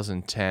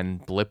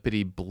 2010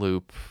 blippity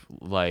bloop,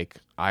 like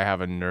I have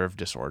a nerve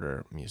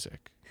disorder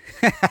music.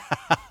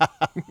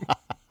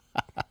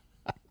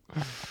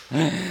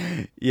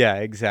 Yeah,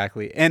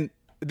 exactly. And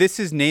this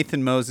is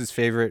Nathan Moses'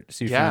 favorite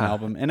Sufjan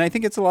album, and I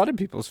think it's a lot of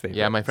people's favorite.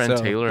 Yeah, my friend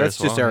Taylor that's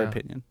as well. That's just our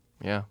opinion.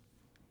 Yeah.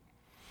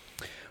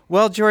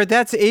 Well, Jord,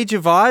 that's Age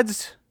of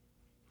Odds.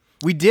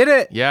 We did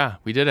it. Yeah,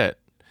 we did it.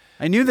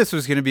 I knew this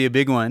was going to be a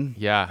big one.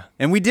 Yeah.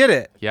 And we did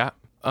it. Yeah.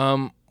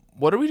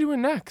 What are we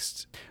doing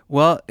next?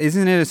 Well,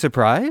 isn't it a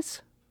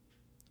surprise?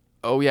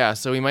 Oh, yeah.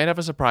 So we might have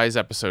a surprise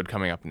episode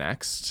coming up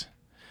next.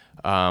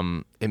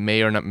 It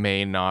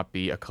may not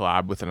be a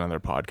collab with another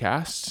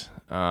podcast.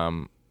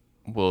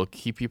 We'll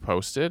keep you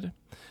posted.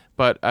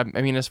 But I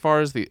mean, as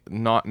far as the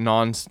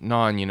non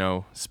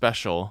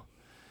special,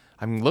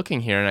 I'm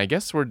looking here and I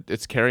guess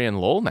it's Carrion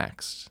Lowell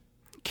next.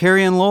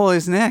 Carrion Lowell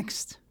is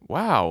next.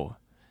 Wow.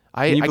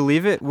 Can you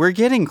believe it? We're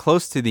getting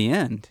close to the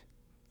end.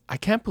 I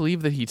can't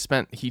believe that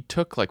he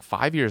took like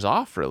 5 years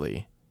off,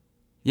 really.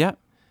 Yeah.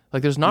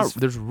 Like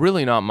there's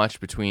really not much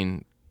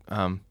between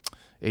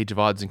Age of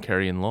Odds and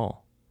Carrion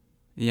Lowell.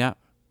 Yeah.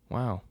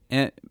 Wow.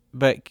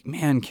 But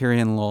man,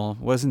 Carrion Lowell,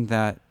 wasn't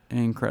that an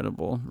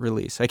incredible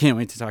release? I can't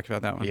wait to talk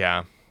about that one.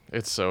 Yeah.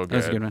 It's so good.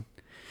 That's a good one.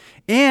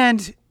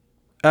 And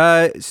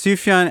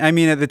Sufjan, I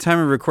mean, at the time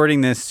of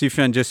recording this,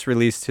 Sufjan just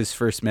released his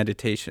first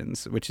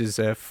Meditations, which is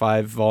part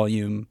of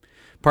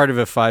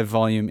a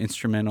 5-volume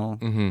instrumental.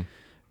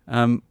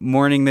 Mm-hmm.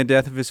 Mourning the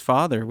death of his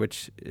father,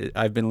 which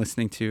I've been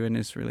listening to and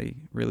is really,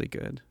 really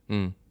good.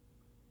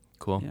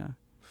 Cool. Yeah.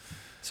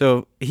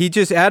 So he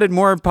just added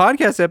more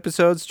podcast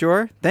episodes,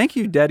 Jor. Thank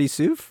you, Daddy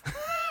Suf.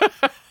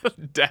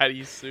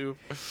 Daddy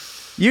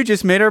Suf. You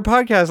just made our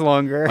podcast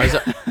longer.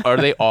 Are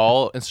they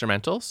all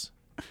instrumentals?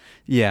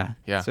 Yeah.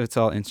 Yeah. So it's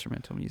all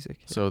instrumental music.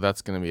 So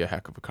that's going to be a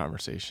heck of a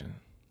conversation.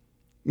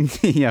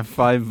 Yeah,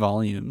 5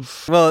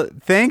 volumes. Well,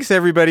 thanks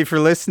everybody for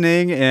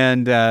listening,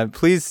 and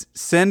please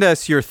send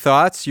us your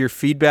thoughts, your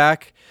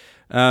feedback.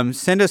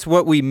 Send us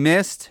what we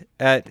missed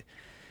at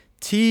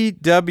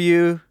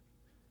TW.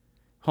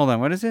 Hold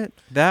on, what is it?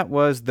 That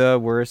was the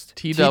worst.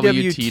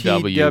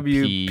 TWTWPE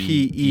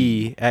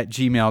at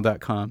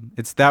gmail.com.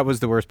 It's that was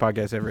the worst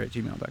podcast ever at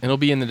gmail.com. It'll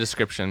be in the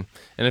description.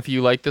 And if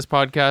you like this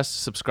podcast,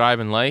 subscribe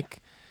and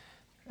like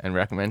and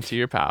recommend to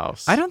your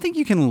pals. I don't think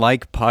you can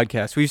like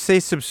podcasts. We say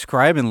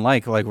subscribe and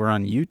like we're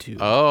on YouTube.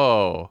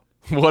 Oh,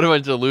 what a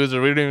bunch of losers.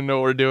 We don't even know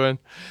what we're doing.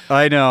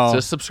 I know.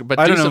 Just subscribe. I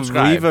But do don't know,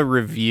 subscribe. leave a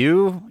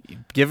review.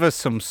 Give us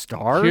some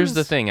stars. Here's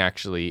the thing,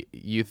 actually.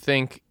 You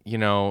think,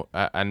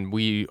 and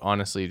we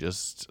honestly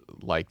just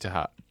like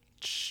to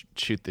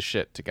shoot the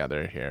shit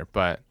together here,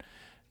 but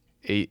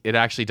it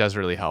actually does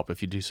really help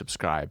if you do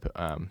subscribe.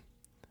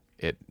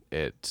 It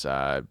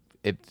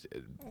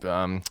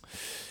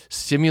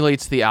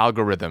stimulates the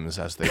algorithms,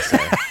 as they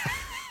say.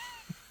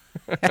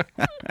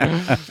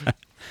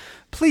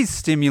 Please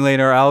stimulate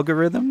our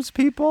algorithms,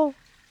 people.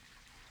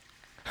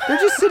 They're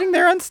just sitting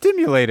there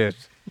unstimulated.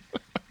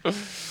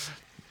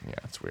 Yeah,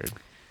 it's weird.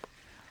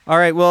 All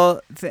right,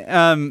 well,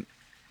 I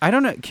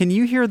don't know. Can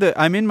you hear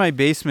I'm in my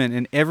basement,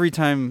 and every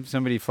time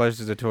somebody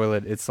flushes a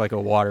toilet, it's like a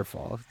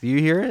waterfall. Do you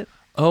hear it?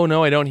 Oh,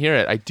 no, I don't hear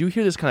it. I do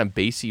hear this kind of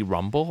bassy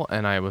rumble,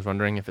 and I was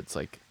wondering if it's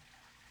like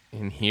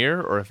in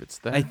here or if it's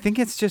there. I think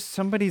it's just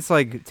somebody's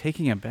like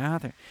taking a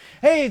bath.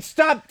 Hey,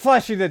 stop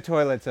flushing the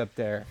toilets up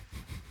there.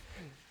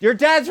 Your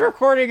dad's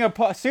recording a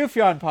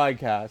Sufjan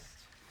podcast.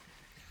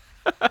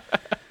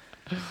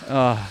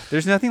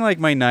 There's nothing like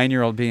my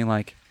 9-year-old being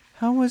like,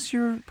 "How was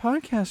your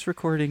podcast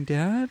recording,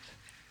 Dad?"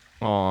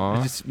 Aw.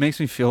 It just makes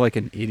me feel like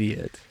an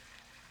idiot.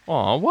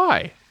 Aw,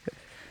 why?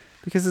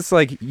 Because it's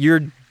like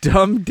your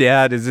dumb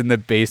dad is in the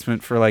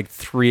basement for like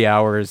 3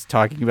 hours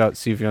talking about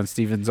Sufjan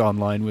Stevens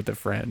online with a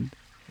friend.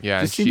 Yeah,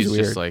 and Just seems she's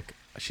just weird. like,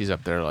 she's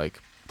up there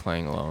like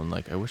playing alone.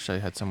 Like, I wish I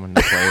had someone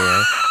to play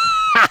with.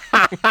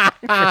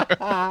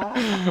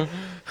 I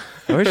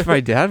wish my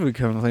dad would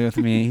come play with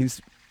me.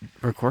 He's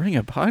recording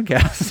a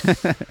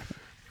podcast.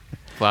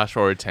 Flash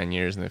forward 10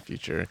 years in the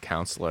future,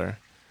 counselor.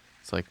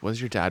 It's like,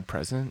 was your dad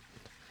present?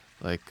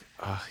 Like,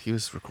 he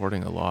was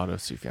recording a lot of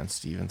Sufjan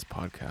Stevens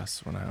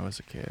podcasts when I was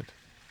a kid.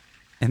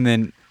 And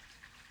then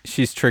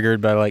she's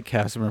triggered by like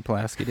Casimir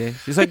Pulaski Day.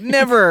 She's like,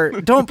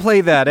 never, don't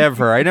play that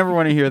ever. I never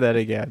want to hear that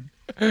again.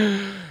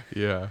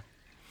 Yeah.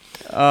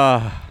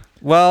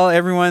 Well,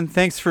 everyone,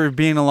 thanks for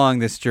being along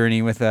this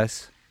journey with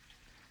us.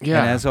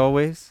 Yeah. And as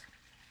always,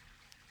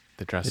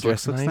 the dress, the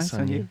dress looks nice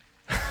on you.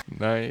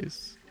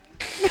 Nice.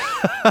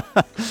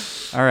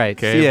 All right.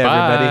 Okay, See ya,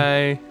 bye.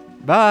 everybody.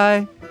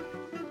 Bye.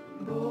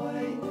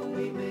 Boy,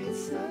 we made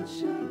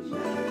such a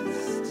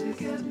mess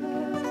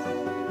together.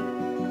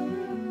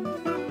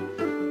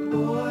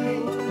 Boy,